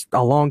 hours is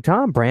a long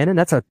time, Brandon.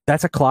 That's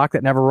a clock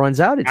that never runs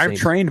out. I've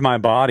trained my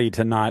body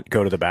to not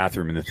go to the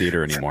bathroom in the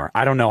theater anymore.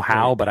 I don't know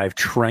how, but I've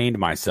trained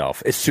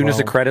myself. As soon as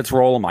the credits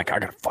roll, I'm like, I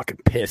gotta fucking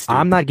piss. Dude.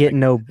 I'm not getting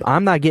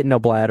no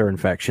bladder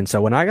infection.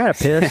 So when I gotta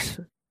piss,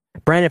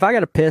 Brandon, if I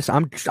gotta piss,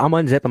 I'm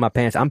unzipping my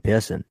pants. I'm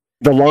pissing.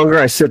 The longer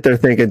I sit there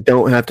thinking,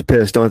 don't have to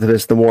piss,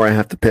 the more I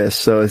have to piss.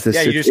 So it's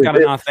just, you just gotta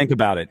not think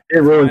about it. It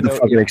ruins the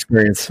fucking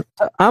experience.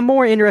 I'm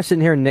more interested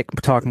in hearing Nick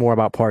talk more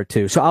about part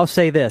 2. So I'll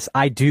say this: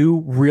 I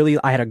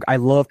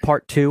love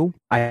part 2.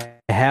 I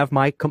have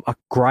my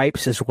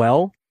gripes as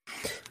well,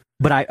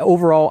 but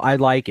overall I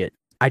like it.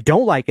 I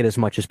don't like it as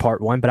much as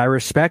part 1, but I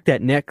respect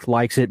that Nick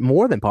likes it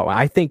more than part 1.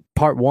 I think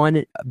part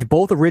 1,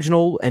 both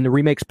original and the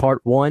remakes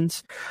part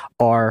 1s,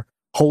 are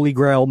holy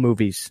grail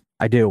movies.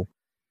 I do.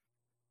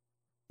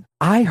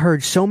 I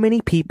heard so many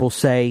people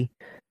say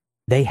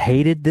they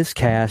hated this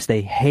cast.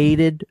 They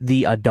hated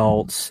the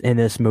adults in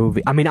this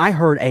movie. I mean, I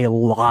heard a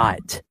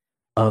lot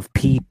of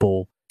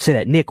people say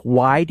that. Nick,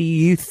 why do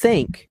you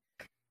think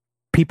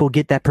people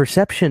got that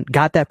perception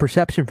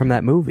from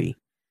that movie?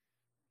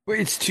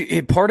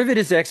 Part of it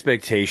is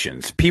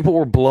expectations. People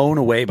were blown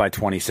away by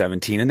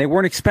 2017, and they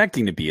weren't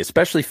expecting to be,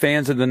 especially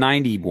fans of the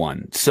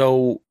 91.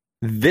 So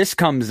this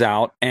comes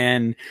out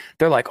and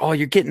they're like, oh,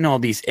 you're getting all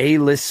these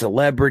A-list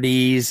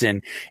celebrities,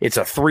 and it's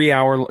a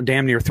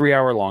damn near 3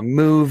 hour long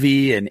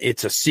movie, and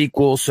it's a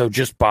sequel. So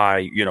just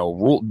by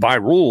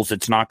rules,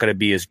 it's not going to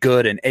be as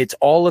good. And it's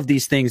all of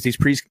these things, these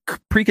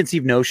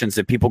preconceived notions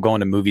that people go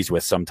into movies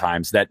with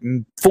sometimes that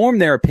form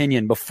their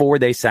opinion before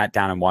they sat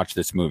down and watched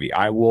this movie.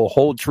 I will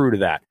hold true to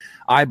that.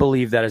 I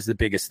believe that is the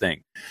biggest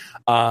thing.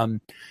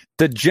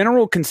 The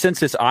general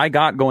consensus I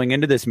got going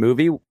into this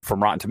movie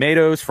from Rotten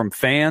Tomatoes, from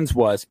fans,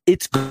 was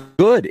it's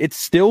good. It's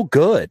still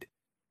good,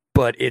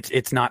 but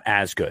it's not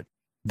as good.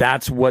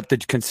 That's what the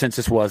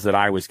consensus was that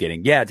I was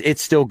getting. Yeah,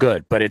 it's still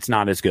good, but it's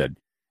not as good.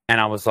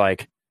 And I was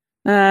like,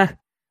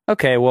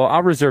 okay, well,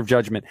 I'll reserve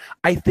judgment.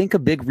 I think a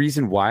big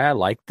reason why I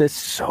like this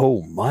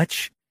so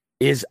much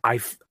is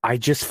I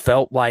just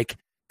felt like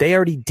they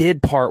already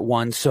did part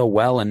 1 so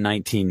well in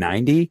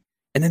 1990,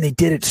 and then they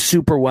did it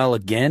super well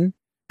again.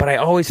 But I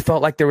always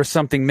felt like there was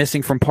something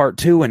missing from part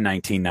 2 in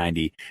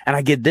 1990. And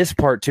I get this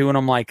part 2 and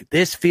I'm like,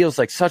 this feels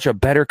like such a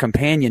better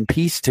companion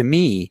piece to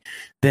me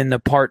than the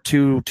part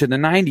 2 to the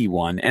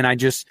 91. And I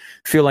just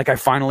feel like I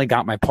finally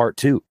got my part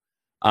 2.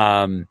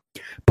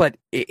 But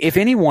if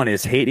anyone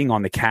is hating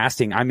on the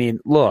casting, I mean,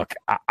 look,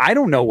 I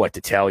don't know what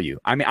to tell you.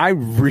 I mean, I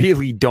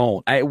really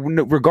don't.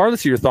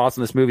 Regardless of your thoughts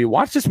on this movie,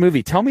 watch this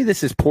movie. Tell me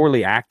this is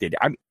poorly acted.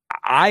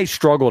 I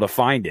struggle to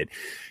find it.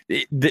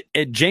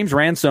 James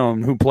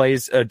Ransome, who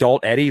plays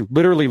adult Eddie,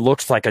 literally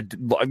looks like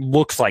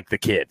the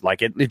kid.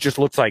 Like it just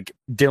looks like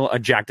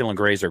Jack Dylan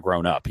Grazer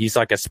grown up. He's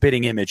like a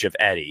spitting image of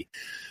Eddie.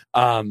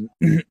 And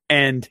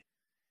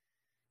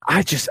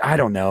I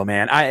don't know,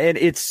 man.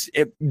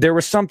 There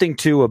was something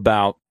too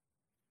about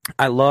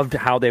I loved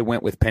how they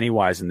went with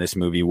Pennywise in this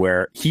movie,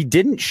 where he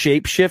didn't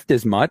shapeshift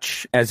as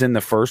much as in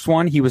the first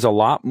one. He was a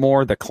lot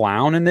more the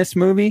clown in this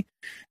movie,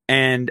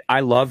 and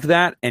I loved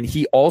that. And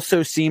he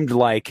also seemed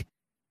like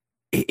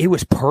it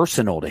was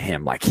personal to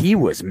him. Like he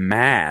was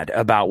mad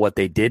about what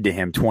they did to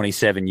him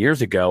 27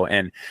 years ago.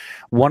 And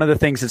one of the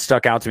things that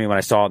stuck out to me when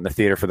I saw it in the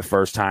theater for the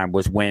first time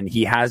was when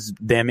he has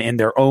them in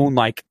their own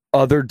like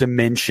other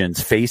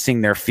dimensions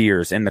facing their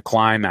fears in the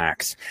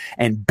climax,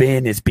 and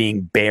Ben is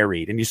being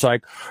buried, and he's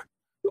like,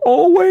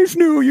 always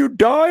knew you'd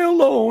die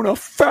alone, a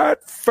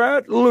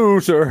fat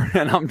loser.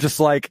 And I'm just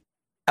like,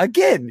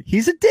 again,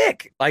 he's a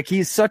dick. Like,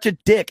 he's such a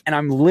dick, and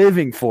I'm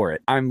living for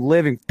it.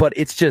 But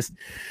it's just,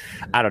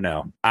 I don't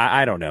know.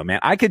 I don't know, man.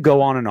 I could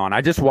go on and on.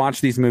 I just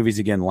watched these movies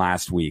again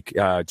last week,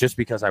 just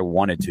because I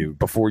wanted to,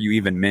 before you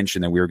even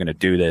mentioned that we were going to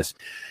do this.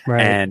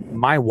 Right. And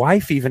my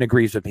wife even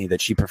agrees with me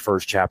that she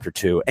prefers chapter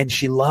 2, and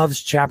she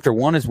loves chapter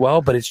 1 as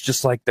well. But it's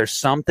just like, there's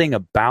something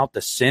about the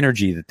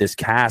synergy that this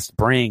cast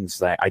brings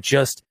that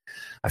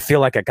I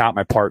feel like I got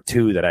my part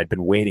 2 that I'd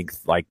been waiting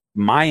like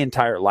my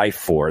entire life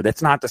for.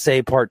 That's not to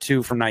say part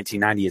 2 from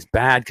 1990 is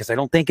bad, because I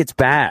don't think it's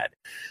bad,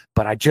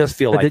 but I just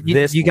feel like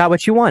you got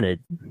what you wanted.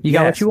 You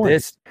got what you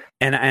wanted.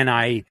 And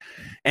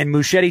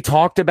Muschietti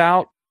talked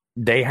about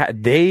they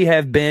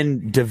have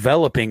been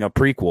developing a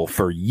prequel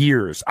for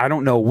years. I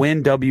don't know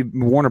when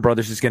Warner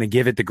Brothers is going to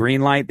give it the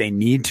green light. They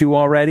need to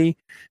already,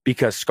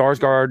 because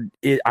Skarsgård,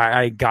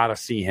 I gotta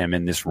see him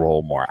in this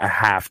role more. I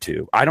have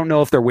to. I don't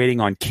know if they're waiting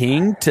on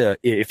King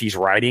if he's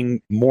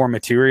writing more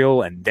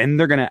material and then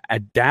they're going to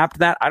adapt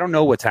that. I don't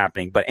know what's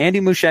happening, but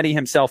Andy Muschietti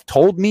himself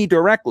told me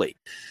directly.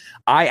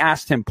 I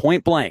asked him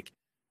point blank,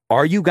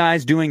 are you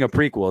guys doing a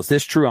prequel? Is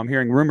this true? I'm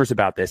hearing rumors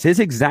about this.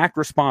 His exact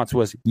response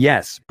was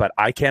yes, but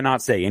I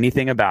cannot say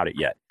anything about it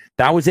yet.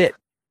 That was it.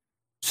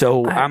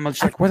 So I'm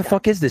just like, where the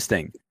fuck is this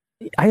thing?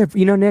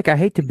 Nick, I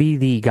hate to be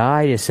the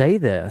guy to say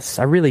this.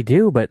 I really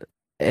do. But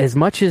as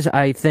much as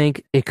I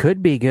think it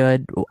could be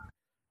good,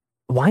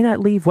 why not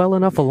leave well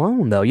enough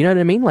alone, though? You know what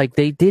I mean? Like,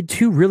 they did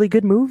 2 really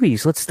good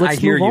movies. Let's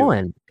move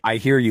on. I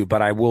hear you,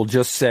 but I will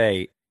just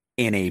say,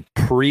 in a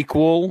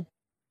prequel,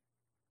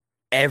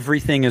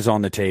 everything is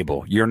on the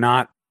table. You're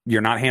not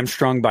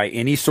hamstrung by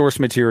any source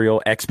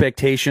material.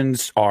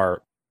 Expectations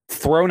are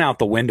thrown out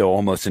the window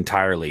almost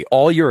entirely.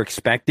 All you're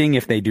expecting,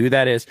 if they do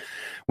that, is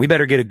we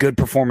better get a good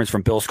performance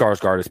from Bill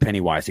Skarsgård as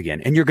Pennywise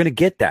again, and you're going to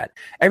get that.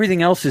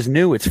 Everything else is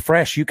new. It's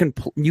fresh. You can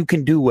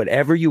do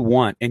whatever you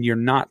want, and you're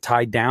not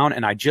tied down.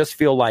 And I just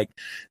feel like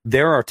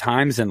there are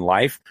times in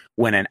life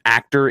when an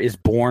actor is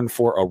born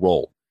for a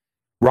role.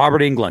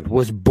 Robert Englund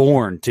was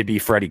born to be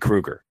Freddy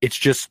Krueger. It's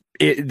just,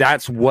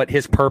 that's what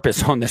his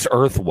purpose on this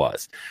earth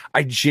was.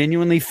 I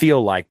genuinely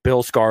feel like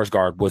Bill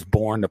Skarsgård was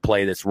born to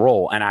play this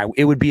role. And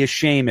it would be a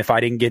shame if I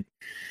didn't get,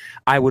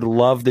 I would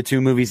love the 2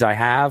 movies I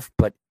have,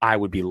 but I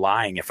would be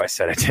lying if I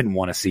said I didn't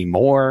want to see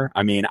more.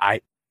 I mean,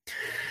 I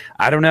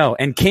don't know.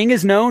 And King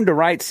is known to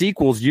write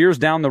sequels years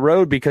down the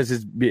road because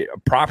his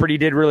property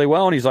did really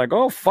well. And he's like,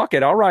 oh, fuck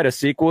it, I'll write a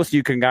sequel so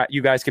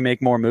you guys can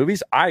make more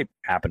movies. I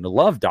happen to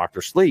love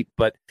Dr. Sleep,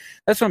 but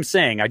that's what I'm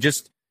saying.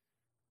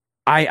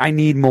 I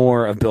need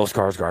more of Bill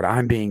Skarsgård.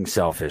 I'm being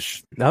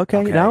selfish.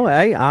 Okay. No,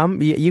 hey,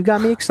 you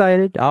got me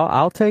excited.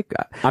 I'll take.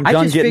 I'm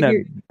done getting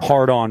a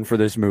hard on for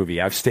this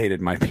movie. I've stated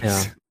my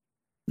piece.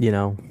 Yeah.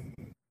 All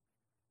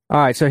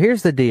right. So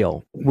here's the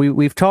deal.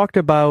 We've talked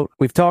about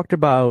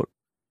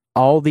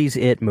all these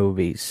It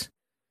movies.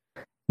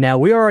 Now,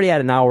 we're already at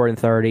 1 hour and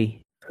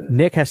 30.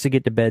 Nick has to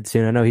get to bed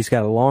soon. I know he's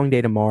got a long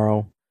day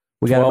tomorrow.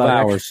 We got 12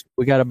 hours.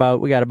 We got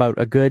about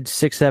a good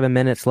 6-7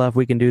 minutes left.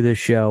 We can do this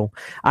show.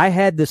 I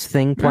had this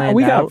thing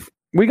planned out.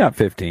 We got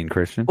 15,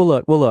 Christian.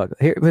 Well, look.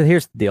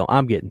 Here's the deal.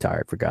 I'm getting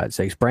tired, for God's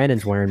sakes.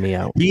 Brandon's wearing me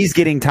out. He's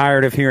getting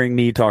tired of hearing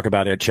me talk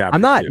about it. Chapter.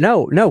 I'm not. 2.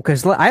 No,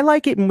 because I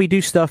like it when we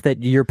do stuff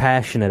that you're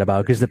passionate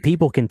about, because the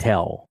people can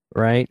tell,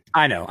 right?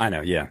 I know.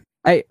 Yeah.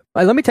 Hey,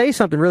 let me tell you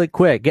something really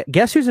quick.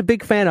 Guess who's a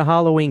big fan of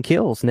Halloween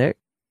Kills, Nick?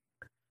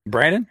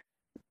 Brandon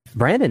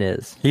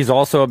is. He's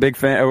also a big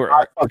fan.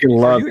 I fucking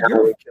love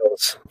Halloween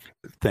Kills.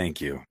 Thank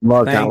you.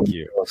 Thank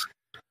you.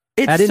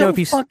 It's I didn't know if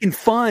he's fucking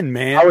fun,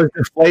 man. I was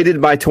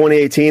deflated by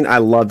 2018. I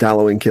loved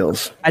Halloween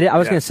Kills. I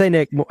was going to say,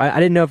 Nick, I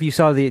didn't know if you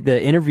saw the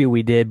interview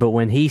we did, but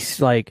when he's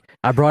like,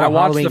 I watched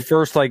Halloween. The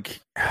first, I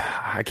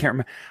can't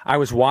remember. I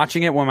was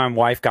watching it when my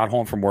wife got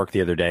home from work the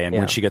other day, and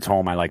when she gets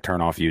home, I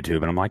turn off YouTube,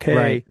 and I'm like, hey.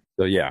 Right.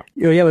 So yeah.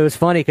 Yeah, it was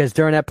funny because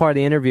during that part of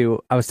the interview,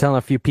 I was telling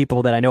a few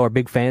people that I know are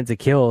big fans of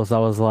Kills. I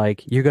was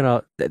like,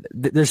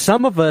 there's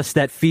some of us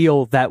that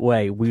feel that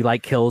way. We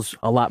like Kills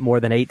a lot more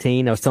than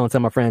 18. I was telling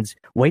some of my friends,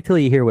 wait till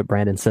you hear what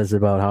Brandon says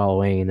about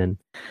Halloween, and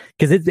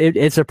because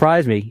it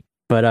surprised me.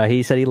 But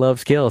he said he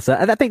loves Kills. So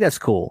I think that's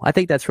cool. I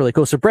think that's really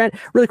cool. So Brand,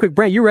 really quick,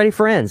 Brand, you ready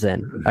for Ends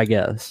then, I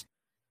guess?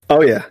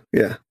 Oh yeah.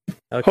 Okay.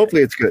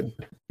 Hopefully it's good.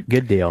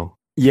 Good deal.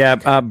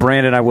 Yeah,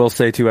 Brandon, I will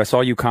say too, I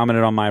saw you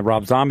commented on my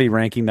Rob Zombie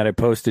ranking that I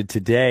posted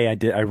today.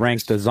 I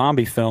ranked the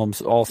zombie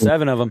films, all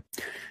 7 of them.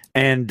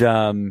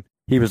 And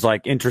he was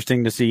like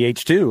interesting to see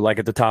H2, like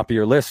at the top of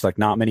your list. Like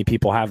not many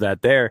people have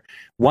that there.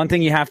 One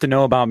thing you have to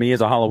know about me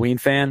as a Halloween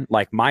fan,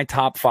 like my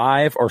top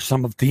 5 are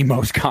some of the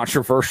most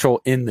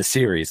controversial in the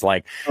series.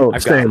 Like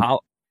I've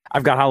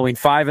got Halloween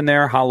 5 in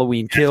there,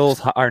 Halloween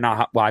Kills, or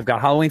not. Well, I've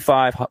got Halloween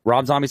 5,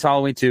 Rob Zombie's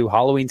Halloween 2,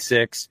 Halloween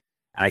 6,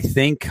 and I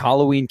think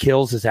Halloween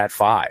Kills is at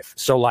 5.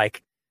 So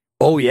like,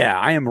 oh yeah,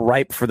 I am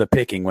ripe for the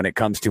picking when it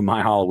comes to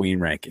my Halloween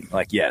ranking.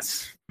 Like,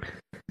 yes.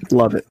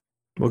 Love it.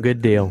 Well,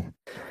 good deal.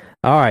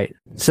 All right.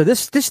 So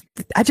this,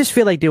 I just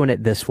feel like doing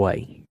it this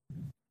way.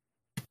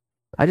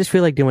 And I'm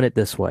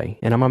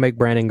going to make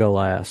Brandon go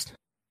last.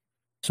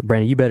 So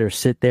Brandon, you better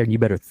sit there and you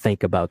better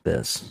think about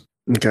this.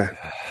 Okay.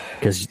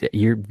 Because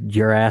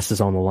your ass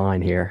is on the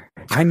line here.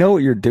 I know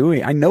what you're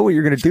doing. I know what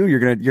you're going to do. You're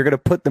going to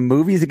put the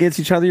movies against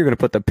each other. You're going to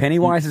put the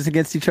Pennywises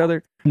against each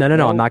other. No.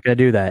 I'm not going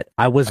to do that.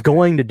 I was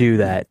going to do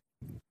that.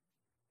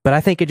 But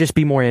I think it'd just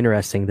be more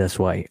interesting this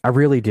way. I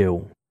really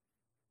do.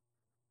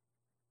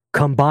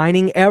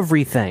 Combining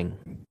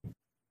everything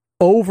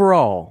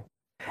overall.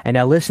 And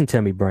now listen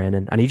to me,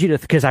 Brandon. I need you to,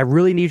 because I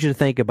really need you to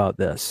think about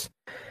this.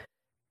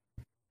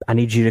 I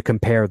need you to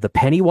compare the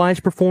Pennywise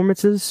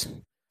performances.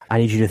 I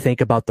need you to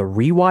think about the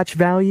rewatch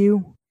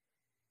value.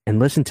 And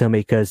listen to me,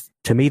 because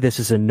to me, this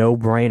is a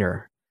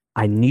no-brainer.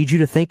 I need you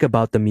to think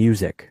about the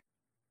music.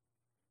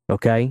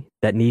 Okay?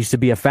 That needs to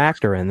be a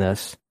factor in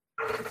this.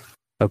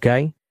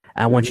 Okay?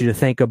 I want you to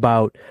think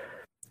about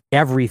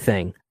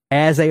everything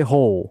as a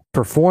whole.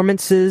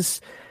 Performances,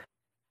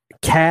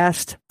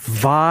 cast,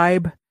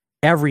 vibe,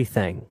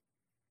 everything.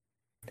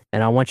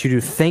 And I want you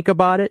to think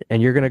about it,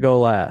 and you're going to go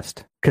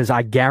last. Because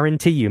I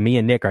guarantee you, me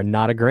and Nick are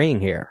not agreeing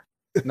here.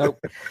 Nope.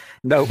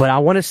 But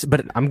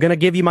I'm going to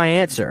give you my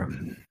answer.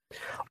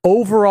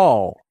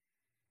 Overall,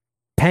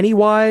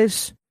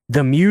 Pennywise,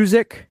 the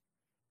music,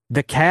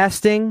 the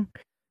casting,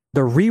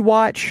 the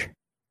rewatch,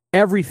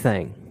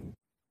 everything.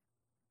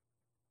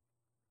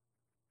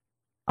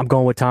 I'm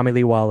going with Tommy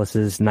Lee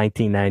Wallace's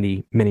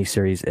 1990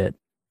 miniseries, It.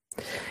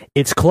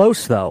 It's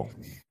close, though.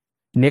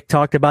 Nick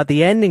talked about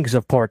the endings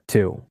of part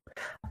 2.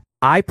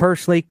 I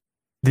personally,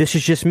 this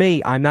is just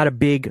me, I'm not a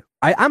big...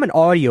 I'm an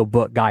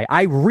audiobook guy.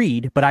 I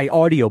read, but I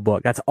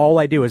audiobook. That's all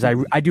I do is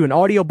I do an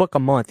audiobook a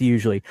month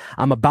usually.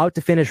 I'm about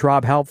to finish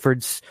Rob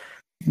Halford's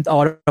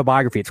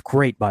autobiography. It's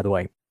great, by the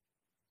way.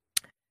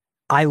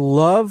 I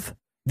love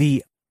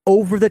the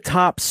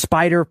over-the-top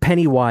spider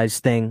Pennywise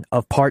thing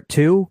of part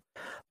 2,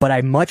 but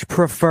I much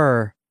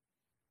prefer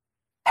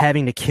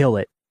having to kill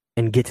it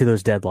and get to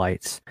those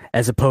deadlights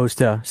as opposed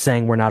to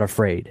saying we're not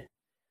afraid.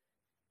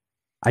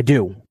 I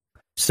do.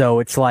 So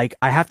it's like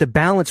I have to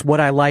balance what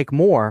I like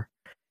more.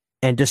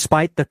 And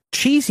despite the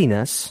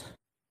cheesiness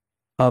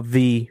of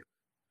the,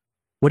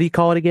 what do you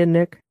call it again,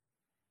 Nick?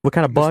 What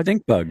kind of bug? The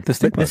stink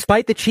bug.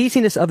 Despite the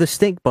cheesiness of the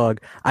stink bug,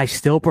 I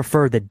still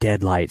prefer the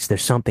deadlights.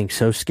 There's something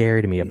so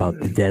scary to me about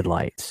the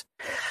deadlights.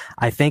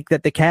 I think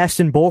that the cast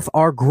in both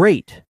are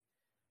great.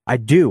 I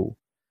do.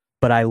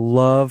 But I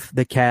love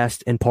the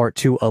cast in part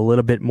 2 a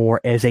little bit more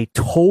as a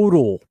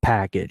total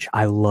package.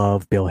 I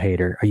love Bill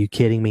Hader. Are you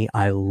kidding me?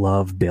 I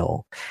love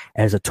Bill.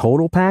 As a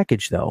total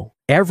package, though,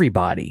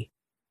 everybody,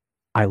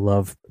 I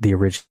love the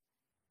original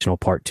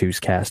part 2's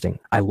casting.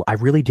 I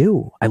really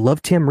do. I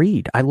love Tim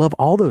Reed. I love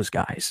all those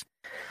guys.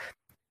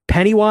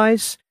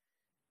 Pennywise,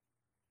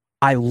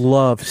 I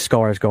love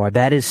Skarsgård.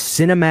 That is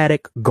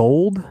cinematic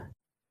gold.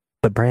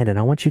 But Brandon,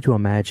 I want you to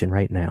imagine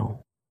right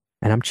now,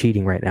 and I'm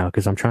cheating right now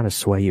because I'm trying to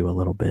sway you a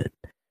little bit.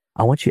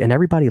 I want you, and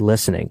everybody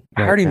listening.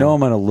 I already know I'm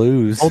going to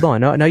lose. Hold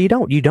on. No, you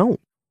don't. You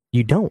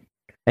don't.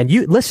 And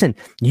you, listen,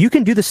 you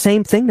can do the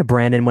same thing to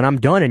Brandon when I'm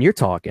done and you're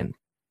talking.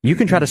 You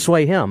can try to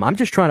sway him. I'm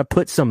just trying to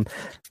put some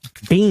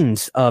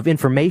beans of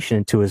information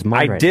into his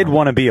mind. I did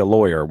want to be a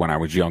lawyer when I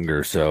was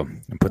younger, so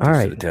I put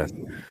this to the test.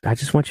 I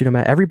just want you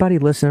to, everybody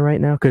listening right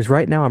now, because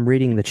right now I'm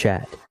reading the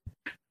chat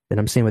and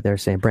I'm seeing what they're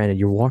saying. Brandon,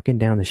 you're walking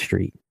down the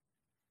street.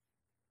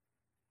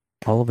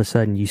 All of a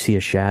sudden, you see a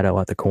shadow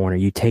at the corner.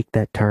 You take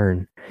that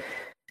turn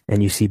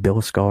and you see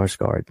Bill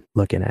Skarsgård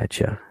looking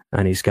at you.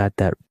 And he's got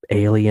that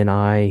alien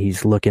eye.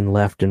 He's looking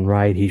left and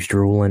right. He's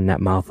drooling.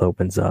 That mouth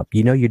opens up.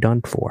 You know you're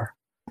done for.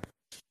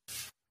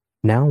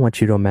 Now I want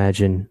you to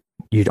imagine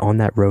you're on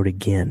that road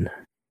again.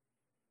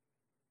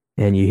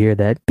 And you hear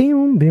that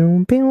boom,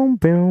 boom, boom,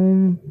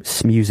 boom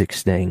music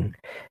sting.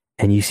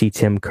 And you see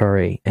Tim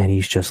Curry and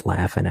he's just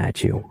laughing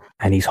at you.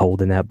 And he's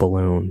holding that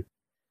balloon.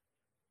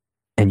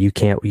 And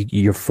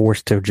you're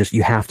forced to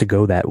you have to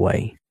go that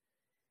way.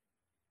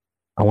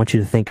 I want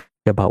you to think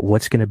about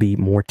what's going to be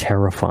more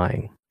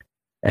terrifying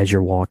as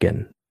you're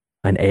walking.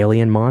 An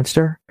alien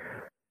monster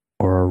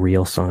or a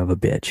real son of a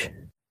bitch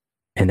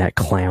in that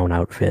clown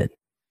outfit.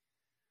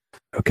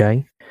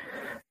 Okay?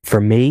 For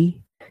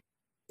me,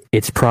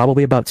 it's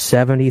probably about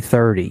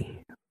 70-30,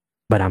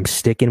 but I'm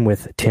sticking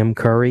with Tim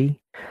Curry,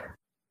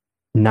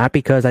 not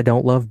because I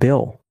don't love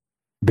Bill.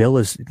 Bill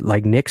is,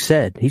 like Nick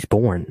said, he's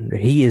born.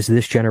 He is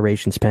this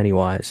generation's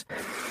Pennywise.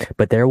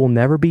 But there will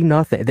never be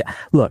nothing.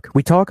 Look,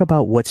 we talk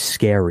about what's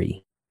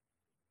scary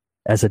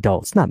as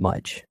adults. Not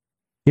much.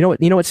 You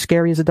know what's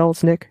scary as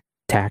adults, Nick?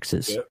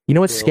 Taxes. Yep. You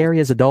know what's Bills. scary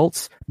as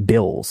adults?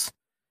 Bills.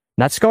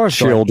 Not scars.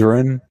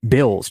 Children.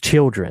 Bills.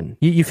 Children.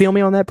 You feel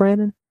me on that,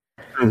 Brandon?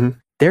 Mm-hmm.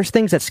 There's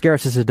things that scare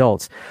us as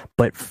adults,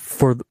 but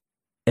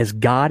as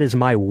God is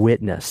my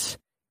witness,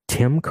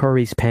 Tim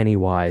Curry's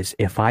Pennywise,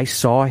 if I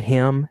saw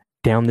him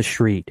down the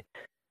street,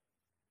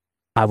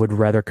 I would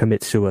rather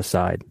commit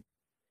suicide.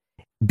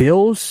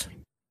 Bills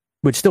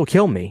would still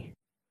kill me,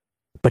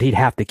 but he'd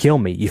have to kill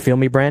me. You feel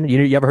me, Brandon?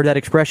 You ever heard that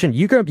expression?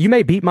 You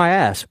may beat my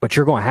ass, but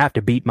you're going to have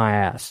to beat my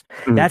ass.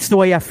 Mm. That's the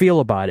way I feel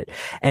about it.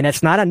 And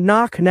it's not a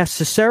knock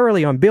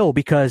necessarily on Bill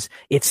because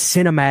it's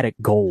cinematic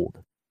gold.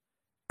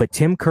 But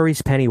Tim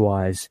Curry's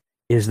Pennywise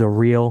is the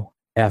real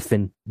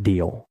effing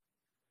deal.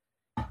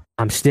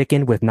 I'm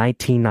sticking with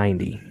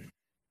 1990.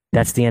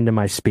 That's the end of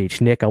my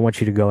speech. Nick, I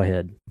want you to go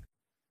ahead.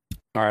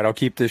 All right, I'll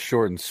keep this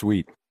short and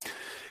sweet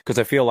because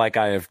I feel like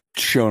I have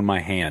shown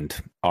my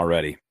hand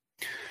already.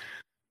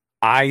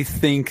 I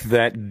think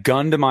that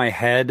gun to my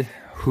head,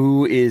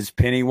 who is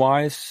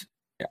Pennywise?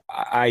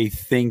 I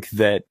think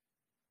that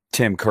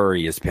Tim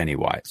Curry is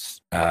Pennywise.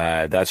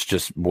 That's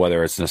just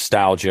whether it's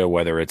nostalgia,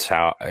 whether it's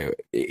how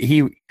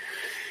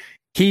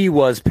he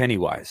was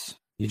Pennywise.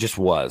 He just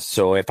was.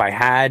 So if I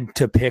had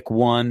to pick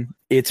one,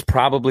 it's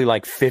probably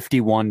like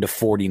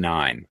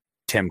 51-49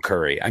 Tim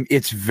Curry.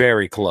 It's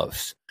very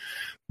close.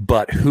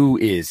 But who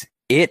is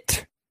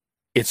it?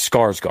 It's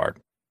Skarsgård.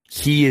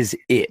 He is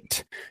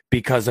it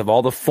because of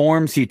all the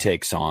forms he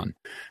takes on.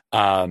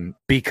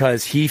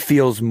 Because he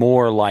feels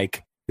more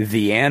like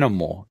the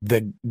animal,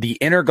 the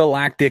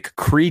intergalactic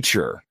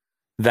creature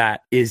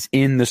that is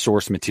in the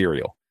source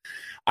material.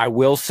 I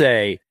will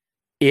say,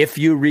 if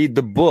you read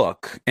the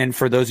book, and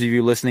for those of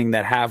you listening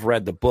that have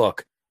read the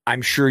book,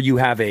 I'm sure you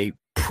have a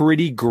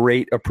pretty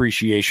great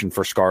appreciation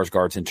for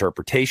Skarsgård's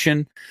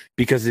interpretation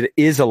because it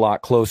is a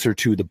lot closer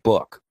to the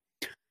book.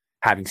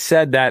 Having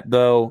said that,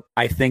 though,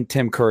 I think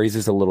Tim Curry's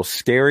is a little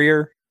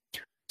scarier.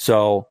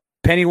 So,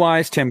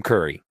 Pennywise, Tim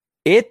Curry.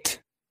 It,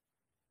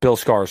 Bill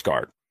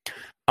Skarsgård.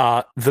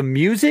 The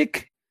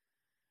music,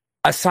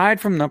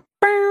 aside from the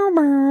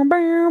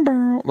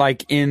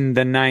like in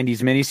the 90s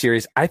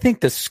miniseries, I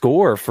think the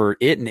score for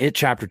It and It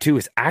Chapter 2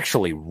 is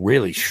actually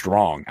really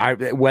strong.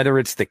 Whether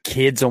it's the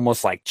kids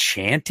almost like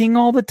chanting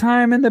all the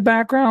time in the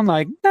background,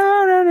 like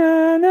no, no,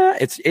 no, no.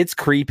 It's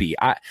creepy.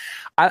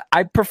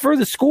 I prefer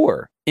the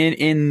score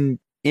in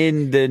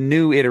the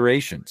new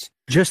iterations.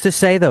 Just to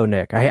say though,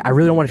 Nick, I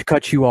really don't want to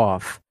cut you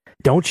off.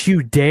 Don't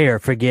you dare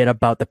forget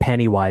about the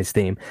Pennywise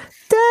theme.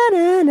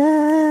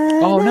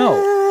 Oh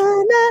no.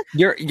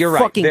 You're right.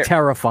 Fucking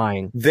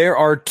terrifying. There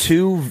are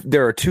two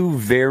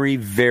very,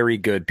 very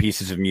good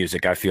pieces of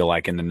music, I feel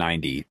like, in the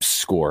 90s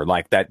score,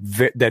 like that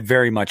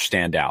very much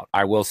stand out.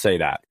 I will say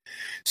that.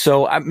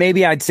 So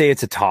maybe I'd say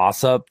it's a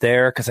toss up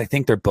there because I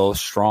think they're both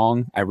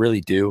strong. I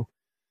really do.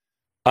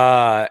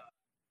 It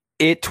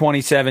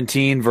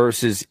 2017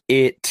 versus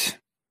It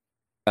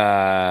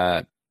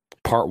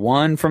Part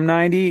 1 from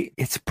 90.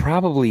 It's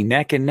probably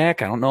neck and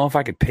neck. I don't know if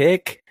I could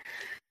pick.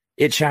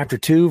 It Chapter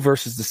 2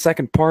 versus the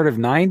second part of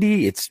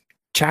 90. It's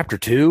Chapter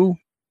 2.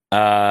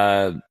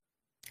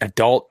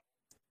 Adult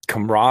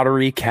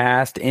camaraderie,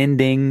 cast,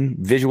 ending,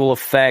 visual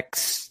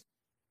effects.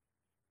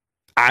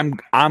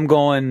 I'm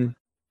going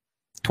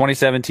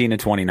 2017 and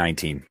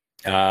 2019.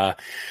 I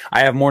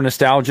have more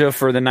nostalgia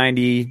for the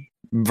 90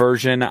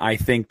 version. I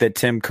think that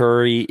Tim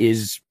Curry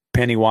is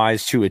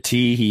Pennywise to a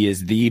T. He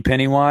is the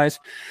Pennywise.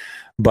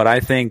 But I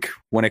think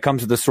when it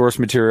comes to the source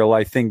material,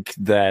 I think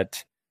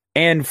that,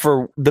 and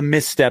for the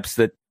missteps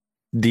that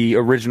the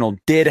original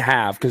did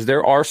have, because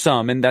there are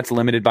some, and that's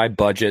limited by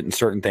budget and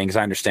certain things.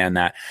 I understand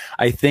that.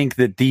 I think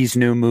that these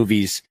new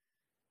movies,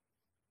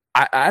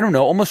 I don't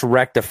know, almost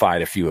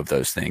rectified a few of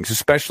those things,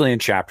 especially in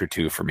Chapter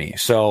 2 for me.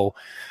 So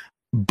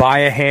by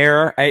a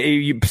hair,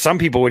 some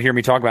people would hear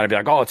me talk about it and be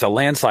like, oh, it's a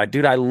landslide.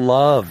 Dude, I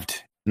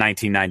loved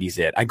 1990s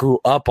It. I grew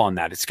up on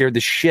that. It scared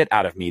the shit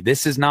out of me.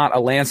 This is not a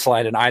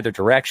landslide in either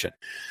direction.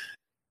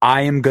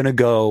 I am going to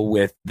go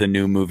with the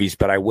new movies,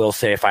 but I will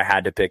say if I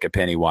had to pick a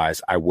Pennywise,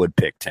 I would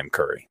pick Tim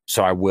Curry.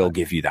 So I will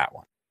give you that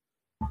one.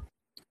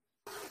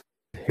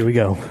 Here we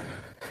go.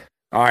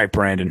 All right,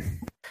 Brandon.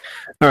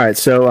 All right,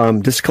 so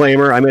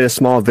disclaimer, I made a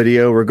small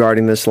video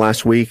regarding this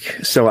last week,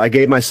 so I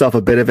gave myself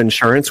a bit of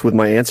insurance with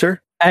my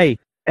answer. Hey,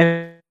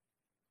 and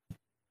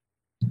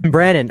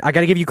Brandon, I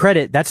got to give you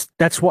credit. That's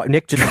what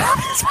Nick just...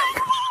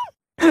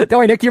 Don't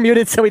worry, Nick, you're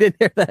muted, so we didn't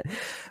hear that.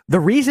 The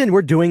reason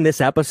we're doing this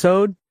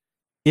episode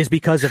is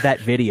because of that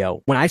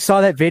video. When I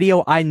saw that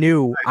video, I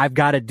knew I've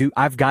got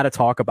to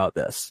talk about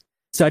this.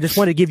 So I just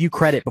wanted to give you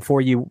credit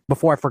before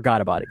I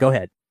forgot about it. Go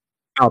ahead.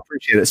 I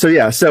appreciate it. So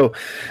yeah, so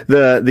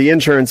the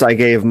insurance I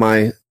gave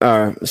my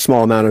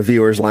small amount of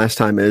viewers last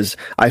time is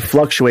I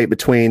fluctuate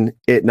between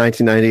It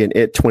 1990 and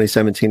It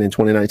 2017 and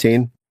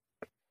 2019.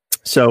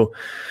 So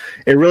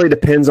it really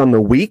depends on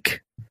the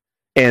week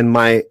and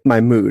my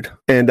mood.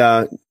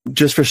 And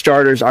just for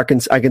starters, I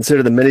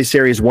consider the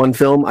miniseries one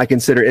film. I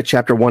consider It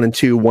Chapter 1 and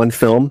 2 one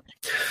film.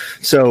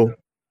 So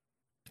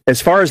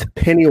as far as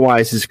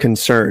Pennywise is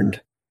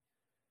concerned,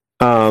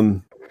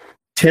 Tim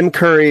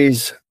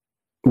Curry's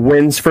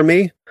wins for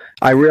me.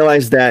 I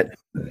realize that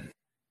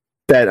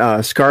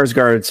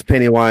Skarsgård's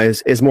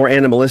Pennywise is more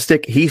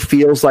animalistic. He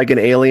feels like an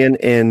alien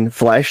in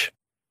flesh,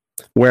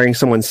 wearing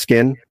someone's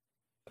skin.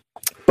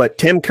 But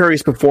Tim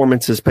Curry's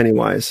performance as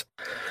Pennywise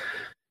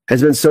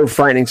has been so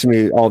frightening to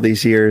me all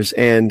these years.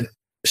 And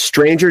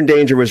Stranger in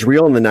Danger was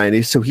real in the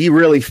 90s, so he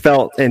really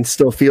felt and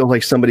still feels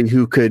like somebody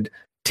who could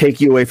take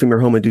you away from your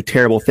home and do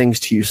terrible things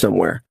to you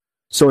somewhere.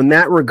 So in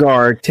that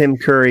regard, Tim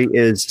Curry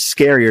is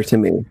scarier to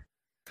me.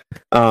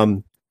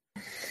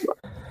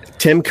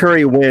 Tim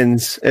Curry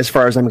wins, as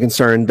far as I'm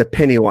concerned, the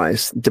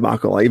Pennywise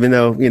debacle, even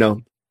though,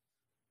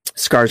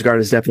 Skarsgård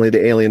is definitely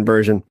the alien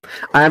version.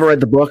 I haven't read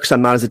the books.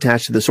 I'm not as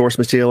attached to the source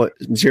material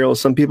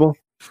as some people.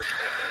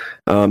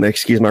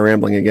 Excuse my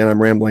rambling again.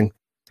 I'm rambling.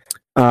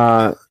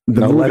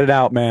 Let it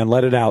out, man.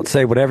 Let it out.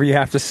 Say whatever you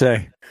have to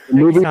say.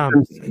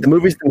 The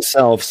movies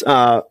themselves,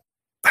 I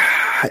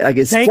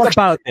guess.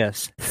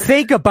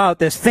 Think about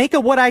this. Think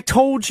of what I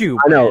told you.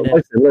 I know.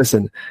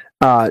 Listen.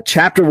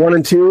 Chapter 1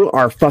 and 2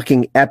 are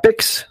fucking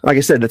epics. Like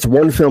I said, it's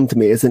one film to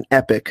me. It's an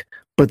epic.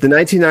 But the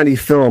 1990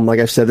 film, like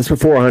I've said this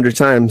before 100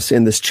 times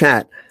in this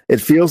chat,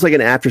 it feels like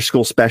an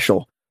after-school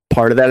special.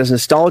 Part of that is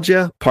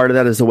nostalgia. Part of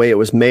that is the way it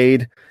was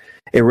made.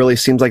 It really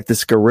seems like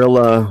this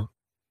guerrilla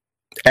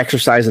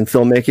exercise in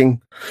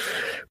filmmaking.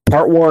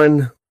 Part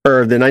 1,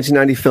 or the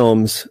 1990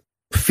 films,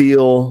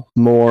 feel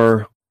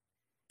more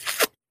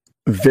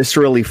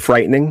viscerally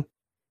frightening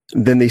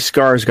than the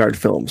Skarsgård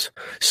films.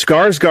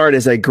 Skarsgård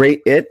is a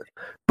great It,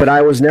 but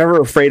I was never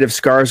afraid of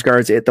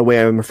Skarsgård's It the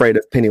way I'm afraid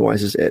of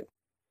Pennywise's It.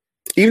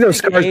 Even though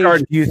Skarsgård...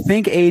 Do you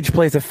think age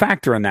plays a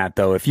factor in that,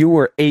 though? If you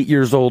were 8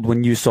 years old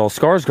when you saw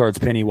Skarsgård's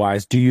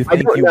Pennywise, do you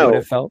think you would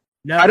have felt...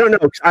 No. I don't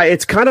know.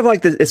 It's kind of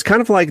like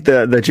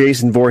the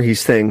Jason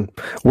Voorhees thing,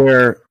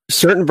 where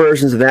certain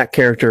versions of that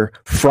character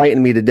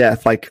frighten me to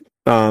death.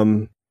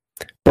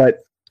 But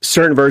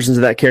certain versions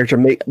of that character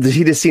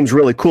he just seems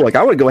really cool. Like,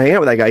 I would go hang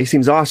out with that guy. He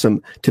seems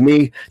awesome. To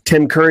me,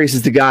 Tim Curry's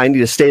is the guy I need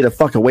to stay the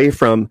fuck away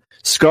from.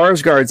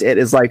 Skarsgård's It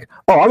is like,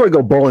 oh, I'm gonna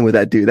go bowling with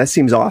that dude. That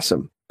seems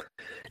awesome.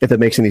 If that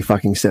makes any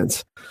fucking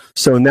sense.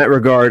 So in that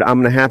regard,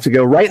 I'm gonna have to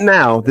go right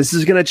now. This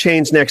is gonna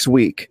change next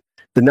week.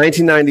 The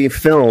 1990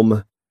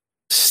 film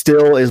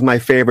still is my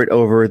favorite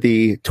over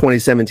the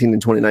 2017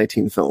 and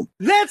 2019 film.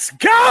 Let's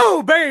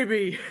go,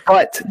 baby!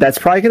 But that's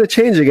probably going to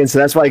change again, so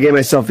that's why I gave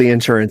myself the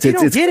insurance.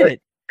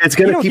 It's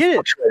going to keep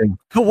fluctuating.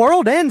 The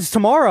world ends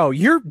tomorrow.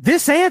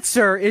 This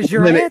answer is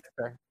your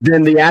answer.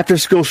 Then the after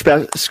school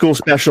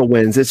special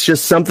wins. It's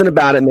just something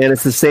about it, man.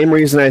 It's the same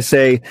reason I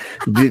say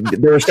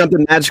there was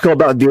something magical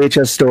about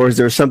VHS stores.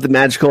 There was something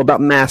magical about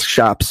mask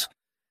shops.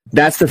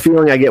 That's the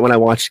feeling I get when I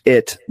watch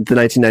It, the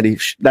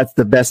 1990. That's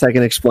the best I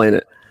can explain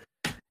it.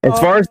 As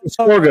far as the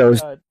score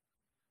goes,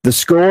 the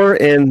score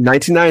in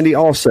 1990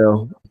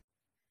 also,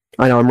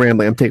 I know I'm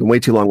rambling, I'm taking way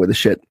too long with this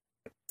shit.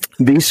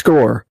 The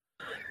score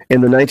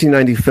in the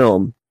 1990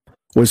 film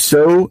was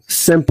so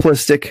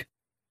simplistic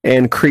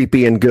and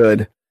creepy and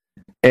good.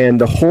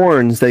 And the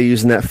horns they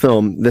use in that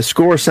film, the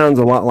score sounds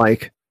a lot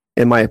like,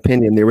 in my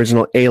opinion, the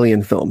original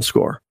Alien film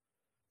score.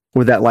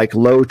 With that like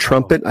low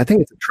trumpet. I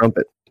think it's a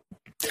trumpet.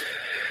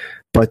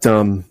 But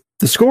the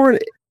score in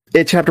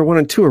It Chapter 1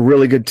 and 2 are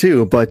really good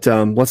too, but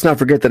let's not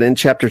forget that in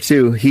Chapter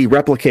 2, he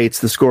replicates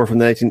the score from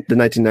the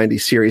 1990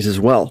 series as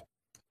well.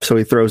 So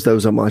he throws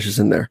those homages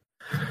in there.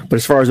 But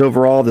as far as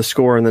overall, the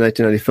score in the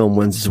 1990 film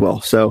wins as well.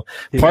 So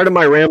part of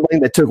my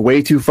rambling that took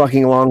way too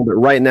fucking long, but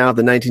right now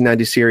the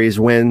 1990 series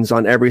wins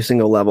on every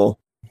single level.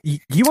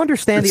 You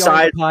understand the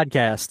art of the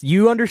podcast.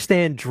 You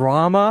understand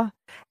drama,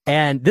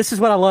 and this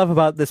is what I love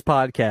about this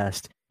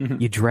podcast.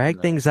 You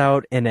drag things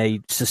out in a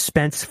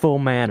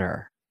suspenseful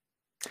manner.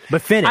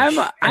 But finish.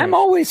 I'm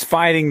always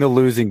fighting the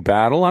losing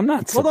battle. I'm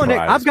not surprised. Hold on, Nick.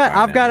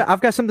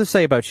 I've got something to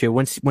say about you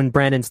when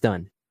Brandon's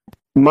done.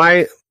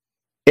 My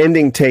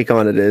ending take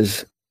on it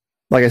is,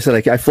 like I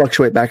said, I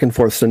fluctuate back and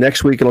forth. So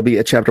next week it'll be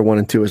It Chapter 1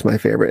 and 2 is my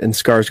favorite, and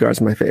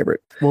Skarsgård's my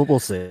favorite. We'll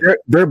see.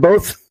 They're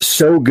both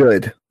so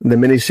good. The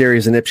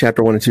miniseries and It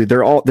Chapter 1 and 2.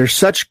 They're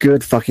such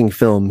good fucking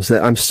films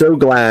that I'm so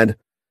glad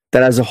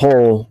that as a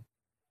whole,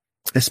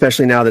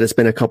 especially now that it's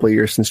been a couple of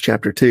years since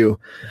Chapter 2.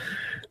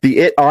 The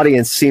It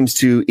audience seems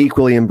to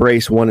equally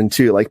embrace 1 and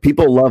 2. Like,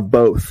 people love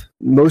both.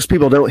 Most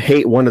people don't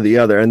hate one or the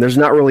other, and there's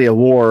not really a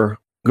war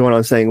going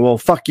on saying, well,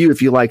 fuck you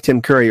if you like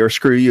Tim Curry, or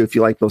screw you if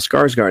you like Bill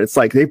Skarsgård. It's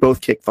like they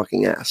both kick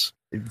fucking ass.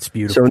 It's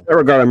beautiful. So in that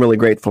regard, I'm really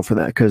grateful for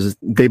that, because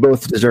they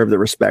both deserve the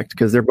respect,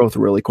 because they're both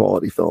really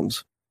quality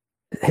films.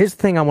 Here's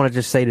the thing I want to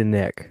just say to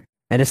Nick,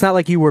 and it's not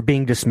like you were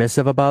being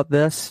dismissive about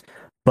this,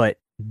 but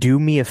do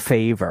me a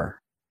favor.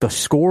 The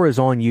score is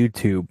on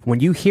YouTube. When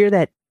you hear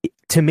that,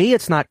 to me,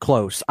 it's not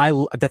close. I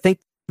think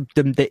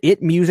the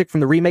It music from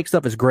the remake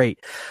stuff is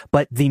great,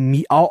 but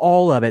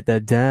all of it, the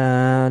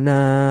da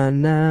na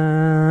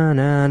na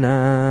na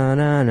na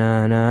na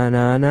na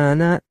na na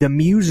na, the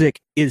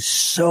music is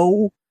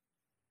so.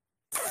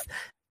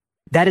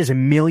 That is $1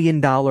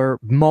 million,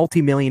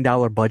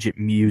 multi-million-dollar budget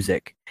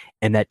music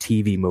in that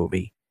TV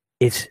movie.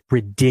 It's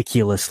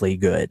ridiculously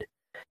good.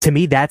 To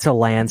me, that's a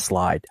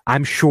landslide.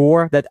 I'm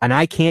sure that, and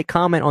I can't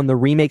comment on the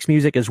remakes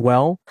music as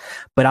well,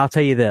 but I'll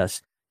tell you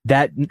this.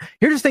 Here's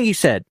the thing you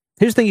said.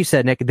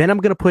 Nick. Then I'm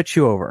going to put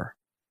you over.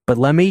 But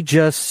let me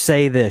just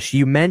say this.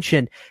 You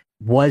mentioned,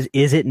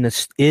 is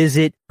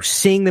it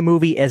seeing the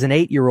movie as an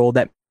 8-year-old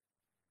that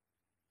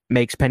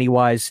makes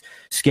Pennywise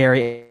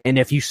scary? And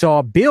if you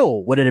saw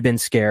Bill, would it have been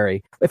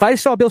scary? If I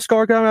saw Bill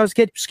Skarsgård when I was a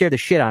kid, it scared the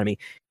shit out of me.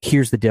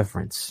 Here's the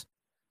difference.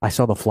 I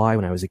saw The Fly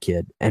when I was a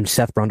kid, and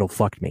Seth Brundle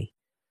fucked me.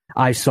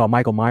 I saw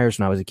Michael Myers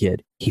when I was a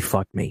kid. He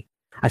fucked me.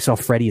 I saw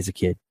Freddy as a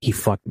kid. He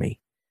fucked me.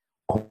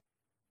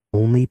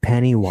 Only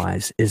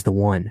Pennywise is the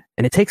one.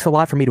 And it takes a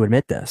lot for me to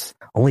admit this.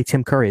 Only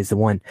Tim Curry is the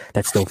one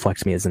that still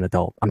fucks me as an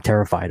adult. I'm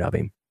terrified of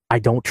him. I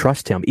don't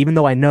trust him. Even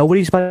though I know what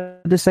he's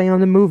about to say on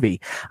the movie.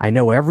 I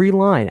know every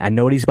line. I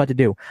know what he's about to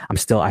do. I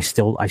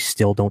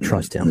still don't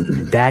trust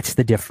him. That's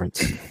the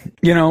difference.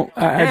 You know,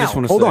 I just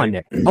want to hold on,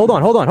 Nick. Hold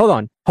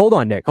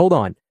on, Nick. Hold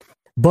on.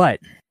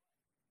 But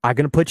I'm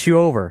going to put you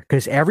over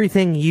because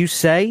everything you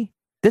say,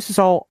 this is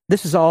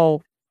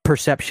all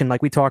perception,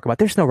 like we talk about.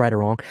 There's no right or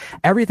wrong.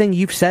 Everything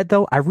you've said,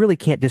 though, I really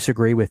can't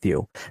disagree with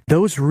you.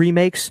 Those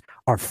remakes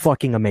are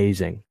fucking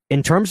amazing.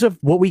 In terms of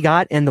what we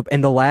got in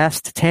the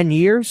last 10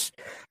 years,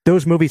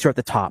 those movies are at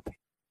the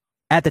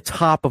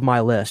top of my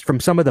list from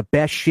some of the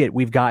best shit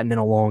we've gotten in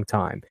a long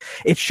time.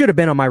 It should have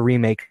been on my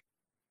remake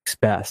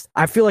best.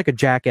 I feel like a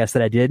jackass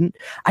that I didn't.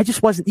 I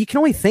just wasn't. You can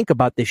only think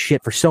about this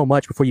shit for so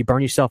much before you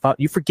burn yourself out.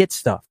 You forget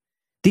stuff.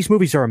 These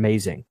movies are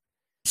amazing.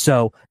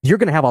 So you're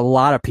going to have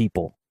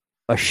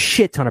a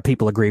shit ton of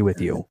people agree with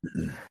you.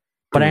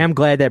 But I am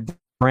glad that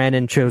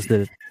Brandon chose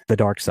the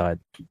dark side.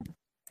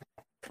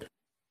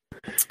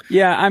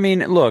 Yeah, I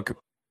mean, look,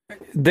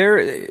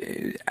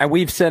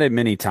 we've said it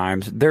many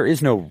times. There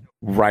is no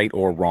right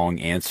or wrong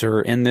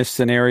answer in this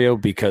scenario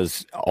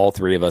because all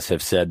three of us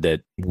have said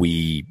that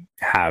we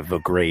have a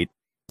great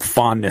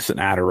fondness and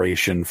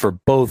adoration for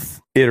both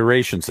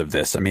iterations of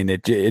this. I mean,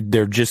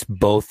 they're just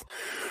both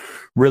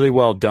really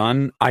well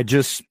done.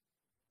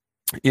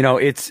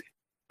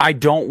 I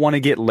don't want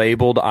to get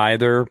labeled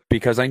either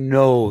because I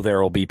know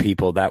there will be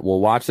people that will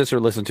watch this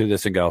or listen to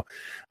this and go,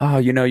 oh,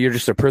 you're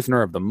just a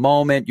prisoner of the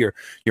moment. You're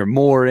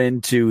more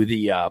into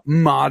the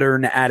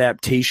modern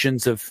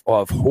adaptations of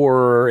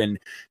horror. And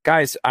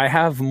guys, I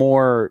have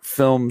more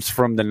films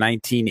from the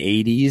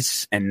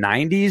 1980s and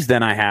 90s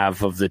than I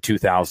have of the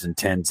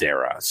 2010s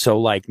era.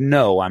 So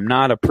no, I'm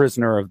not a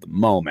prisoner of the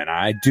moment.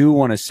 I do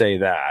want to say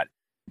that.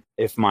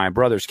 If my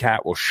brother's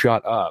cat will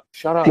shut up.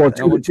 Well,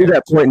 to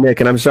that point,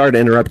 Nick, and I'm sorry to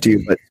interrupt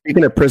you, but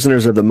speaking of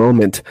prisoners of the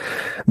moment,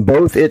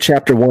 both It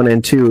Chapter 1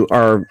 and 2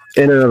 are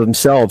in and of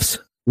themselves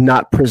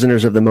not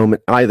prisoners of the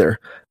moment either.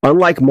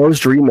 Unlike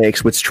most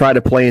remakes, which try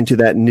to play into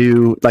that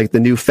new, the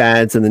new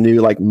fads and the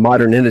new,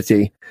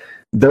 modernity,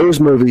 those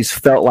movies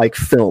felt like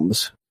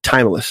films,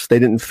 timeless. They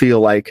didn't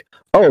feel like,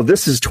 oh,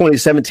 this is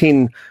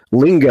 2017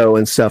 lingo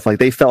and stuff.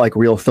 They felt like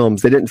real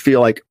films. They didn't feel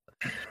like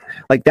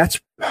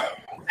that's...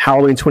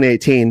 Halloween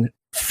 2018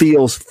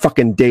 feels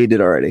fucking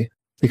dated already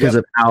because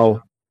of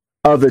how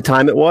of the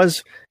time it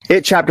was.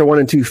 It Chapter 1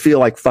 and 2 feel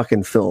like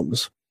fucking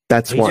films.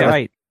 That's why.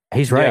 Right.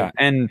 He's right.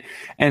 Yeah.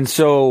 And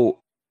so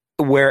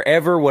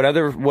whatever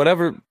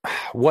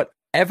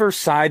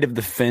side of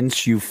the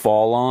fence you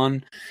fall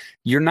on,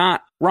 you're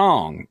not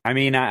wrong. I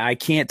mean, I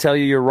can't tell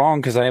you you're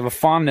wrong because I have a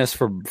fondness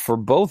for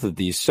both of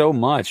these so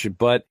much,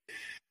 but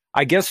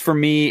I guess for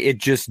me, it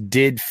just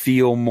did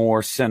feel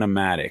more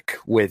cinematic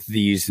with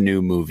these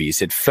new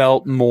movies. It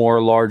felt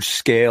more large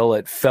scale.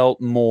 It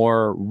felt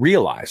more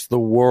realized, the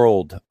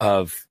world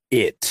of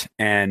it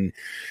and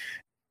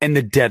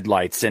the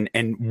deadlights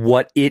and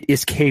what it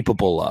is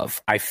capable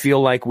of. I feel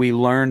like we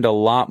learned a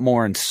lot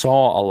more and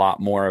saw a lot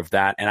more of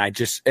that. And I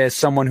just, as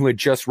someone who had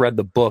just read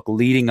the book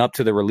leading up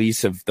to the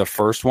release of the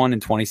first one in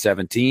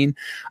 2017,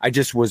 I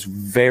just was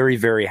very,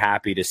 very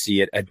happy to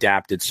see it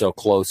adapted so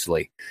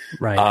closely.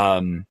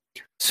 Right.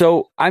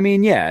 So, I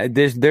mean, yeah,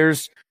 there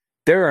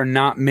are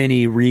not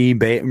many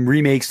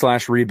remakes /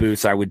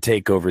 reboots I would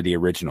take over the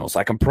originals.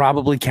 I can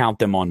probably count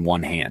them on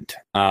one hand.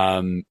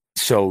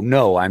 So,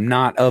 no, I'm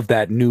not of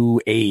that new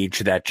age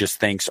that just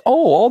thinks,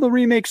 oh, all the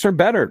remakes are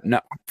better.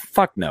 No,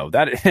 fuck no.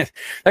 That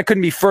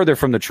couldn't be further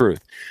from the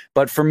truth.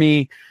 But for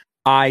me,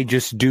 I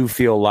just do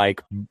feel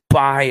like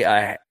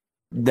by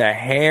the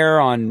hair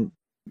on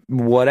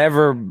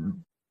whatever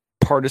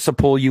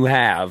participle you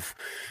have,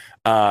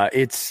 I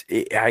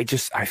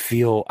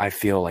feel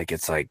like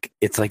it's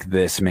like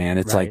this, man.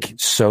 It's right.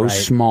 So right.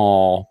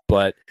 small,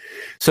 but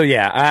so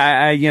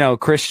yeah,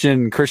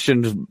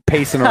 Christian's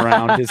pacing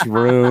around his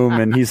room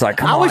and he's like,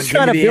 come on, give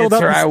me the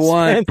answer I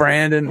want,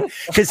 Brandon.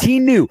 Cause he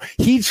knew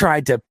he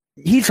tried to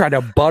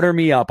butter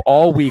me up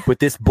all week with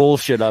this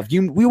bullshit of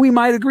we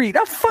might agree.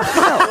 No, fuck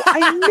no.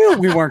 I knew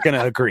we weren't going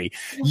to agree.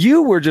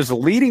 You were just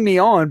leading me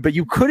on, but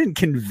you couldn't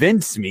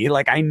convince me.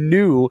 I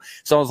knew.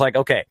 So I was like,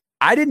 okay.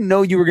 I didn't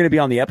know you were going to be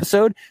on the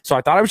episode, so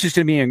I thought it was just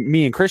going to be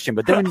me and Christian.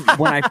 But then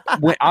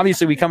when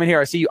obviously we come in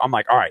here, I see you. I'm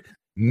like, all right,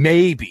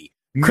 maybe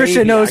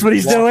Christian knows what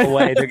he's doing.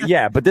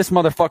 Yeah, but this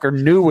motherfucker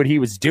knew what he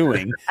was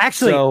doing.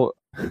 Actually,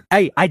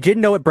 Hey, I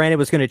didn't know what Brandon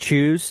was going to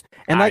choose.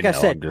 And like I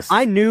said,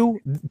 I knew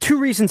 2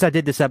 reasons I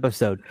did this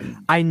episode.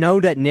 I know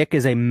that Nick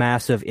is a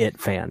massive It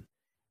fan.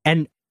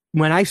 And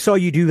when I saw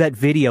you do that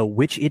video,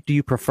 which It do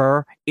you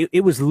prefer?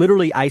 It was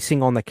literally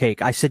icing on the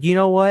cake. I said, you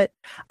know what?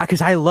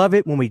 Because I love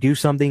it when we do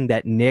something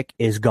that Nick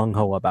is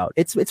gung-ho about.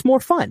 It's more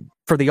fun.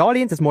 For the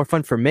audience, it's more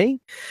fun for me.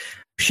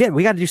 Shit,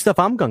 we got to do stuff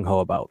I'm gung-ho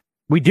about.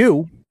 We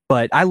do.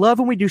 But I love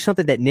when we do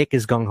something that Nick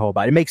is gung-ho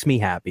about. It makes me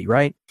happy,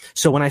 right?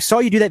 So when I saw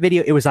you do that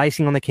video, it was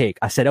icing on the cake.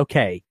 I said,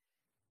 okay,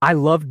 I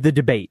love the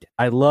debate.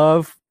 I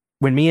love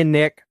when me and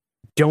Nick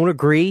don't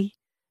agree.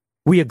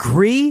 We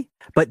agree,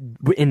 but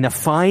in the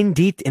fine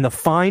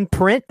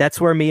print,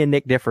 that's where me and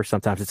Nick differ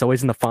sometimes. It's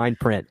always in the fine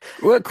print.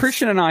 Well,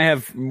 Christian and I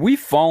we've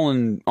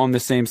fallen on the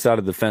same side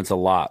of the fence a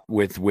lot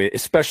with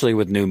especially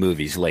with new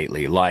movies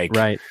lately, like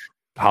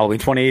Halloween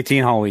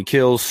 2018, Halloween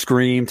Kills,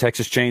 Scream,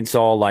 Texas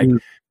Chainsaw, like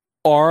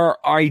our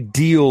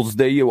ideals,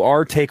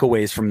 our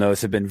takeaways from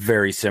those have been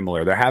very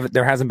similar. There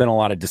hasn't been a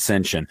lot of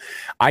dissension.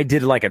 I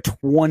did like a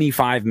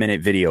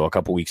 25-minute video a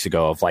couple weeks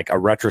ago of like a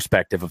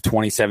retrospective of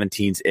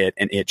 2017's It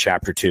and It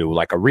Chapter 2,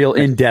 like a real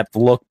in-depth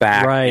look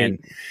back. Right.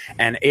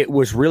 And it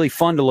was really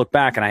fun to look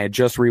back, and I had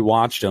just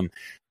rewatched them.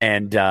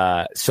 And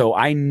so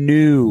I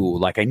knew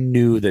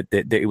that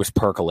it was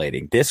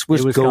percolating. This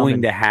was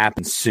going to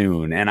happen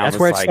soon. And that's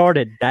where it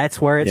started.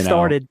 That's where it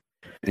started.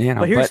 You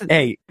know, but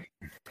hey.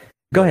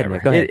 Go ahead,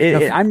 Nick. Go ahead.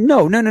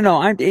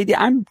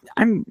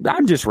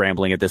 I'm just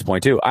rambling at this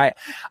point too.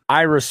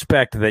 I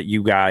respect that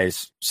you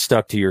guys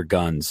stuck to your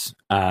guns,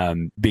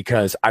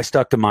 because I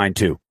stuck to mine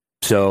too.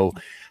 So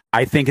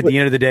I think at the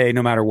end of the day,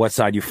 no matter what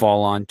side you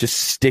fall on, just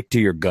stick to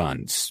your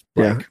guns.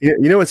 Yeah. You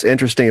know what's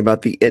interesting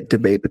about the It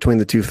debate between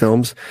the two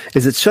films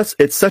is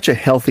it's such a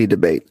healthy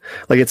debate.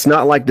 Like, it's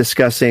not like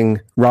discussing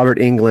Robert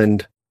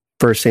Englund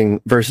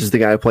versus the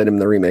guy who played him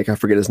in the remake. I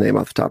forget his name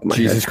off the top of my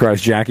head. Jesus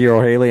Christ, Jackie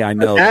Earle Haley. I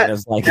know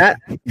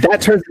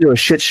that turns into a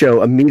shit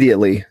show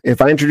immediately.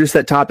 If I introduce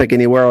that topic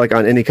anywhere, like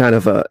on any kind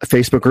of a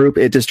Facebook group,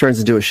 it just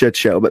turns into a shit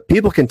show. But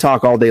people can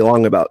talk all day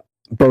long about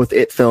both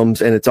It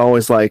films, and it's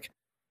always like,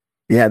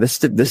 yeah, this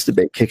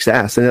debate kicks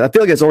ass. And I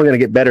feel like it's only going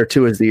to get better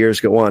too as the years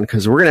go on,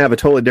 because we're going to have a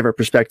totally different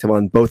perspective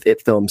on both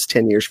It films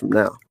 10 years from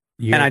now.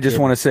 And I just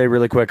want to say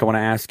really quick, I want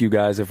to ask you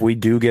guys, if we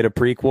do get a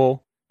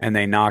prequel and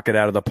they knock it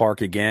out of the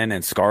park again,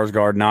 and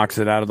Skarsgård knocks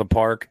it out of the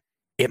park,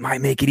 it might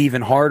make it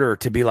even harder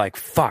to be like,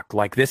 fuck,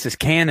 like this is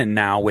canon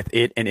now with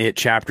It and It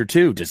Chapter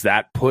 2. Does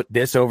that put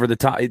this over the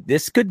top?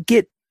 This could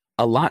get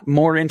a lot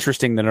more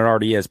interesting than it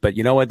already is. But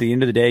you know, at the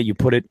end of the day,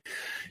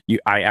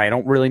 I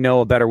don't really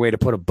know a better way to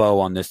put a bow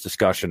on this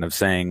discussion of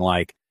saying,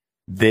 like,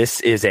 this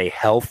is a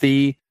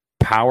healthy,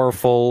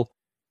 powerful,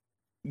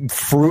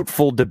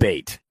 fruitful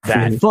debate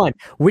that fun,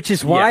 which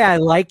is why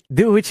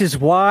which is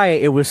why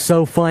it was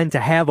so fun to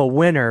have a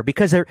winner,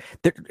 because there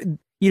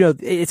you know,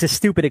 it's a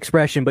stupid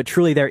expression, but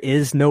truly there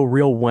is no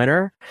real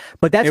winner.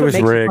 But that's what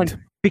makes it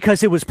fun,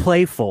 because it was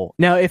playful.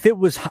 Now, if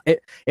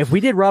we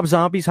did Rob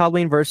Zombie's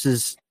Halloween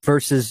versus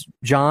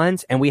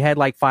John's, and we had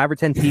like 5 or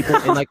 10 people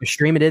in like a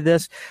stream and did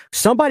this,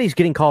 somebody's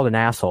getting called an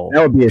asshole.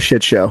 That would be a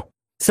shit show.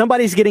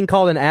 Somebody's getting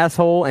called an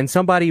asshole, and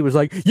somebody was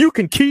like, you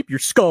can keep your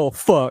skull,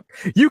 fuck.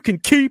 You can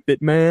keep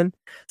it, man.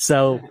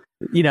 So,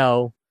 you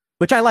know,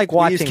 which I like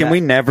watching. Please, can we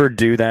never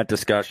do that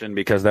discussion?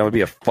 Because that would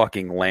be a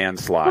fucking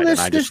landslide.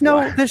 Well,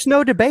 there's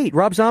no debate.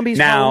 Rob Zombie's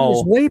Halloween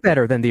is way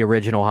better than the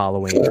original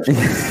Halloween.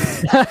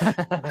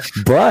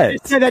 But I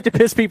said that to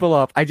piss people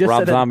off.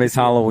 Rob Zombie's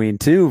Halloween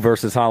 2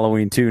 versus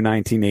Halloween 2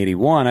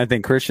 1981. I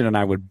think Christian and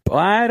I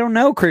don't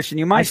know, Christian,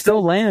 you might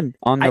still land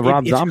on the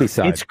Rob Zombie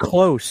side. It's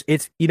close.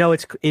 It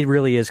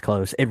really is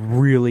close. It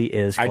really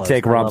is close. I'd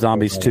take Rob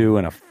Zombie's 2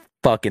 in a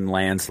fucking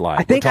landslide.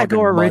 I think I'd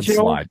go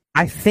original.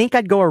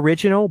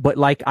 But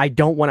like, I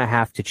don't want to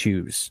have to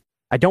choose.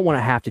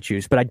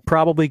 But I'd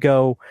probably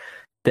go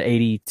the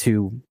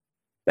 82.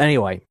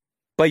 Anyway.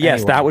 But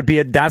yes,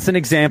 that's an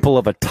example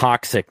of a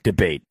toxic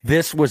debate.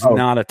 This was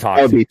not a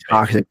toxic. That would be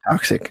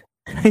toxic.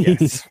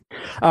 Yes.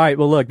 All right.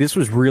 Well, look, this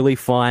was really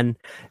fun,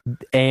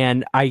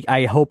 and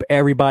I hope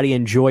everybody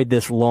enjoyed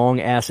this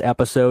long ass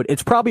episode.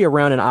 It's probably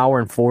around 1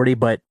 hour and 40,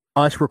 but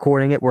us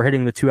recording it, we're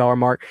hitting the 2 hour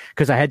mark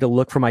because I had to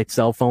look for my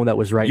cell phone that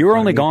was right. You were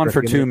only gone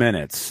for 2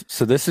 minutes,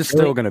 so this is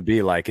still going to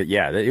be like it.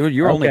 Yeah,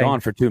 you're only gone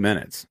for 2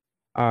 minutes.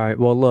 All right.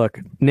 Well, look,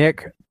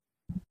 Nick.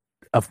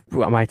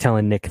 Am I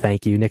telling Nick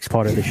thank you? Nick's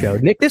part of the show.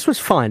 Nick, this was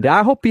fun.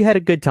 I hope you had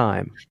a good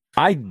time.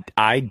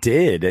 I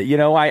did. You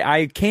know,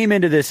 I came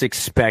into this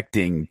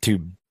expecting to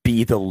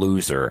be the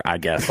loser, I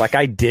guess. Like,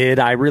 I did.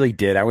 I really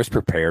did. I was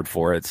prepared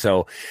for it.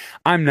 So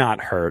I'm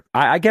not hurt.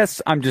 I guess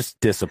I'm just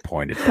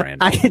disappointed, Brandon.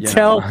 I can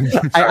tell.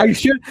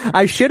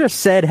 I should have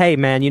said, hey,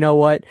 man, you know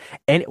what?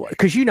 And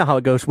because you know how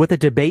it goes with a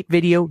debate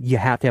video, you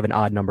have to have an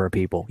odd number of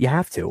people. You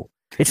have to.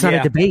 It's not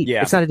a debate.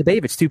 Yeah. It's not a debate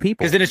if it's 2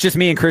 people. Because then it's just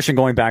me and Christian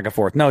going back and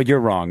forth. No, you're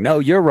wrong. No,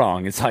 you're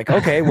wrong. It's like,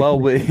 okay, well,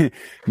 we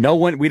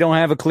don't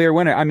have a clear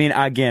winner. I mean,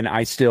 again,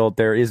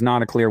 there is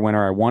not a clear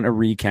winner. I want a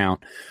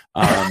recount.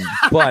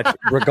 But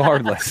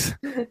regardless,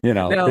 you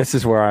know, this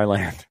is where I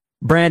land.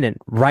 Brandon,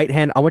 right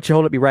hand. I want you to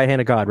hold up your right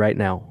hand of God right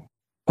now.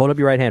 hold up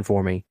your right hand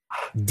for me.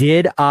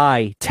 Did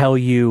I tell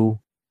you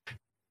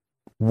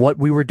what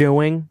we were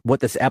doing, what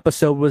this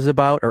episode was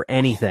about, or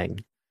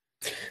anything?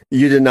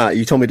 You did not.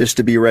 You told me just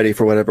to be ready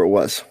for whatever it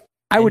was.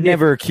 I would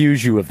never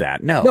accuse you of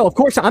that. No. No, of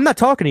course, I'm not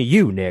talking to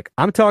you, Nick.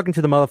 I'm talking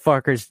to the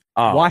motherfuckers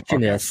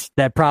watching this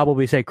that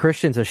probably say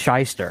Christian's a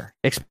shyster,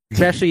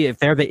 especially if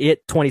they're the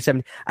It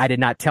 27. I did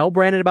not tell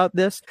Brandon about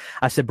this.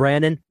 I said,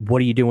 Brandon,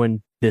 what are you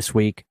doing this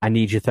week? I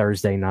need you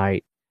Thursday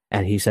night.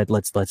 And he said,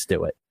 let's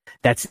do it.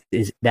 That's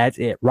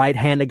it. Right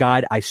hand to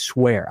God. I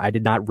swear I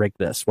did not rig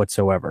this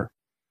whatsoever.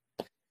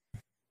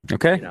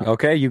 Okay.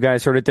 Okay. You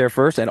guys heard it there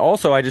first. And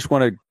also, I just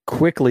want to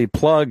quickly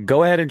plug,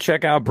 go ahead and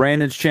check out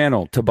Brandon's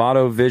channel,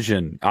 Tabata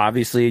Vision.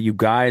 Obviously, you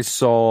guys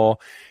saw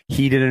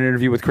he did an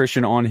interview with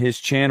Christian on his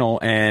channel,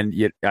 and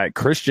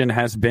Christian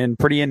has been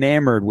pretty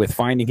enamored with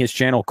finding his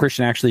channel.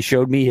 Christian actually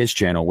showed me his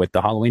channel with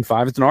the Halloween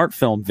 5 It's an Art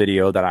Film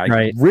video that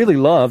I really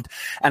loved,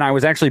 and I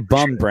was actually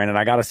bummed, Brandon.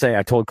 I got to say,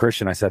 I told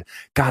Christian, I said,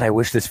 God, I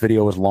wish this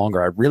video was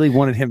longer. I really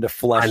wanted him to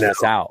flesh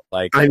this out.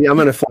 Like, I'm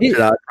going to flesh it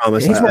out, I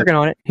promise. He's working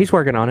on it. He's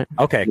working on it.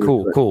 Okay,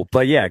 cool.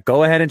 But yeah,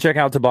 go ahead and check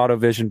out Tabata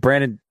Vision.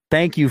 Brandon,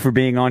 thank you for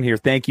being on here.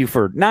 Thank you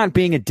for not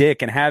being a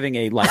dick and having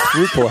a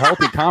fruitful,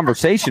 healthy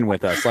conversation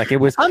with us. Like it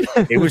was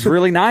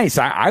really nice.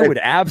 I would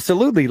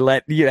absolutely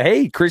let you.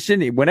 Hey,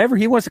 Christian, whenever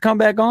he wants to come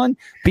back on,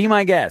 be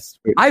my guest.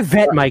 I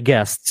vet my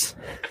guests.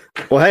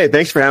 Well, hey,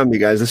 thanks for having me,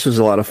 guys. This was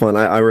a lot of fun.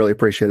 I really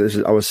appreciate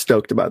it. I was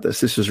stoked about this.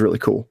 This was really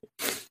cool.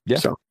 Yeah,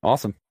 so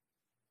awesome.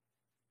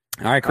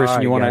 All right,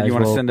 Christian, you want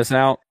to send us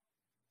out?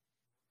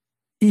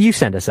 You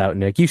send us out,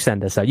 Nick. You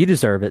send us out. You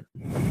deserve it.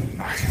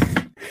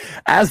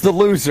 As the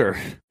loser.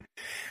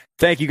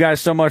 Thank you guys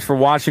so much for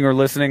watching or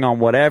listening on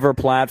whatever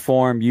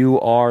platform you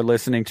are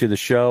listening to the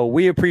show.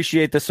 We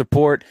appreciate the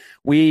support.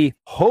 We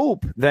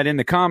hope that in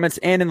the comments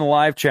and in the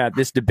live chat,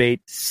 this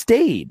debate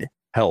stayed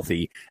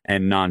healthy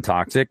and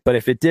non-toxic. But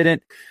if it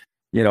didn't,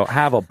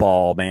 have a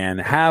ball, man.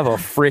 Have a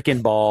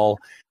freaking ball.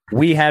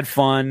 We had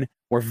fun.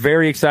 We're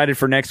very excited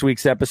for next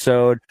week's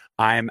episode.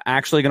 I'm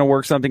actually going to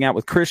work something out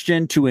with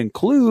Christian to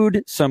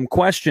include some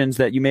questions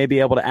that you may be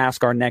able to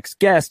ask our next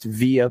guest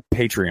via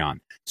Patreon.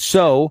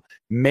 So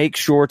make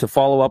sure to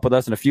follow up with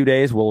us in a few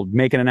days. We'll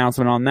make an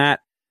announcement on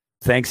that.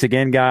 Thanks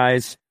again,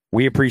 guys.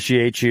 We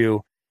appreciate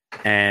you.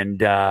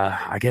 And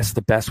I guess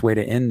the best way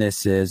to end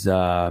this is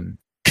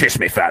kiss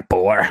me, fat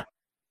boy.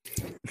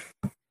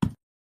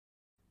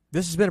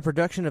 This has been a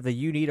production of the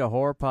You Need a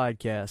Horror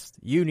podcast.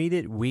 You need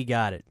it, we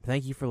got it.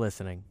 Thank you for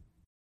listening.